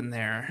ideas in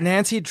there.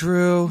 Nancy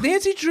Drew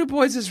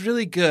Boys is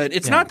really good.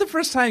 It's not the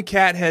first time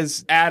Kat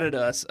has added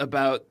us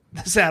about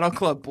the Saddle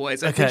Club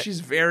Boys. I think she's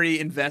very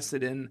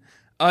invested in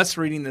us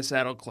reading the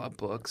Saddle Club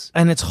books.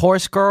 And it's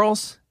Horse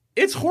Girls?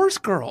 It's Horse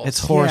Girls. It's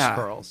Horse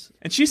Girls.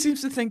 And she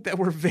seems to think that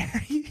we're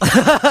very...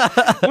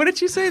 What did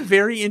she say?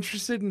 Very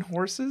interested in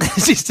horses?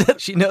 She said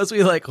she knows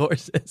we like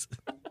horses.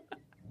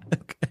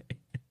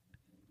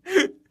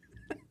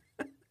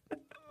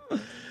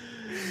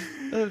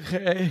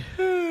 Okay.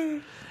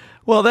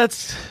 Well,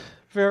 that's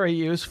very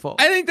useful.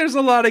 I think there's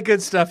a lot of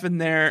good stuff in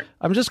there.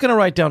 I'm just going to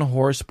write down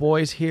Horse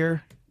Boys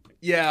here.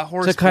 Yeah,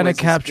 Horse to kind Boys of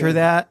capture is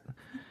good. that.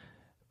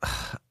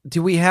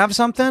 Do we have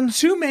something?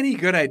 Too many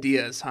good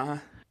ideas, huh?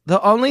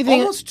 The only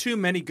thing Almost too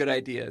many good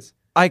ideas.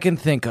 I can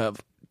think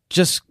of,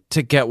 just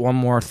to get one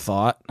more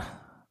thought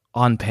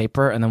on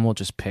paper, and then we'll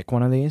just pick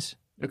one of these.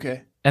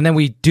 Okay. And then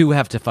we do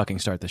have to fucking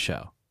start the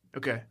show.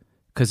 Okay.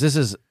 Because this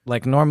is,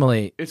 like,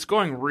 normally... It's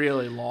going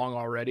really long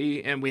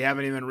already, and we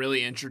haven't even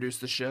really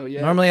introduced the show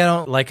yet. Normally I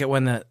don't like it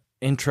when the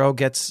intro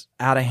gets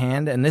out of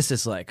hand, and this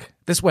is like...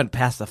 This went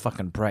past the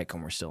fucking break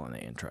and we're still in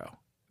the intro.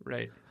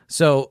 Right.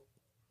 So,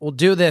 we'll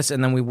do this,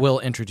 and then we will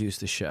introduce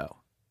the show.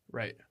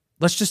 Right.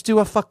 Let's just do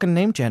a fucking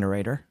name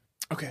generator.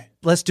 Okay.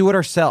 Let's do it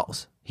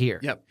ourselves here.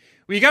 Yep.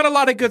 We got a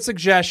lot of good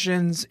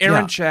suggestions.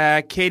 Aaron Yeah.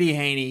 Chack, Katie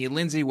Haney,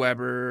 Lindsay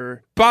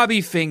Weber, Bobby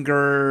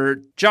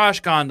Finger,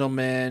 Josh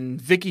Gondelman,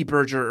 Vicky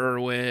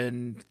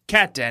Berger-Irwin,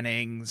 Kat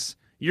Dennings,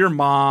 your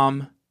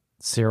mom.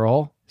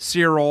 Cyril.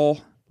 A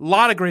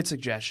lot of great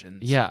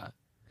suggestions. Yeah.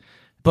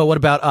 But what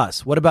about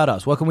us?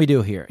 What can we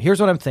do here? Here's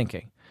what I'm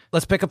thinking.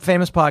 Let's pick up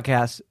famous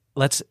podcasts.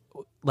 Let's,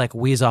 like,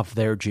 wheeze off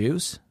their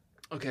juice.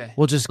 Okay.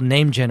 We'll just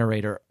name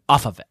generator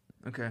off of it.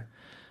 Okay.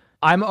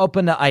 I'm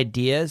open to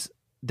ideas.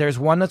 There's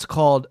one that's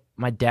called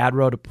My Dad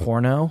Wrote a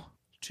Porno.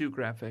 Too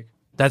graphic.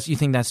 You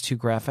think that's too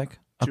graphic?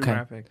 Too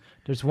graphic.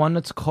 There's one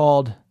that's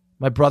called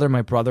My Brother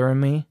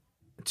and Me.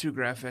 Too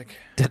graphic.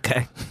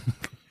 Okay.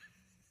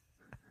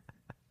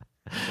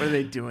 What are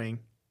they doing?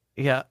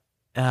 Yeah.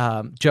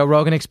 Joe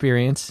Rogan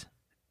Experience.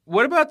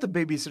 What about the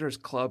Babysitter's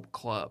Club?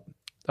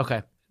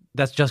 Okay.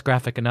 That's just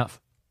graphic enough.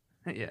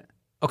 Yeah.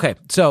 Okay.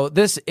 So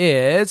this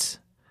is...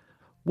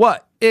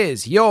 What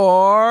is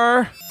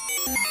your...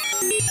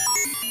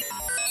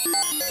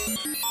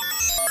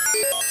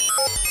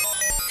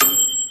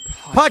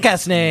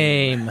 podcast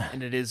name?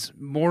 And it is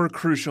more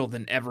crucial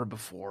than ever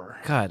before.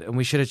 God, and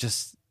we should have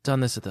just done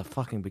this at the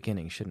fucking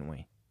beginning, shouldn't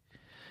we?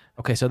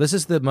 Okay, so this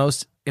is the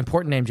most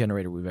important name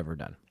generator we've ever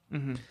done.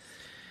 Mm-hmm.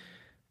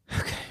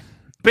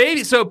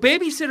 Okay. So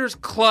Babysitter's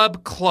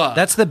Club.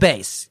 That's the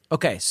base.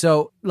 Okay,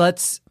 so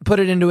let's put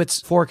it into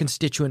its 4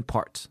 constituent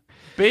parts.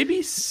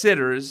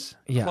 Babysitter's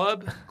Yeah.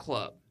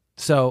 Club.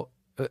 So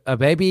a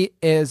baby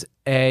is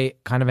a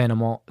kind of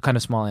animal, kind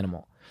of small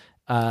animal.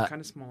 Kind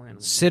of small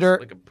animal. Sitter,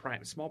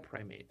 Like a small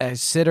primate. A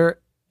sitter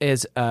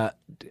is a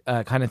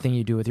kind of thing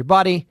you do with your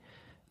body.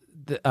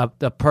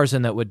 The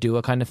person that would do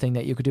a kind of thing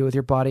that you could do with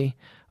your body.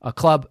 A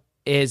club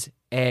is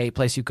a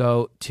place you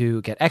go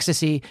to get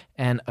ecstasy,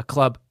 and a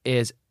club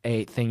is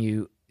a thing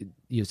you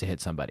use to hit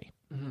somebody.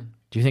 Mm-hmm.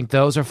 Do you think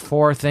those are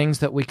 4 things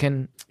that we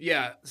can...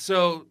 Yeah,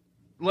 so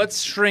let's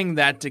string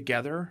that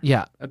together.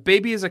 Yeah. A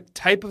baby is a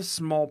type of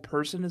small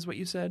person, is what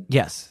you said?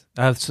 Yes.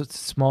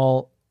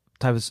 Small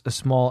type of a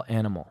small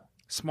animal.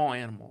 Small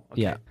animal.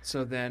 Okay. Yeah.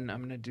 So then I'm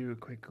going to do a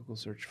quick Google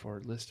search for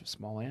a list of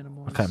small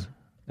animals. Okay.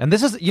 And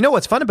this is, you know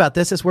what's fun about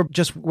this is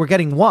we're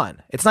getting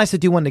one. It's nice to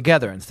do one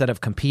together instead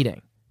of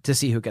competing to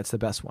see who gets the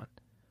best one.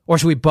 Or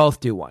should we both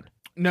do one?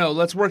 No,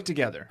 let's work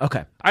together.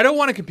 Okay. I don't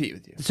want to compete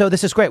with you. So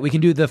this is great. We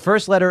can do the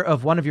first letter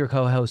of one of your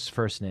co-hosts'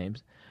 first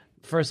names,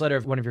 first letter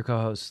of one of your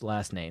co-hosts'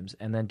 last names,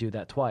 and then do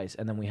that twice,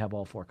 and then we have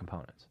all 4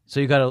 components.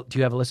 So do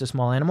you have a list of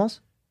small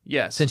animals?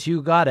 Yes. Since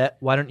you got it,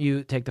 why don't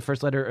you take the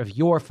first letter of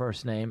your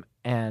first name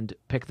and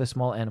pick the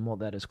small animal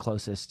that is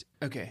closest?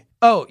 Okay.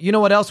 Oh, you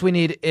know what else we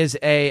need is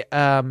a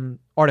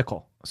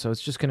article. So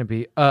it's just going to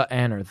be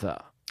an or the.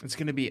 It's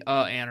going to be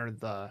an or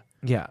the.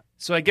 Yeah.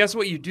 So I guess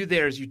what you do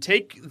there is you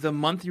take the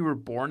month you were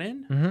born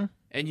in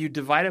and you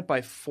divide it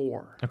by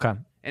 4. Okay.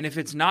 And if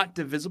it's not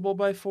divisible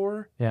by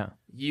 4, yeah,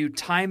 you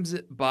times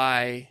it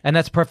by... And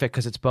that's perfect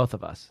because it's both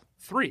of us.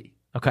 3.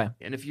 Okay.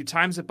 And if you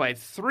times it by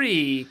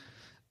 3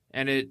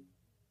 and it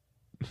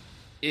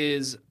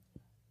is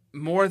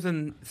more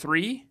than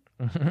 3,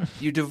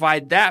 you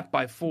divide that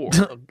by 4.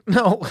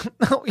 No,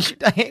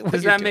 I hate what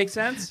Does you're that doing. make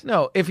sense?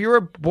 No, if you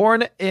were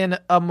born in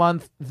a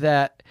month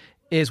that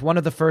is one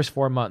of the first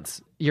 4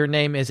 months, your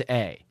name is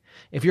A.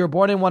 If you were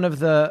born in one of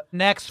the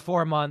next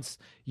 4 months,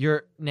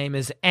 your name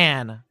is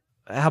Anne.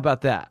 How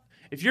about that?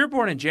 If you're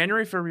born in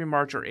January, February,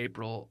 March, or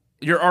April,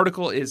 your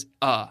article is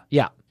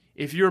Yeah.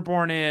 If you're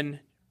born in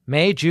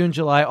May, June,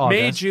 July,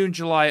 August. May, June,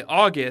 July,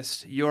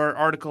 August, your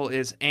article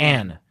is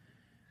Anne.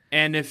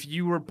 And if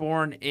you were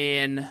born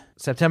in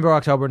September,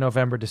 October,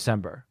 November,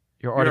 December,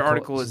 your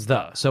article is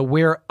the. So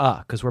we're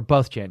because we're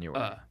both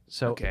January.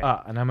 So okay.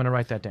 and I'm going to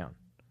write that down.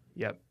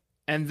 Yep.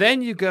 And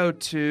then you go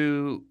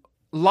to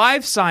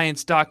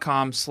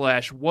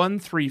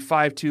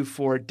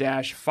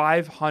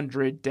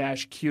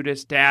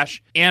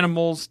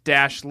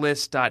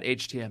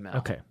livescience.com/13524-500-cutest-animals-list.html.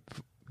 Okay.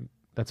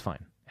 That's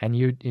fine. And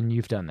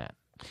you've done that.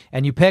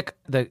 And you pick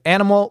the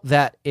animal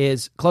that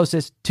is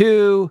closest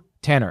to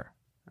Tanner.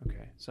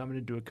 Okay. So I'm going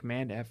to do a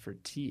Command F for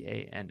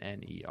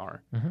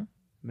TANNER. Mm-hmm. I'm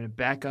going to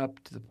back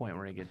up to the point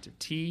where I get to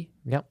T.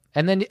 Yep.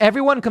 And then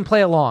everyone can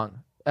play along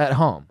at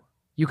home.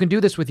 You can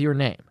do this with your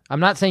name. I'm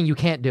not saying you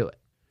can't do it.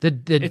 The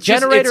It's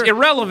generator. Just, it's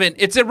irrelevant.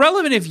 It's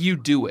irrelevant if you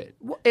do it.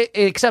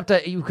 Except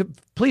that you could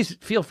please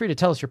feel free to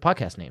tell us your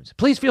podcast names.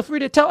 Please feel free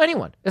to tell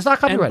anyone. It's not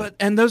copyrighted.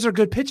 And those are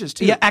good pitches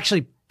too. Yeah,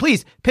 actually,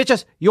 please pitch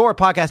us your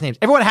podcast names.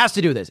 Everyone has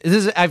to do this.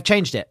 I've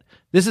changed it.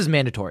 This is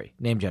mandatory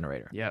name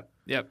generator. Yep.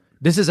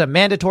 This is a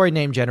mandatory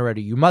name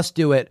generator. You must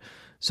do it.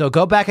 So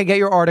go back and get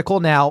your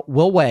article now.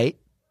 We'll wait.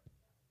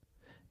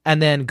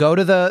 And then go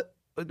to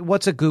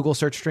what's a Google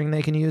search string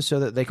they can use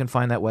so that they can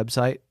find that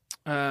website?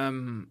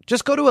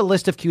 Just go to a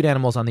list of cute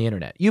animals on the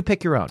internet. You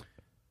pick your own.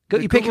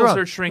 You pick your own.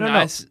 Search string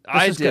No,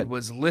 I did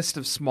was list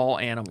of small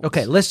animals.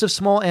 Okay, list of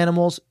small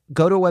animals.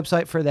 Go to a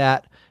website for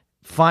that.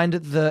 Find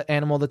the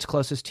animal that's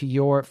closest to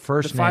your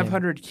first The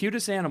 500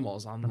 cutest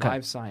animals on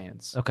Live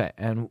Science. Okay,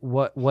 and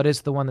what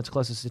is the one that's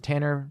closest to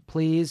Tanner,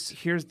 please?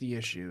 Here's the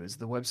issue: is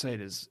the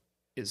website is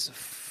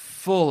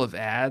full of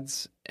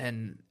ads,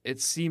 and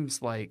it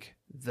seems like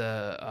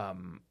the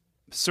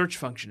search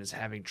function is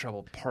having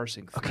trouble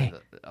parsing through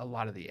a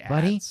lot of the ads.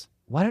 Buddy,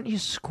 why don't you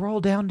scroll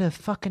down to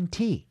fucking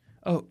T?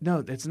 Oh,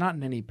 no, it's not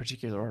in any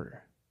particular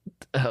order.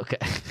 Okay.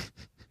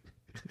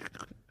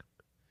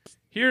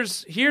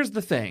 Here's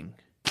the thing.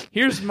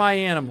 Here's my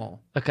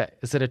animal. Okay,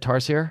 is it a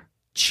tarsier?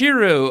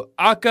 Chiru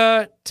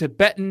aka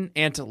Tibetan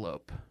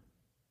antelope.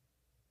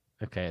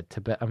 Okay,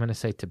 I'm going to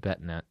say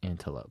Tibetan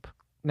antelope.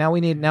 Now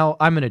I'm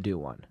going to do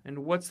one.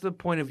 And what's the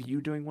point of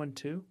you doing one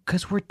too?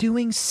 Because we're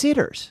doing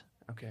sitters.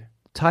 Okay.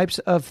 Types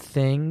of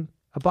thing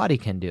a body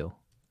can do.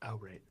 Oh,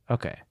 right.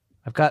 Okay.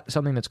 I've got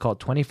something that's called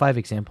 25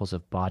 examples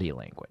of body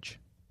language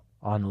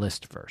on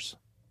Listverse.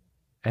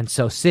 And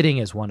so sitting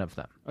is one of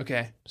them.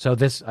 Okay. So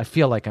I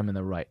feel like I'm in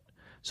the right.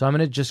 So I'm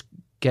going to just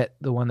get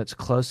the one that's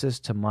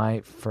closest to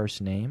my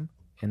first name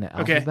in the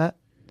alphabet.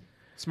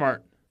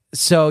 Smart.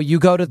 So you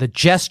go to the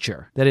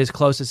gesture that is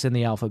closest in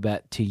the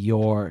alphabet to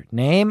your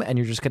name, and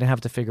you're just going to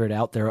have to figure it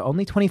out. There are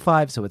only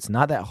 25, so it's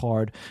not that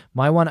hard.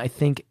 My one, I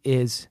think,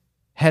 is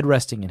head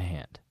resting in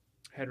hand.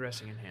 Head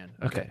resting in hand.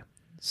 Okay.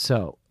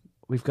 So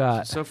we've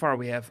got... So far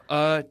we have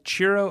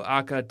Chiro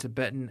aka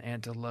Tibetan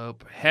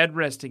antelope, head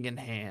resting in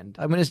hand.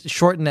 I'm going to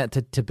shorten that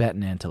to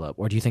Tibetan antelope,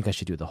 or do you think I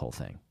should do the whole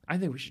thing? I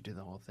think we should do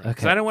the whole thing. Okay.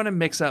 Because I don't want to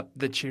mix up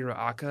the Chiro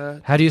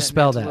aka. How do you Tibetan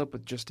spell that? antelope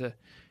with just a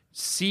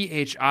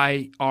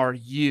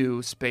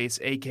CHIRU space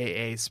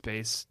AKA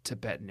space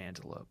Tibetan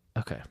antelope.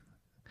 Okay.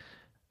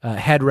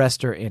 Head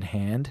rester in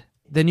hand.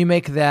 Then you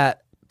make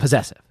that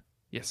possessive.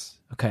 Yes.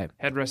 Okay.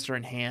 Head rester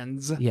in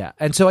hands. Yeah.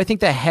 And so I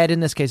think the head in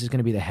this case is going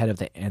to be the head of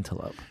the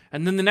antelope.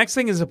 And then the next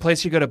thing is a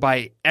place you go to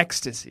buy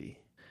ecstasy.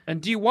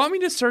 And do you want me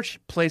to search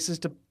places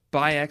to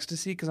buy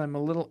ecstasy? Because I'm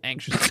a little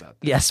anxious about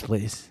that. Yes,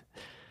 please.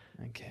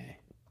 Okay.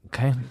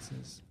 Okay.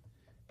 Places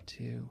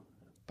to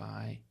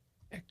buy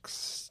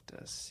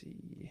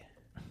ecstasy.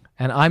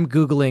 And I'm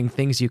Googling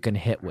things you can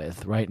hit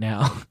with right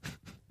now.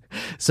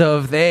 So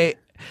if they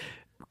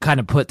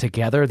kind of put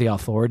together the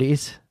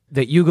authorities,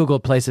 that you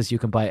Googled places you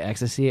can buy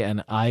ecstasy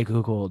and I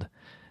Googled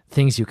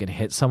things you can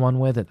hit someone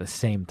with at the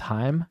same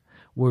time,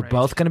 we're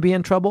both going to be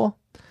in trouble.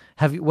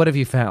 What have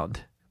you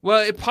found?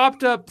 Well, it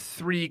popped up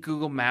 3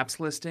 Google Maps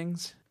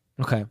listings.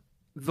 Okay.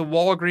 The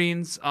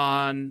Walgreens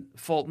on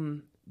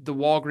Fulton, the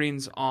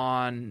Walgreens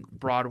on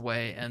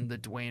Broadway, and the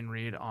Duane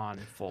Reade on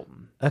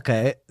Fulton.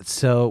 Okay.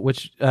 So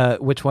which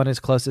one is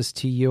closest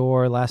to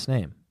your last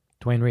name?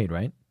 Duane Reade,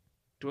 right?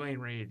 Duane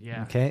Reade,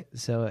 yeah. Okay.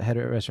 So Head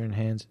Restaurant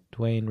Hands,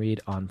 Duane Reade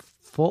on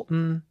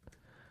Fulton.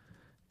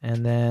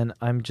 And then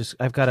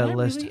I've got a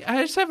list.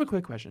 I just have a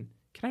quick question.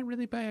 Can I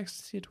really buy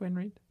ecstasy at Duane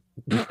Reade?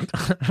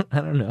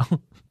 I don't know.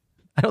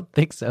 I don't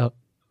think so.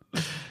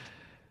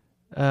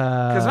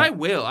 Because I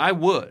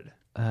would.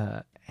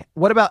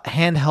 What about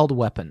handheld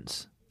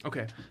weapons?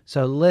 Okay.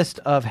 So list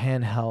of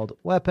handheld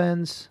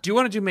weapons. Do you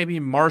want to do maybe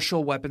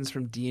martial weapons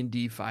from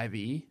D&D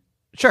 5e?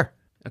 Sure.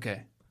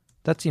 Okay.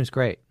 That seems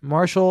great.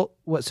 Martial.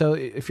 So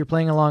if you're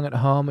playing along at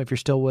home, if you're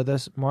still with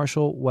us,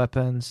 martial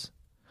weapons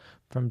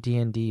from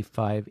D&D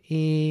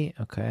 5e.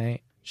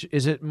 Okay.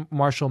 Is it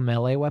martial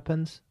melee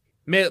weapons?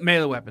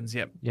 Melee weapons,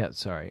 yep. Yeah,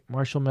 sorry.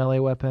 Martial melee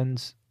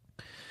weapons.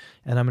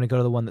 And I'm going to go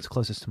to the one that's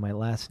closest to my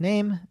last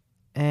name.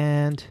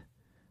 And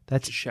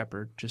that's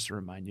Shepard, just to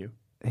remind you.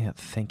 Yeah,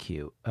 thank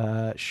you.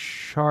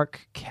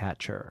 Shark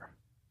catcher.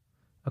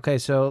 Okay,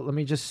 so let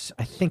me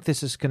I think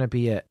this is going to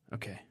be it.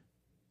 Okay.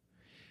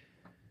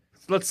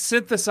 Let's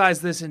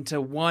synthesize this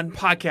into one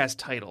podcast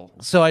title.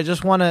 So I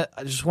just want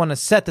to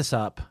set this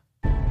up.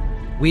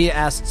 We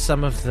asked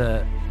some of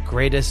the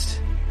greatest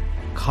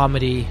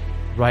comedy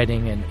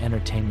writing and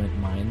entertainment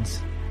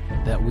minds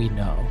that we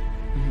know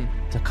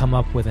to come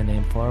up with a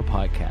name for our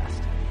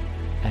podcast,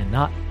 and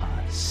not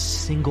a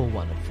single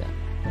one of them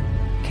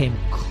came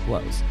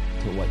close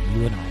to what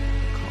you and I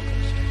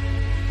accomplished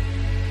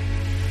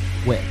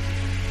with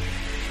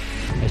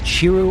a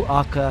Chiru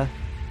Aka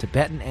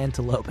Tibetan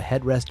antelope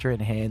head rester in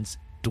hands,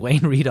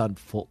 Duane Reade on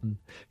Fulton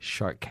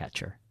shark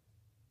catcher.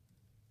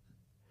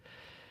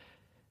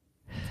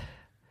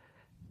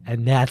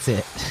 And that's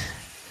it.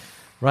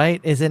 Right?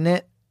 Isn't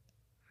it?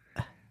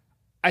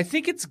 I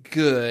think it's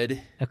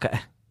good. Okay.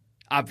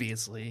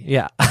 Obviously.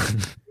 Yeah.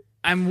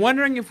 I'm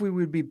wondering if we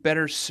would be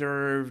better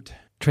served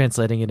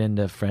translating it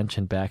into French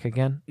and back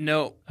again?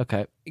 No.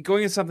 Okay.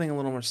 Going into something a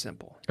little more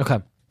simple. Okay.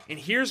 And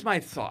here's my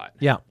thought.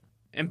 Yeah.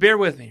 And bear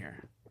with me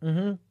here.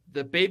 Mm-hmm.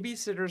 The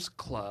Babysitter's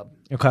Club.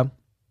 Okay.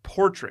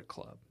 Portrait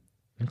Club.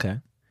 Okay.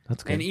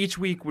 That's good. And each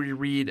week we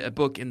read a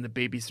book in the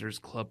Babysitter's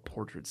Club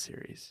portrait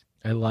series.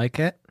 I like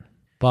it.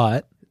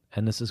 But,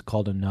 and this is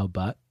called a no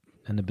but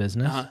in the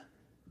business. What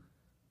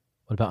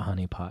about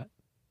Honey Pot?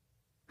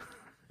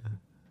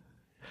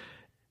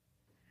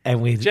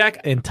 And we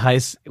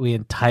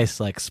entice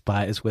like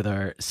spies with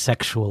our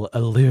sexual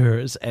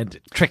allures and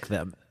trick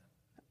them.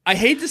 I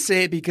hate to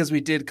say it because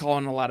we did call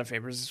in a lot of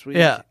favors this week.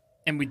 Yeah.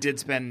 And we did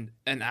spend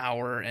an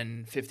hour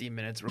and 50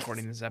 minutes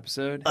recording this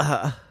episode.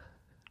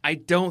 I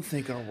don't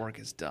think our work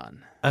is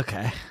done.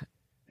 Okay.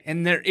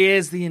 And there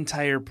is the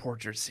entire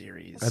portrait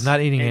series. I'm not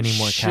eating any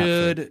more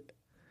cat food.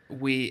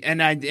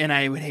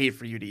 I would hate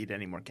for you to eat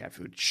any more cat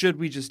food. Should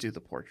we just do the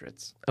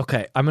portraits?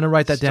 Okay, I'm going to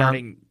write that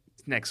starting down.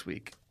 Next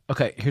week.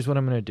 Okay, here's what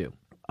I'm going to do.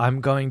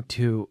 I'm going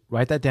to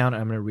write that down.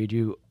 I'm going to read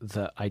you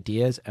the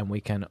ideas, and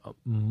we can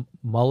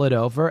mull it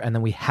over, and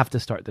then we have to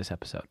start this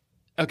episode.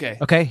 Okay.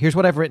 Okay, here's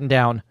what I've written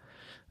down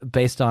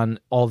based on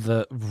all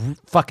the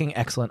fucking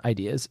excellent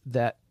ideas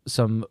that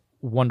some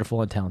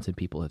wonderful and talented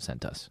people have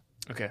sent us.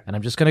 Okay. And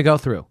I'm just going to go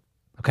through.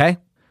 Okay?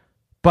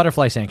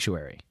 Butterfly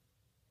Sanctuary.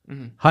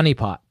 Mm-hmm. Honey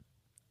Pot.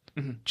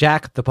 Mm-hmm.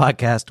 Jack, the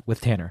podcast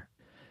with Tanner.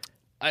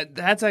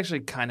 That's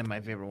actually kind of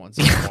my favorite one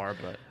so far.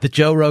 But The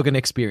Joe Rogan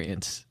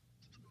Experience.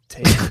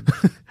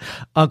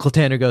 Uncle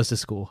Tanner Goes to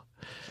School.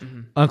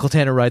 Mm-hmm. Uncle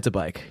Tanner Rides a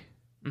Bike.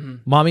 Mm-hmm.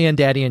 Mommy and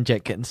Daddy and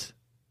Jenkins.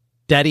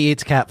 Daddy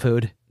Eats Cat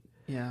Food.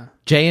 Yeah.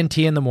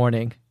 J&T in the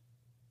Morning.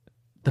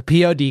 The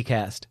POD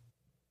Cast.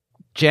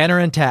 Janner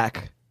and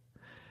Tack.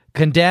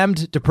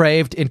 Condemned,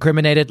 Depraved,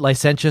 Incriminated,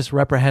 Licentious,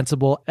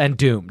 Reprehensible, and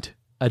Doomed.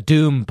 A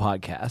Doom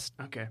podcast.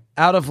 Okay.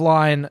 Out of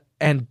Line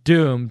and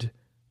Doomed,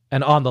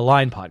 an On the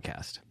Line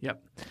podcast.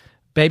 Yep.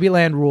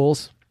 Babyland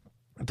Rules.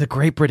 The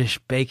Great British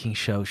Baking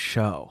Show.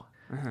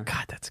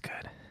 God, that's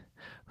good.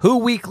 Who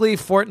Weekly,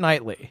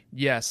 Fortnightly.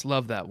 Yes,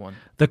 love that one.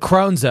 The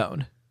Crone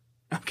Zone.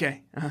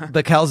 Okay. Uh-huh.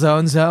 The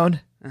Calzone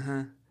Zone.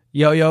 Uh-huh.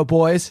 Yo-Yo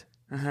Boys.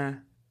 Uh-huh.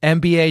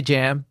 NBA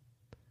Jam.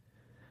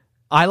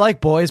 I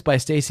Like Boys by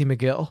Stacey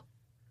McGill.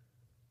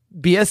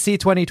 BSC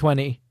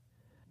 2020.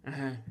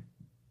 Uh-huh.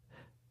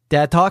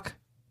 Dad Talk.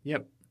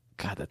 Yep.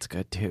 God, that's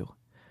good too.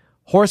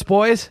 Horse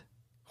Boys.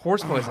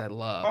 Horse Boys I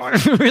love.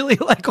 I really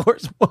like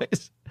Horse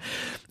Boys.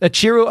 A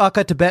Chiru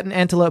Aka Tibetan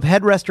antelope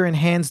head rester in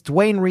hands,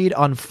 Duane Reade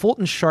on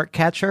Fulton shark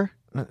catcher.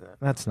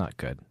 That's not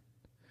good.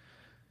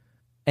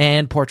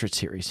 And portrait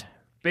series.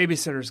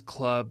 Babysitter's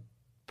Club,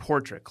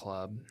 Portrait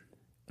Club.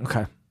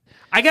 Okay.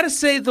 I gotta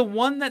say, the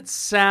one that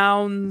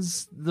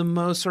sounds the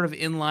most sort of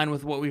in line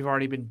with what we've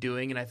already been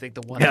doing, and I think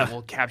the one that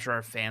will capture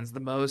our fans the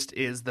most,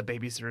 is the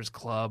Babysitter's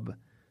Club,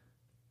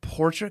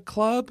 Portrait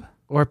Club?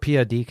 Or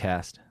POD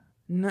Cast.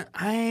 No,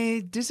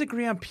 I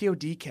disagree on POD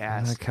The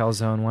Cast.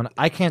 Calzone one.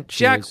 I can't choose.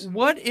 Jack,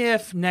 what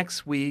if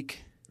next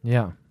week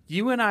Yeah.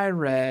 You and I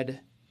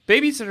read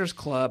Babysitter's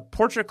Club,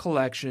 Portrait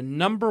Collection,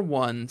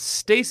 #1,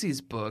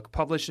 Stacy's book,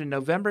 published in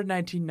November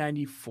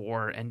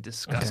 1994, and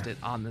discussed it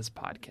on this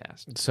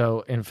podcast.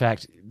 So, in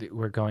fact,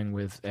 we're going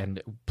with,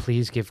 and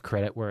please give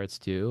credit where it's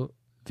due,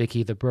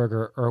 Vicky the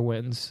Burger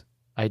Irwin's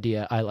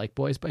idea, I Like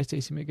Boys by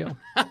Stacey McGill.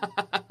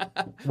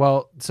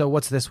 Well, so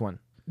what's this one?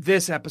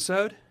 This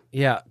episode?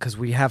 Yeah, because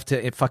we have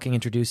to fucking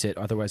introduce it,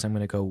 otherwise I'm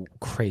going to go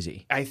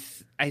crazy. I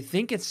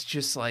think it's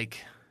just like...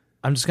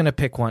 I'm just going to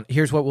pick one.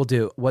 Here's what we'll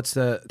do. What's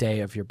the day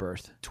of your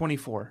birth?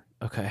 24.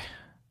 Okay.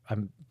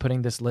 I'm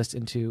putting this list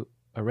into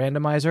a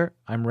randomizer.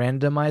 I'm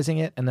randomizing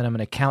it, and then I'm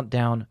going to count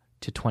down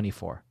to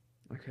 24.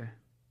 Okay.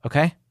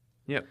 Okay?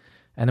 Yep.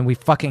 And then we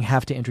fucking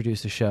have to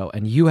introduce the show.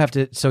 And you have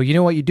to... So you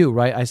know what you do,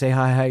 right? I say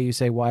hi, you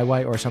say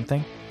why, or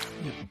something?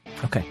 Yep.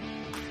 Okay.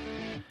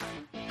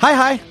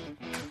 Hi.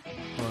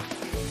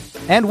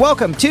 And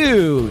welcome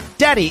to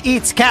Daddy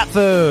Eats Cat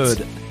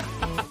Food.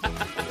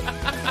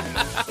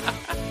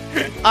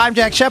 I'm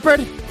Jack Shepard.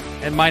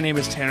 And my name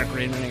is Tanner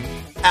Greenring.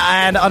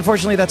 And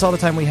unfortunately, that's all the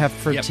time we have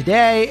for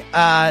today.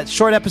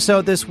 Short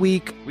episode this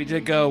week. We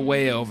did go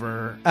way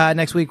over.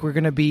 Next week, we're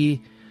going to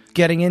be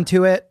getting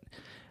into it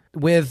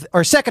with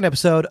our second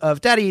episode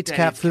of Daddy Eats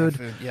Cat Food.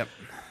 Yep.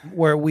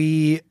 Where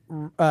we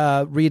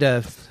read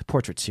a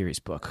portrait series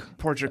book.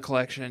 Portrait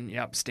collection.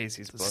 Yep.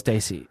 Stacy's book.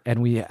 Stacy.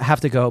 And we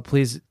have to go.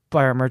 Please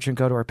buy our merch and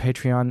go to our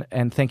Patreon.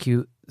 And thank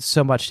you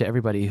so much to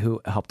everybody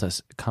who helped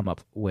us come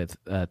up with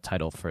a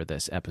title for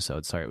this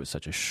episode. Sorry it was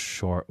such a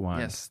short one.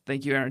 Yes.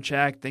 Thank you, Aaron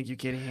Chack. Thank you,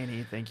 Katie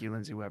Haney. Thank you,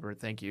 Lindsay Weber.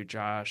 Thank you,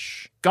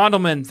 Josh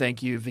Gondelman.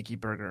 Thank you, Vicky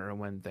Berger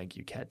Irwin. Thank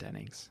you, Kat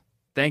Dennings.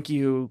 Thank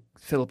you,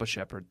 Philippa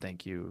Shepard.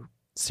 Thank you,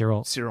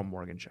 Cyril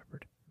Morgan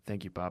Shepard.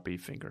 Thank you, Bobby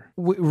Finger.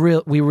 We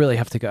really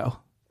have to go.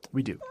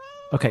 We do.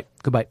 Okay.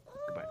 Goodbye.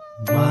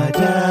 My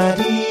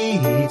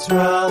daddy eats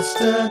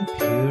Ralston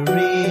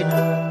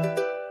Purina.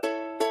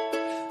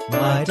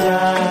 My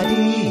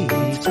daddy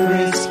eats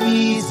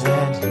Friskies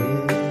and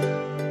his.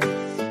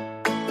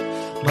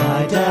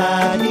 My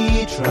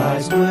daddy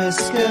tries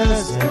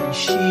Whiskers and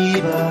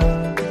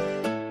Sheba.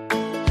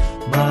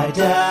 My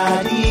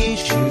daddy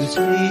chews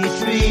flea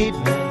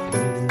treatment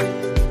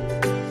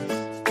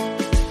pills.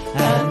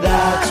 And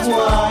that's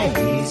why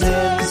he's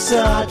in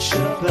such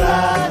a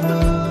bad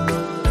mood.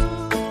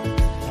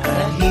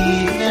 And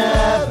he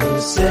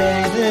never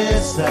say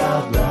this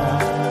out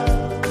loud.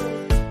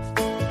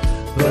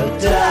 But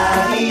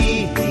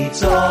Daddy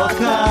eats all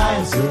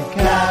kinds of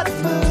cat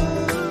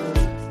food,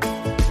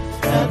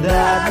 and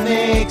that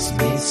makes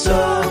me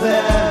so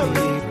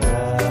very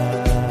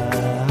proud.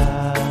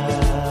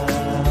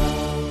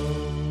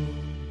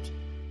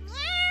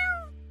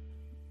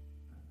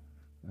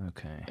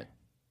 Okay.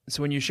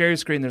 So when you share your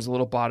screen, there's a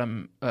little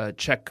bottom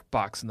check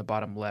box in the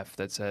bottom left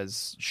that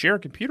says share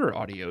computer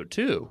audio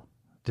too.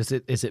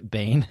 Is it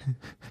Bane?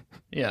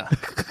 Yeah.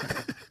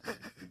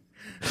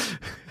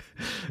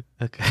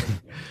 Okay.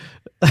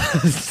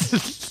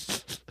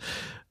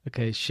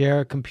 Okay,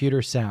 share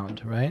computer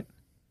sound, right?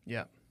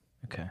 Yeah.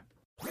 Okay.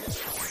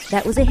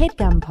 That was a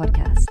HeadGum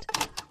podcast.